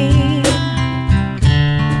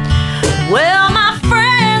 Well, my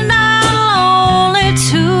friend, I'm lonely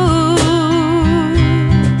too.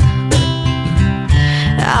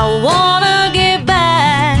 I wanna get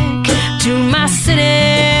back to my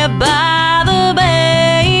city by the bay.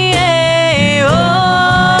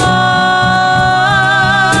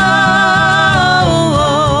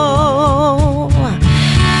 Oh,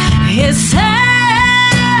 it's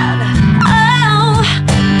sad. Oh,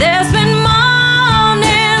 there's been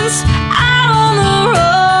mornings out on the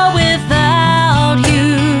road without you,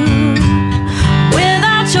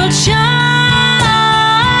 without your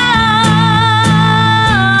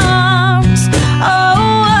charms.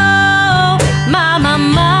 Oh, oh, my, my,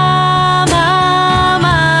 my, my,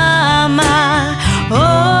 my, my.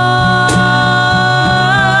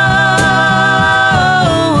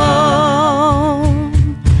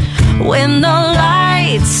 Oh, when the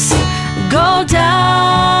lights go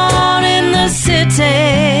down in the city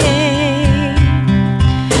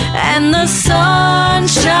and the sun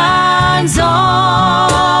shines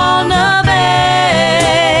on the bay,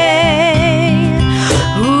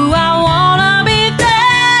 ooh, I wanna be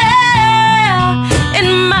there in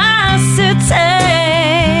my city.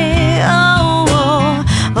 Oh, oh,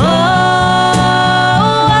 oh,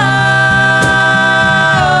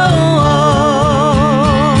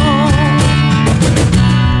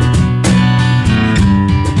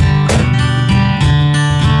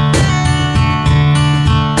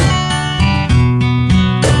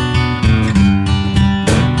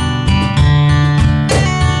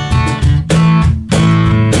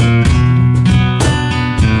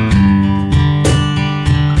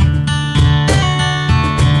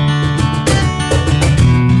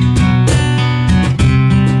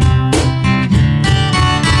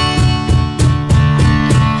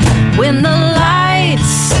 when the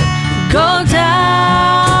lights go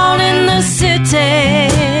down in the city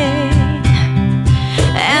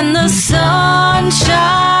and the sun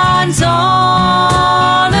shines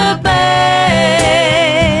on the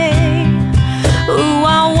bay, ooh,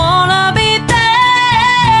 I wanna be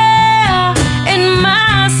there in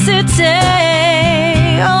my city.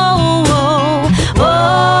 Oh, oh, oh,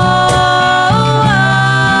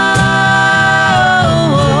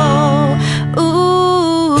 oh,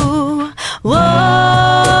 ooh,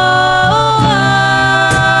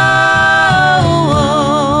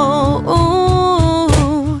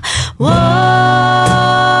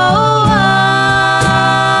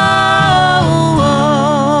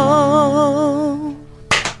 whoa.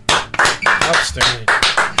 Outstanding.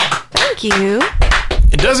 Thank you.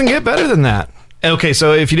 It doesn't get better than that. Okay,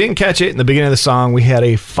 so if you didn't catch it in the beginning of the song, we had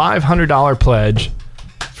a $500 pledge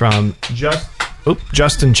from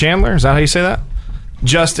Justin Chandler. Is that how you say that?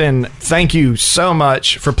 Justin, thank you so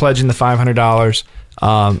much for pledging the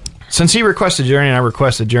 $500. Since he requested Journey and I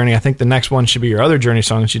requested Journey, I think the next one should be your other Journey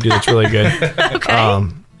song that you do that's really good. Okay.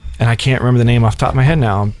 And I can't remember the name off the top of my head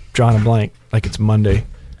now. I'm drawing a blank like it's Monday.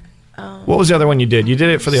 What was the other one you did? You did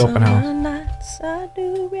it for the open house. Some nights I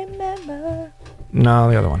do remember No,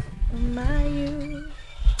 the other one. my youth.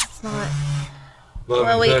 It's not. Love Well,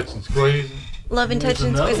 and wait. touch and squeeze. Love and There's touch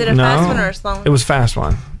and another is it a No, fast one or a slow one? It was a fast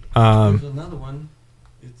one. There's another one.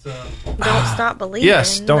 It's Don't Stop Believing.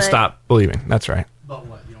 Yes, Don't but- Stop Believing. That's right. But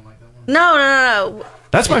what? You don't like that one? No, no, no, no.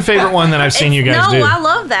 That's my favorite one that I've seen you guys no, do. I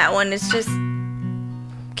love that one. It's just.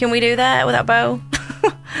 Can we do that without Bo?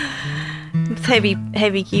 It's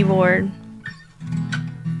heavy keyboard.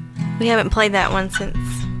 We haven't played that one since.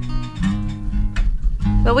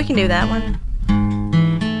 But we can do that one.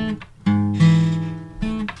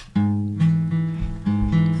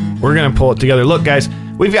 We're going to pull it together. Look, guys,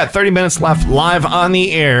 we've got 30 minutes left live on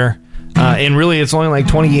the air. And really, it's only like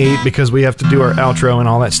 28 because we have to do our outro and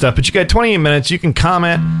all that stuff. But you got 28 minutes. You can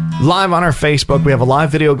comment live on our Facebook. We have a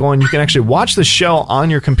live video going. You can actually watch the show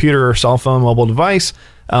on your computer or cell phone, mobile device.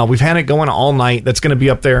 We've had it going all night. That's going to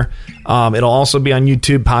be up there. It'll also be on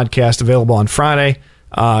YouTube podcast, available on Friday.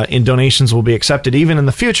 And donations will be accepted even in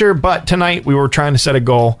the future. But tonight, we were trying to set a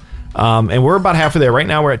goal. And we're about halfway there. Right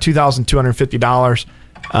now, we're at $2,250.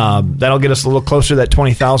 That'll get us a little closer to that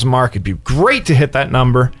 20,000 mark. It'd be great to hit that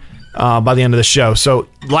number by the end of the show. So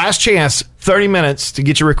last chance, 30 minutes to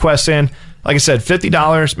get your requests in. Like I said,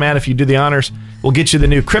 $50, Matt, if you do the honors. We'll get you the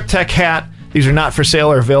new Cryptek hat. These are not for sale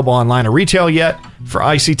or available online or retail yet. For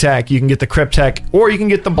Icy Tech, you can get the Cryptek, or you can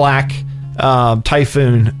get the black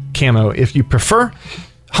Typhoon camo if you prefer.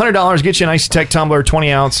 $100 gets you an Icy Tech tumbler,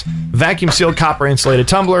 20 ounce, vacuum sealed copper insulated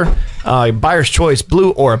tumbler, buyer's choice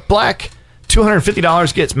blue or black.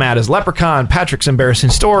 $250 gets Matt as Leprechaun, Patrick's embarrassing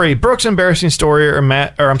story, Brooke's embarrassing story, or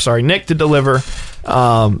Nick to deliver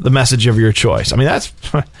the message of your choice. I mean,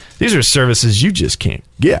 these are services you just can't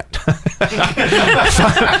get.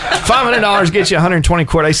 $500 gets you 120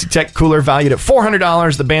 quart Icy Tech cooler valued at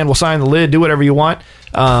 $400. The band will sign the lid, do whatever you want.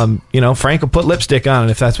 Frank will put lipstick on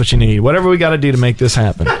it if that's what you need. Whatever we got to do to make this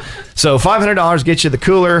happen. So $500 gets you the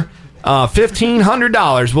cooler.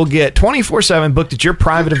 $1,500 will get 24/7 booked at your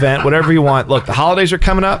private event, whatever you want. Look, the holidays are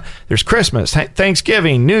coming up. There's Christmas,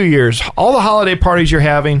 Thanksgiving, New Year's, all the holiday parties you're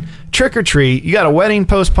having, trick or treat. You got a wedding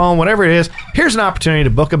postponed, whatever it is. Here's an opportunity to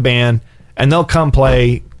book a band, and they'll come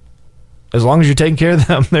play. As long as you're taking care of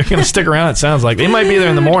them, they're going to stick around, it sounds like. They might be there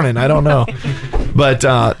in the morning. I don't know. But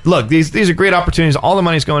look, these are great opportunities. All the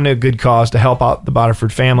money's going to a good cause to help out the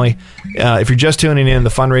Boterford family. If you're just tuning in, the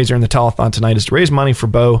fundraiser and the telethon tonight is to raise money for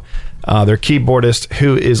Bo, their keyboardist,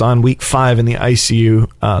 who is on week 5 in the ICU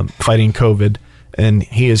fighting COVID, and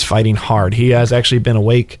he is fighting hard. He has actually been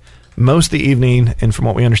awake most of the evening, and from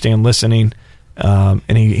what we understand, listening,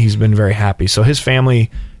 and he's been very happy. So his family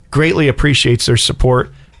greatly appreciates their support.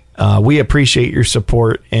 We appreciate your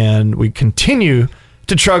support, and we continue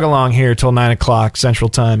to chug along here till 9 o'clock Central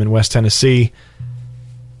Time in West Tennessee.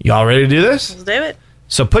 Y'all ready to do this? Let's do it.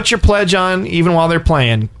 So put your pledge on even while they're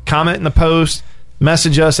playing. Comment in the post.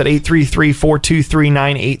 Message us at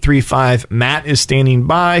 833-423-9835. Matt is standing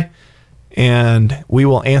by, and we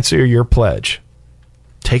will answer your pledge.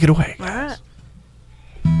 Take it away. All right.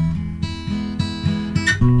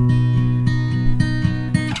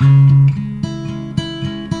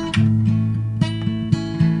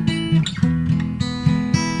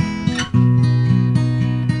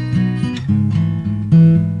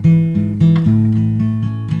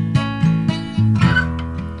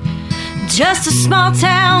 Just a small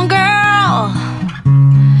town girl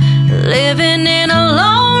living in a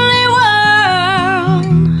lonely world.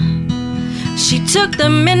 She took the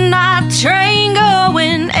midnight train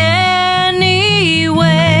going anywhere.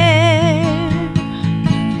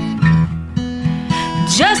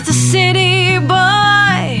 Just a city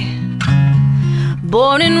boy,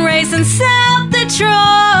 born and raised in South Detroit.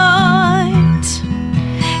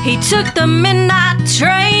 He took the midnight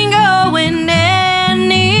train going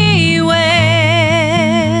anywhere.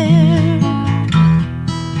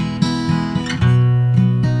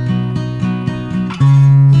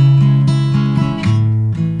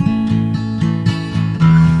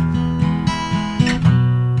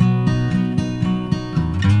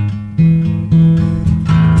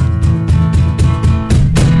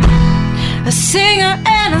 A singer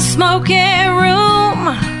in a smoky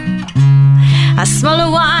room, I smell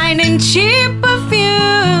of wine and cheap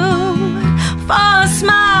perfume. For a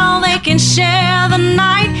smile they can share the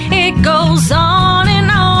night. It goes on and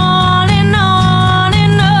on and on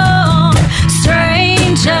and on.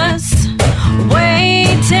 Strangers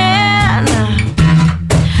waiting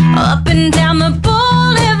up and down the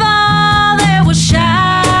boulevard. There were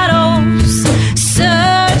shadows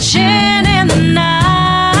searching in the night.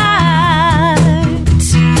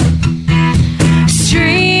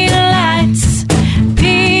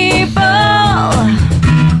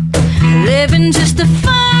 Just to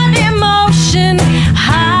find emotion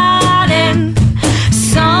hiding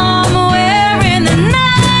somewhere in the night.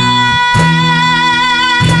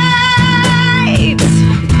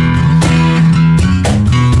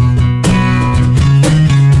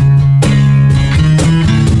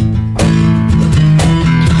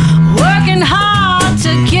 Working hard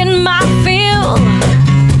to get my fill.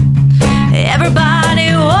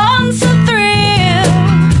 Everybody wants a thrill.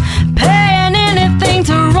 Paying anything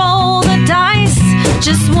to roll the dice.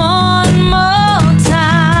 Just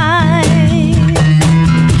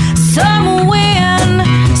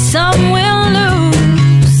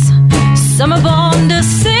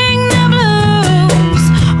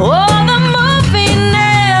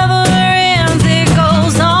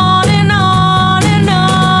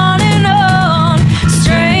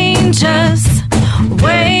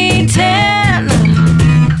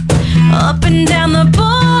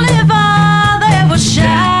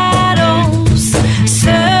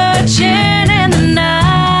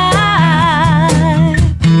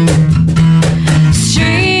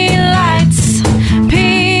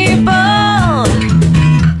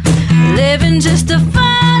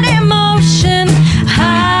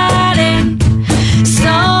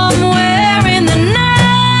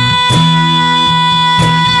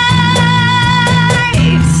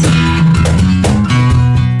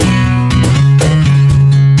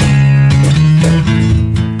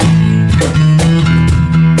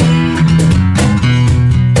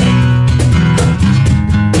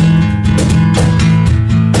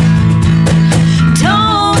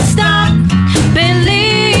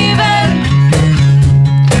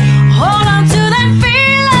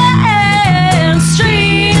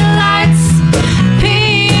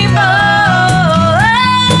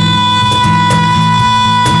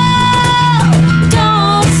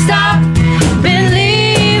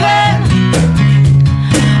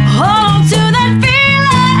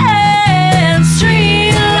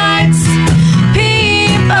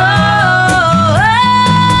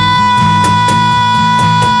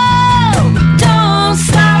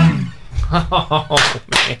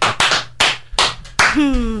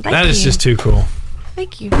That is just too cool.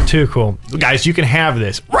 Thank you. Too cool. Guys, you can have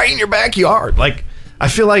this right in your backyard. Like, I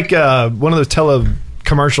feel like one of those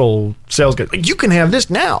commercial sales guys. Like, you can have this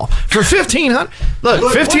now for $1,500. Look,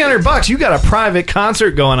 $1,500. You got a private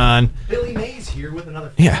concert going on. Billy Mays here with another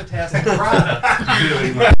fantastic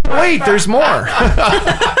product. Wait, there's more.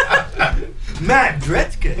 Matt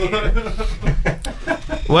Dretzka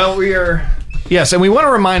here. Well, we are. Yes, and we want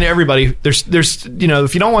to remind everybody. There's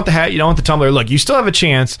if you don't want the hat, you don't want the tumbler. Look, you still have a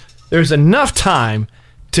chance. There's enough time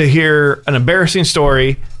to hear an embarrassing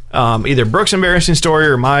story, either Brooke's embarrassing story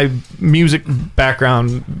or my music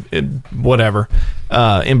background, whatever,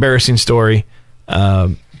 embarrassing story. Wait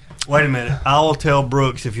a minute. I will tell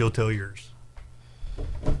Brooks if you'll tell yours.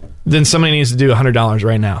 Then somebody needs to do $100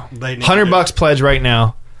 right now. $100 pledge right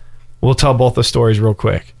now. We'll tell both the stories real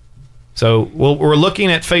quick. So we're looking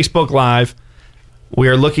at Facebook Live. We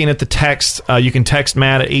are looking at the text. You can text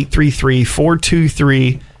Matt at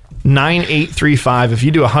 833-423-9835. If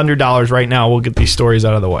you do $100 right now, we'll get these stories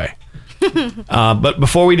out of the way. But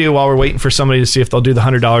before we do, while we're waiting for somebody to see if they'll do the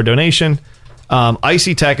 $100 donation,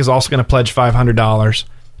 Icy Tech is also going to pledge $500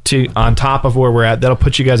 on top of where we're at. That'll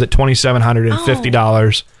put you guys at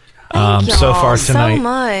 $2,750 so far tonight. So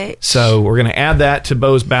much. So we're going to add that to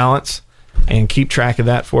Bo's balance and keep track of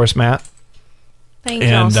that for us, Matt. Thank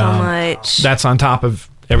y'all so much. That's on top of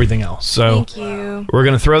everything else. So thank you. We're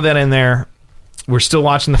going to throw that in there. We're still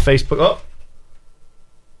watching the Facebook.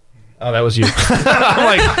 Oh, that was you. I'm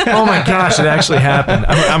like, oh my gosh, it actually happened.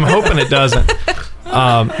 I'm hoping it doesn't.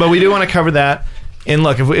 But we do want to cover that. And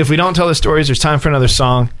look, if we don't tell the stories, there's time for another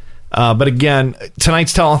song. But again,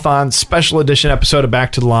 tonight's telethon, special edition episode of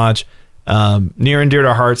Back to the Lodge, near and dear to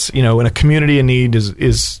our hearts. You know, in a community in need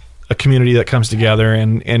is a community that comes together,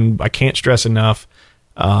 and I can't stress enough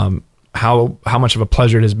how much of a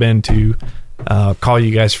pleasure it has been to call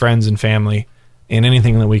you guys friends and family, and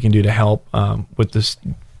anything that we can do to help with this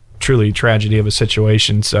truly tragedy of a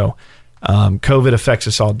situation. So COVID affects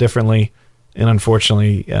us all differently, and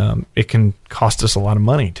unfortunately it can cost us a lot of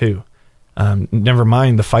money too. Never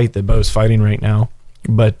mind the fight that Bo's fighting right now,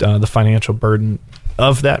 but the financial burden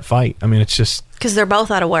of that fight. I mean, it's just because they're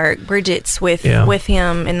both out of work. Bridget's with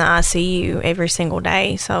him in the ICU every single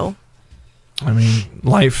day. So, I mean,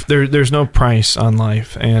 life. There's no price on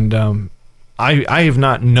life, and I have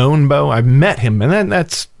not known Bo. I've met him, and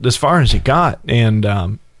that's as far as he got.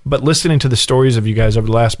 And but listening to the stories of you guys over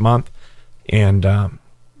the last month, and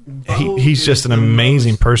he's just an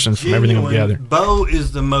amazing person from everything we gathered. Bo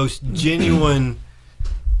is the most genuine,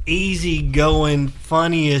 easygoing,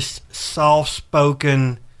 funniest,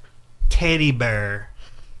 soft-spoken teddy bear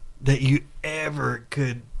that you ever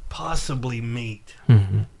could possibly meet.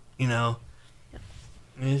 Mm-hmm. You know?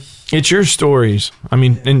 It's your stories. I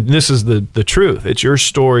mean, and this is the truth. It's your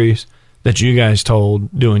stories that you guys told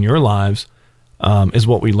doing your lives is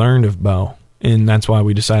what we learned of Bo. And that's why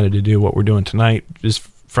we decided to do what we're doing tonight, just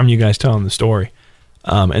from you guys telling the story.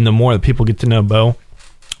 And the more that people get to know Bo,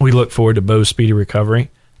 we look forward to Bo's speedy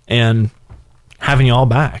recovery and having you all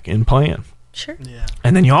back and playing. Sure. Yeah.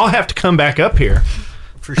 And then you all have to come back up here.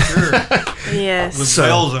 For sure. Yes. With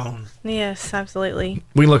bells on. Yes, absolutely.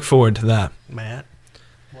 We look forward to that. Matt,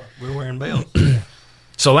 we're wearing bells.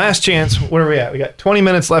 So last chance, where are we at? We got 20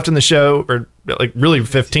 minutes left in the show, or like really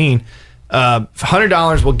 15.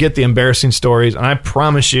 $100 will get the embarrassing stories, and I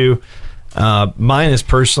promise you, mine is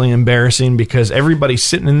personally embarrassing because everybody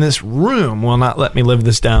sitting in this room will not let me live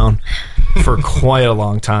this down for quite a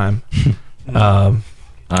long time.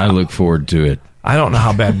 I look forward to it. I don't know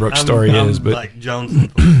how bad Brooke's story is, but like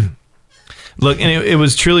Johnson. Look, and it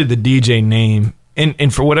was truly the DJ name,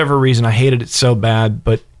 and for whatever reason, I hated it so bad,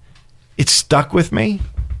 but it stuck with me.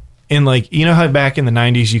 And like, you know how back in the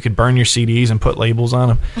 90s you could burn your CDs and put labels on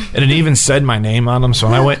them, and it even said my name on them. So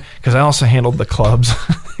when I went, because I also handled the clubs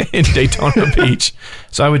in Daytona Beach,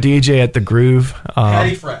 so I would DJ at the Groove,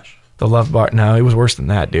 Patty Fresh, the Love Bar. No, it was worse than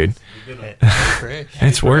that, dude.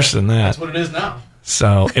 It's worse than that. That's what it is now.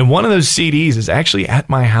 So, and one of those CDs is actually at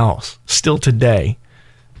my house still today.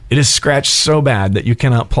 It is scratched so bad that you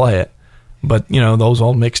cannot play it. But you know those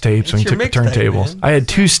old mixtapes when you took the turntables. I had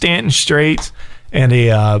 2 Stanton Straights and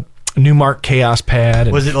a Newmark Chaos Pad.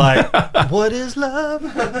 And was it like, what is love?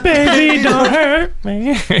 Baby, don't hurt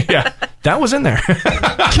me. Yeah, that was in there.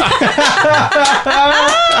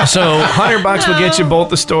 So $100 will get you both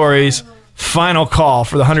the stories. Final call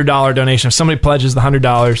for the $100 donation. If somebody pledges the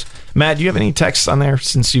 $100, Matt, do you have any texts on there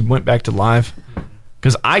since you went back to live?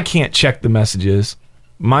 Because I can't check the messages.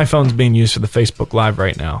 My phone's being used for the Facebook Live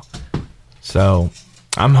right now. So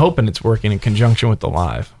I'm hoping it's working in conjunction with the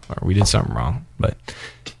live, or we did something wrong. But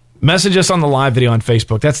message us on the live video on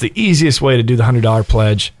Facebook. That's the easiest way to do the $100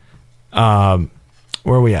 pledge.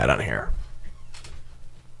 Where are we at on here?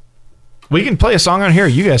 We can play a song on here.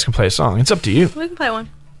 You guys can play a song. It's up to you. We can play one.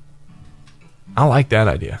 I like that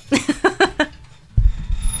idea.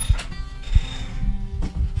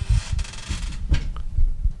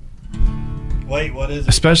 Wait, what is it?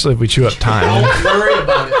 Especially if we chew up time. Don't worry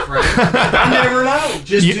about it, Frank. I never know.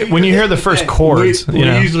 Just When you hear the first chords, we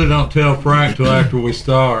usually don't tell Frank till after we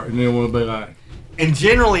start, and then we'll be like. And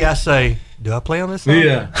generally, I say, "Do I play on this song?"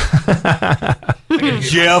 Yeah.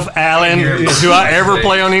 Jeff Allen. Do I ever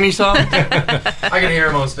play on any song? I can hear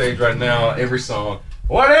him on stage right now. Every song.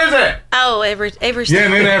 What is it? Oh, every Yeah,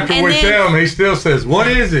 and then after we tell him, he still says, "What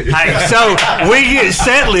is it?" Hey, so we get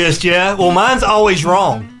set list, yeah. Well, mine's always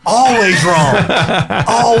wrong. Always wrong.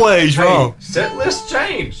 Always wrong. Set lists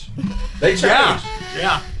change. They change.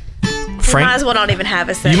 Yeah. Frank, might as well not even have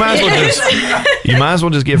a set. You might as well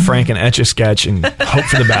just give Frank an Etch-a-Sketch and hope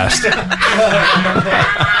for the best.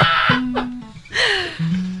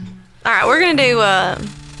 All right, we're gonna do. I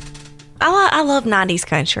love '90s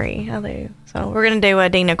country. I do. So we're gonna do a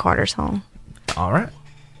Dina Carter song. All right.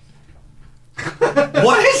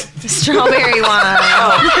 What is Strawberry Wine?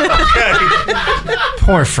 Okay.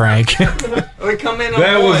 Poor Frank. We come in.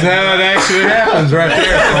 That was how it actually happens, right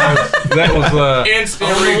there. Folks. That was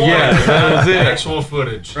instant. Yeah, that was it. Actual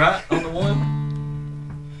footage. Right on the one.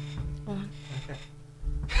 Okay.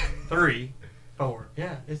 3, 4.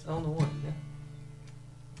 Yeah, it's on the one. Yeah.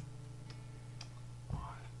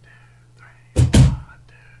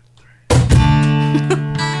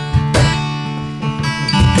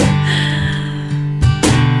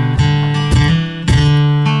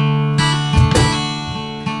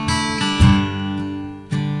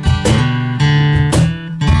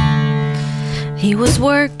 He was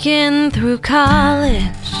working through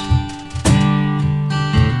college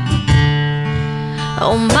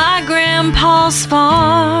on my grandpa's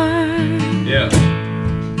farm. Yeah.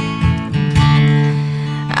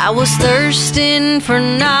 I was thirsting for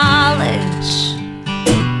knowledge,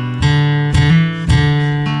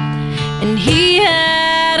 and he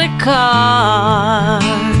had a car.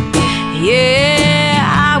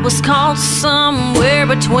 Yeah, I was caught somewhere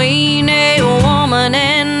between a woman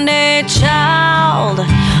and a child.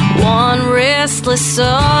 One restless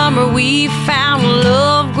summer we found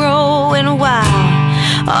love growing wild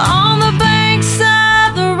on the banks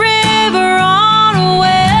of the river on a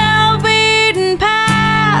well-beaten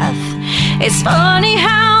path. It's funny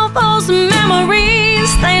how those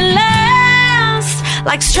memories, they last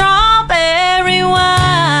like strawberry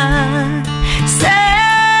wine.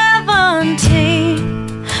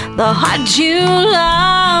 17, the hot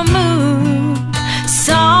July moon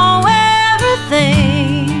saw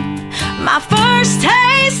everything. My first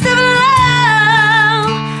taste of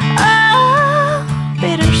love, oh,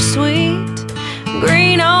 bittersweet,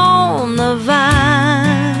 green on the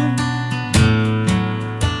vine,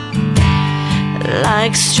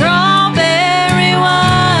 like strawberry wine.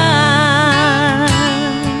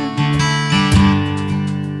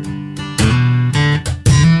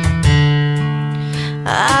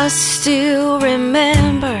 I still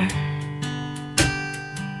remember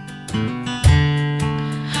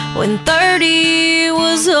when 30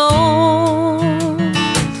 was old.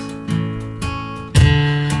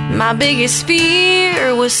 My biggest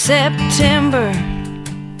fear was September,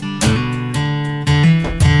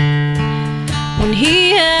 when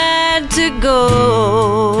he had to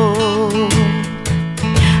go.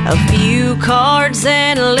 A few cards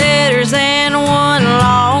and letters and one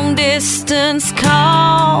long distance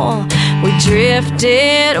call. We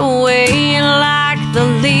drifted away like the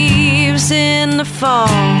leaves in the fall.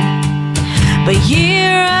 But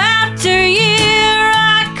year after year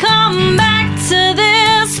I come back to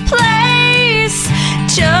this place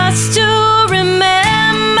just to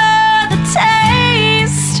remember the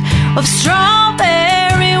taste of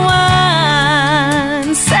strawberry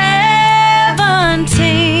wine.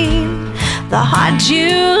 17, the hot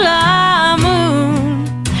July moon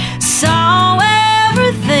saw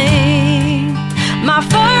everything. My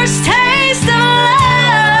first taste of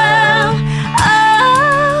love,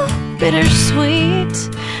 oh, bittersweet,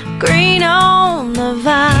 green on the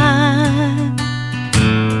vine,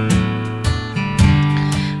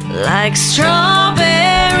 like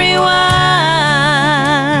strawberry wine.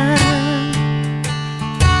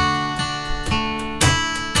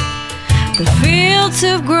 The fields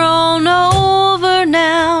have grown over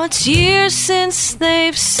now. It's years since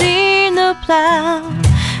they've seen the plow.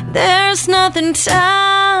 There's nothing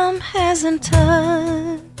time hasn't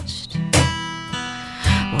touched.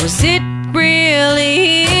 Was it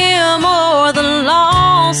really him or the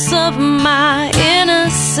loss of my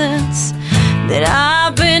innocence that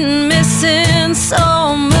I've been missing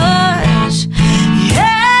so much.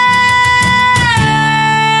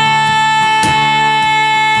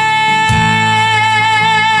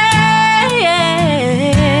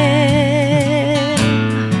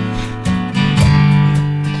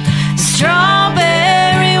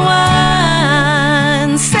 Strawberry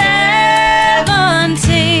wine,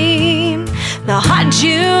 17, the hot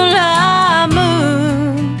July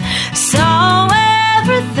moon saw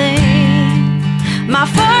everything. My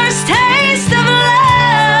first taste of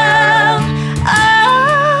love,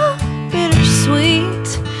 oh,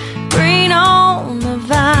 bittersweet, green on the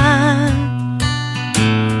vine,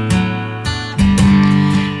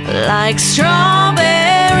 like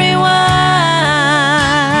strawberry wine,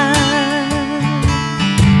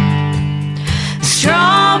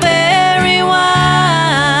 strawberry wine,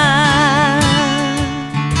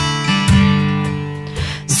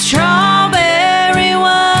 strawberry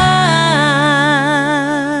wine.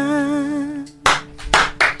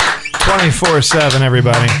 24/7,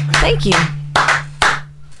 everybody. Thank you.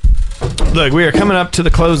 Look, we are coming up to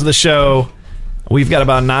the close of the show. We've got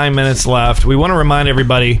about 9 minutes left. We want to remind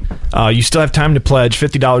everybody, you still have time to pledge.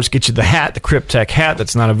 $50 get you the hat, the Cryptech hat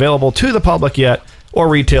that's not available to the public yet or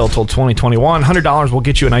retail till 2021. $100 will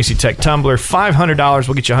get you an Icy Tech tumbler. $500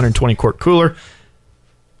 will get you a 120-quart cooler.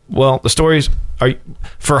 Well, the stories are,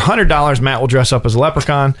 for $100, Matt will dress up as a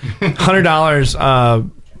leprechaun.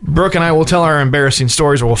 $100, Brooke and I will tell our embarrassing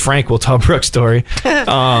stories, or well, Frank will tell Brooke's story.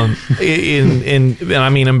 And I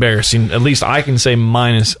mean embarrassing. At least I can say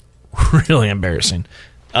mine is really embarrassing.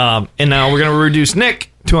 And now we're going to reduce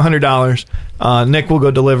Nick to $100. Nick will go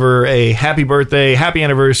deliver a happy birthday, happy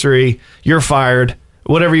anniversary, you're fired,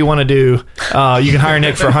 whatever you want to do. You can hire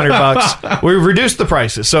Nick for $100. We've reduced the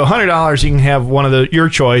prices. So $100, you can have one of your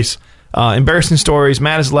choice. Embarrassing stories,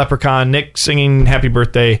 Matt is a leprechaun, Nick singing happy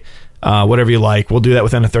birthday, whatever you like. We'll do that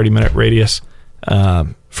within a 30-minute radius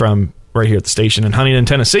from right here at the station in Huntington,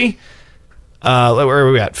 Tennessee. Where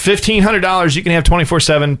are we at? $1,500. You can have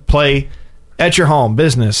 24/7 play at your home,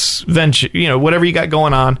 business, venture, whatever you got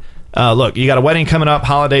going on. Look, you got a wedding coming up,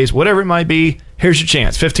 holidays, whatever it might be. Here's your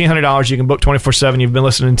chance. $1,500. You can book 24/7. You've been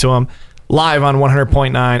listening to them live on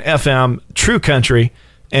 100.9 FM, True Country,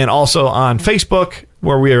 and also on Facebook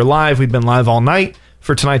where we are live. We've been live all night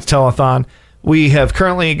for tonight's telethon. We have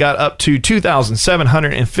currently got up to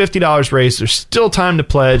 $2,750 raised. There's still time to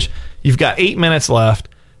pledge. You've got 8 minutes left.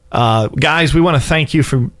 Guys, we want to thank you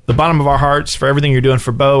from the bottom of our hearts for everything you're doing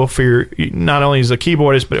for Bo, for your, not only as a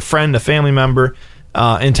keyboardist, but a friend, a family member,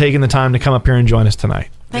 and taking the time to come up here and join us tonight.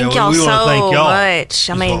 Thank y'all so much.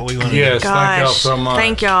 I mean, yes, gosh, thank y'all so much.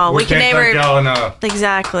 Thank y'all. We can't thank y'all enough.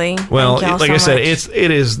 Exactly. Well, Thank y'all like so I said, much.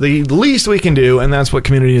 it is the least we can do, and that's what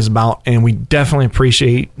community is about. And we definitely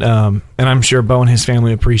appreciate, and I'm sure Bo and his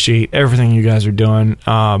family appreciate everything you guys are doing.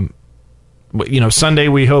 Sunday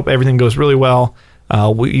we hope everything goes really well.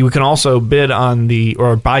 You can also bid on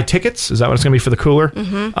or buy tickets. Is that what it's going to be for the cooler?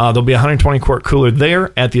 Mm-hmm. There'll be a 120-quart cooler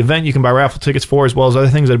there at the event. You can buy raffle tickets for, as well as other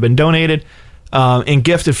things that have been donated and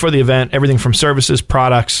gifted for the event. Everything from services,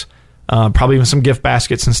 products, probably even some gift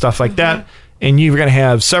baskets and stuff like that. And you're going to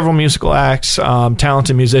have several musical acts,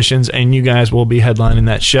 talented musicians, and you guys will be headlining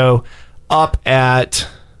that show up at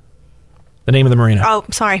the name of the marina. Oh,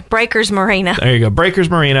 sorry, Breakers Marina. There you go, Breakers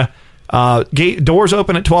Marina. Doors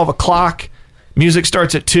open at 12 o'clock. Music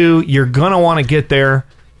starts at 2. You're going to want to get there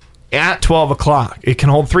at 12 o'clock. It can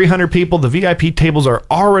hold 300 people. The VIP tables are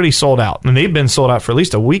already sold out, and they've been sold out for at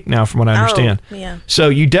least a week now, from what I understand. Yeah. So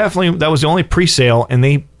that was the only pre-sale, and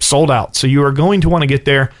they sold out. So you are going to want to get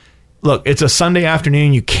there. Look, it's a Sunday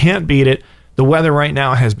afternoon. You can't beat it. The weather right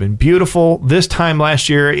now has been beautiful. This time last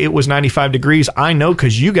year, it was 95 degrees. I know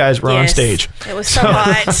because you guys were on stage. It was so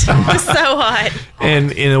hot. It was so hot. And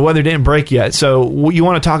the weather didn't break yet. So you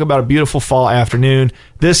want to talk about a beautiful fall afternoon.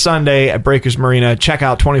 This Sunday at Breakers Marina, check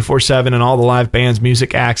out 24/7 and all the live bands,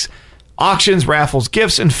 music acts, auctions, raffles,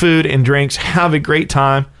 gifts, and food and drinks. Have a great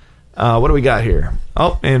time. What do we got here?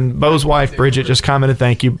 Oh, and Bo's wife, Bridget, just commented,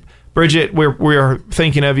 thank you. Bridget, we are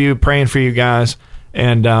thinking of you, praying for you guys.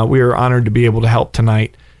 And we are honored to be able to help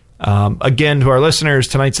tonight. Again, to our listeners,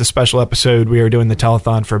 tonight's a special episode. We are doing the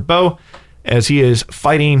telethon for Bo as he is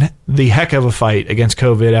fighting the heck of a fight against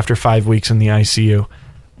COVID after 5 weeks in the ICU.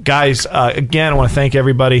 Guys, again, I want to thank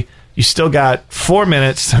everybody. You still got 4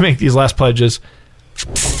 minutes to make these last pledges.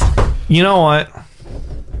 You know what?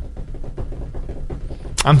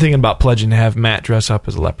 I'm thinking about pledging to have Matt dress up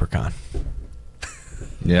as a leprechaun.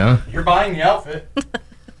 Yeah? You're buying the outfit.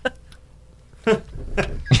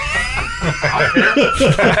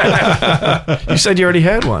 You said you already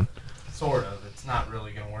had one. Sort of. It's not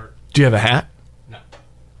really going to work. Do you have a hat? No.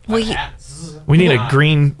 We need a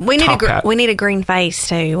green top hat. We need a green face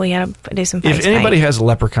too. We gotta do some face If anybody paint. has a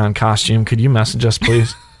leprechaun costume, could you message us,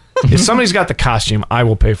 please? If somebody's got the costume, I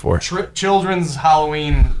will pay for it. Children's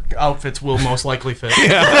Halloween outfits will most likely fit.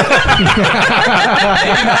 Maybe not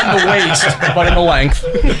in the waist, but in the length.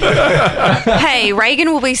 Hey,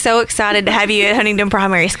 Reagan will be so excited to have you at Huntington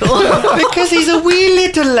Primary School. Because he's a wee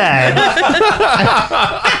little lad.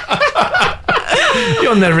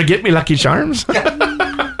 You'll never get me Lucky Charms. Probably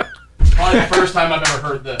the first time I've ever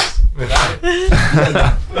heard this.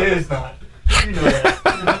 It is not. You know that.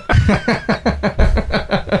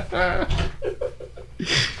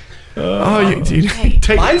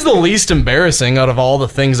 Mine's the least embarrassing out of all the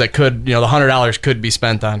things that could, the $100 could be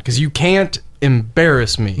spent on, because you can't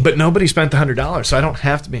embarrass me. But nobody spent the $100, so I don't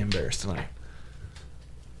have to be embarrassed tonight.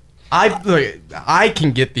 I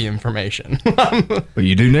can get the information. But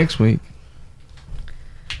you do next week.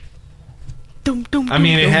 I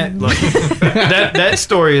mean, it had look, that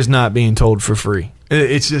story is not being told for free.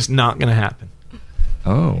 It's just not going to happen.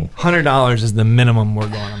 Oh, $100 is the minimum we're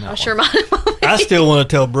going on that. I'm sure I still want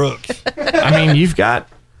to tell Brooks. I mean, you've got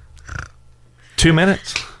 2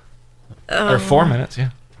 minutes or 4 minutes, yeah.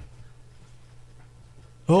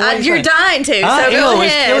 You're dying to, so I go know,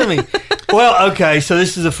 ahead. it's killing me. Well, okay, so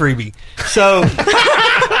this is a freebie. So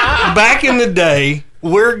back in the day,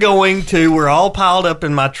 we're all piled up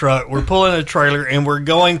in my truck. We're pulling a trailer, and we're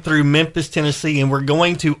going through Memphis, Tennessee, and we're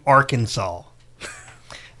going to Arkansas.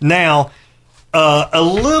 Now, a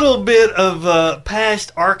little bit of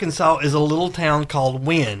past Arkansas is a little town called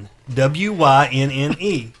Wynne,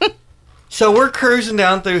 Wynne. So we're cruising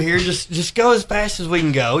down through here, just go as fast as we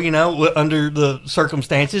can go, under the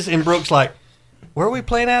circumstances. And Brooke's like, "Where are we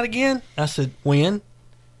playing out again?" I said, "Wynne."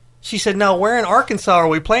 She said, "No, where in Arkansas are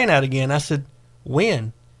we playing out again?" I said,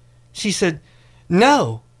 "Wynne." She said,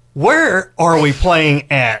 "No, where are we playing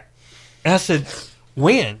at?" And I said,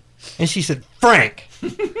 "Wynne." And she said, "Frank,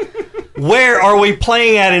 where are we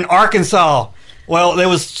playing at in Arkansas?" Well, there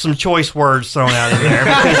was some choice words thrown out in there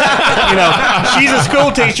because, she's a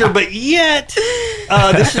school teacher, but yet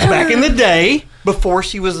this is back in the day before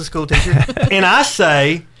she was a school teacher. And I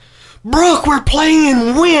say, "Brooke, we're playing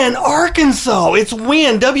in Wynne, Arkansas. It's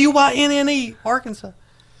Wynne, Wynne, Arkansas."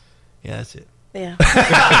 Yeah, that's it. Yeah.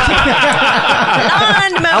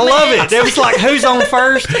 I love it. It was like, who's on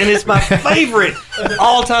first? And it's my favorite,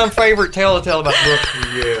 all-time favorite tale to tell about Brooke.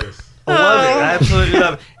 Yes. I love it. I absolutely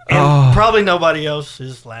love it. And probably nobody else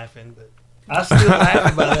is laughing, but I still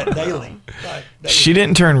laugh about that daily. She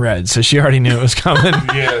didn't turn red, so she already knew it was coming.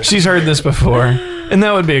 Yes. She's heard this before. And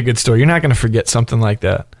that would be a good story. You're not going to forget something like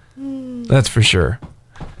that. That's for sure.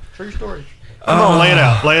 True story. Come on, lay it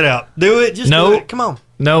out. Lay it out. Do it. Just do it. Come on.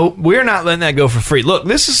 No, we're not letting that go for free. Look,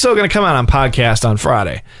 this is still going to come out on podcast on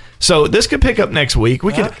Friday. So this could pick up next week.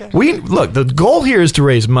 Look, the goal here is to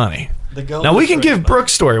raise money. Now, we can give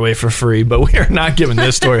Brooke's story away for free, but we are not giving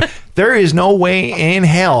this story. There is no way in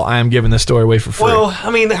hell I am giving this story away for free. Well,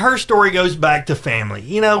 I mean, her story goes back to family.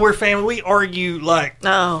 We're family. We argue like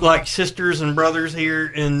sisters and brothers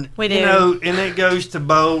here, and we do. And it goes to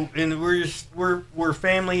Bo, and we're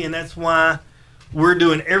family, and that's why we're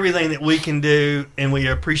doing everything that we can do, and we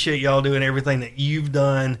appreciate y'all doing everything that you've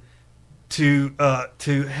done to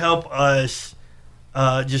help us.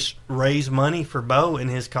 Just raise money for Bo and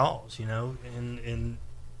his cause, and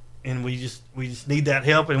we just need that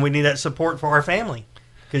help, and we need that support for our family.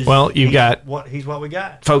 Well, he's what we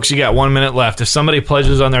got, folks. You got 1 minute left. If somebody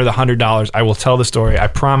pledges on there the $100, I will tell the story. I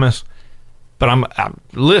promise. But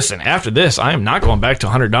listen. After this, I am not going back to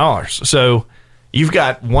 $100. So you've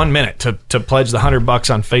got 1 minute to pledge the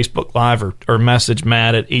 $100 on Facebook Live or message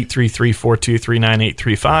Matt at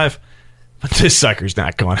 833-423-9835. But this sucker's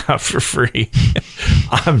not going out for free.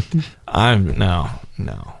 No.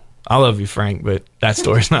 I love you, Frank, but that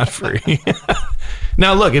story's not free.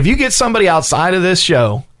 Now, look, if you get somebody outside of this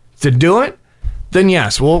show to do it, then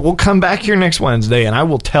yes, we'll come back here next Wednesday and I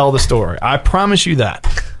will tell the story. I promise you that.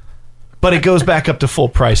 But it goes back up to full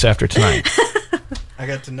price after tonight. I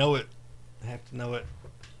got to know it. I have to know it.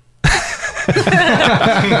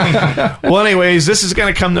 Well, anyways, this is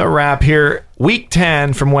going to come to a wrap here. Week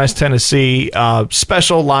 10 from West Tennessee.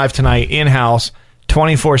 Special live tonight, in-house,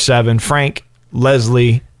 24/7. Frank,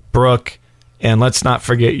 Leslie, Brooke, and let's not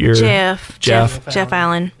forget your... Jeff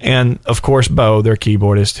Allen. And, of course, Bo, their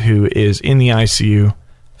keyboardist, who is in the ICU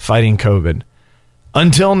fighting COVID.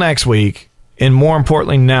 Until next week, and more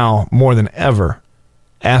importantly now, more than ever,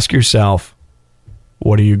 ask yourself,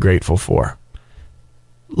 what are you grateful for?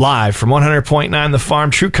 Live from 100.9 The Farm,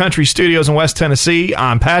 True Country Studios in West Tennessee,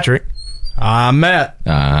 I'm Patrick. I'm Matt.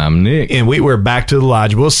 I'm Nick. And we're back to the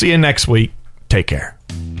lodge. We'll see you next week. Take care.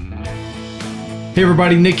 Hey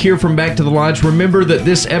everybody, Nick here from Back to the Lodge. Remember that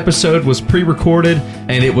this episode was pre-recorded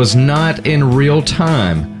and it was not in real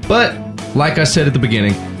time. But, like I said at the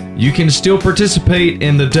beginning, you can still participate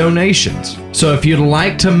in the donations. So if you'd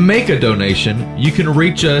like to make a donation, you can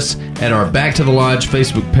reach us at our Back to the Lodge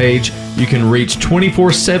Facebook page. You can reach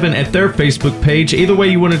 24/7 at their Facebook page. Either way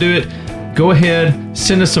you want to do it, go ahead,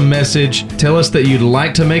 send us a message, tell us that you'd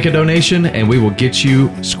like to make a donation, and we will get you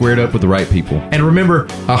squared up with the right people. And remember,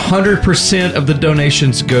 100% of the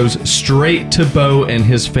donations goes straight to Bo and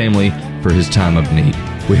his family for his time of need.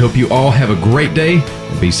 We hope you all have a great day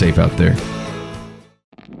and be safe out there.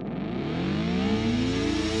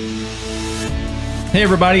 Hey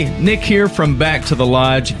everybody, Nick here from Back to the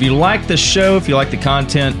Lodge. If you like the show, if you like the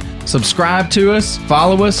content, subscribe to us,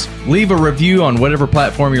 follow us, leave a review on whatever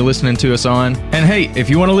platform you're listening to us on. And hey, if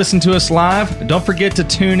you want to listen to us live, don't forget to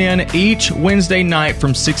tune in each Wednesday night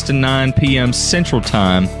from 6 to 9 p.m. Central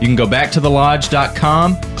Time. You can go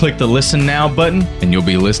backtothelodge.com, click the Listen Now button, and you'll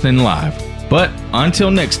be listening live. But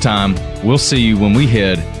until next time, we'll see you when we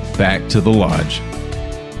head back to the lodge.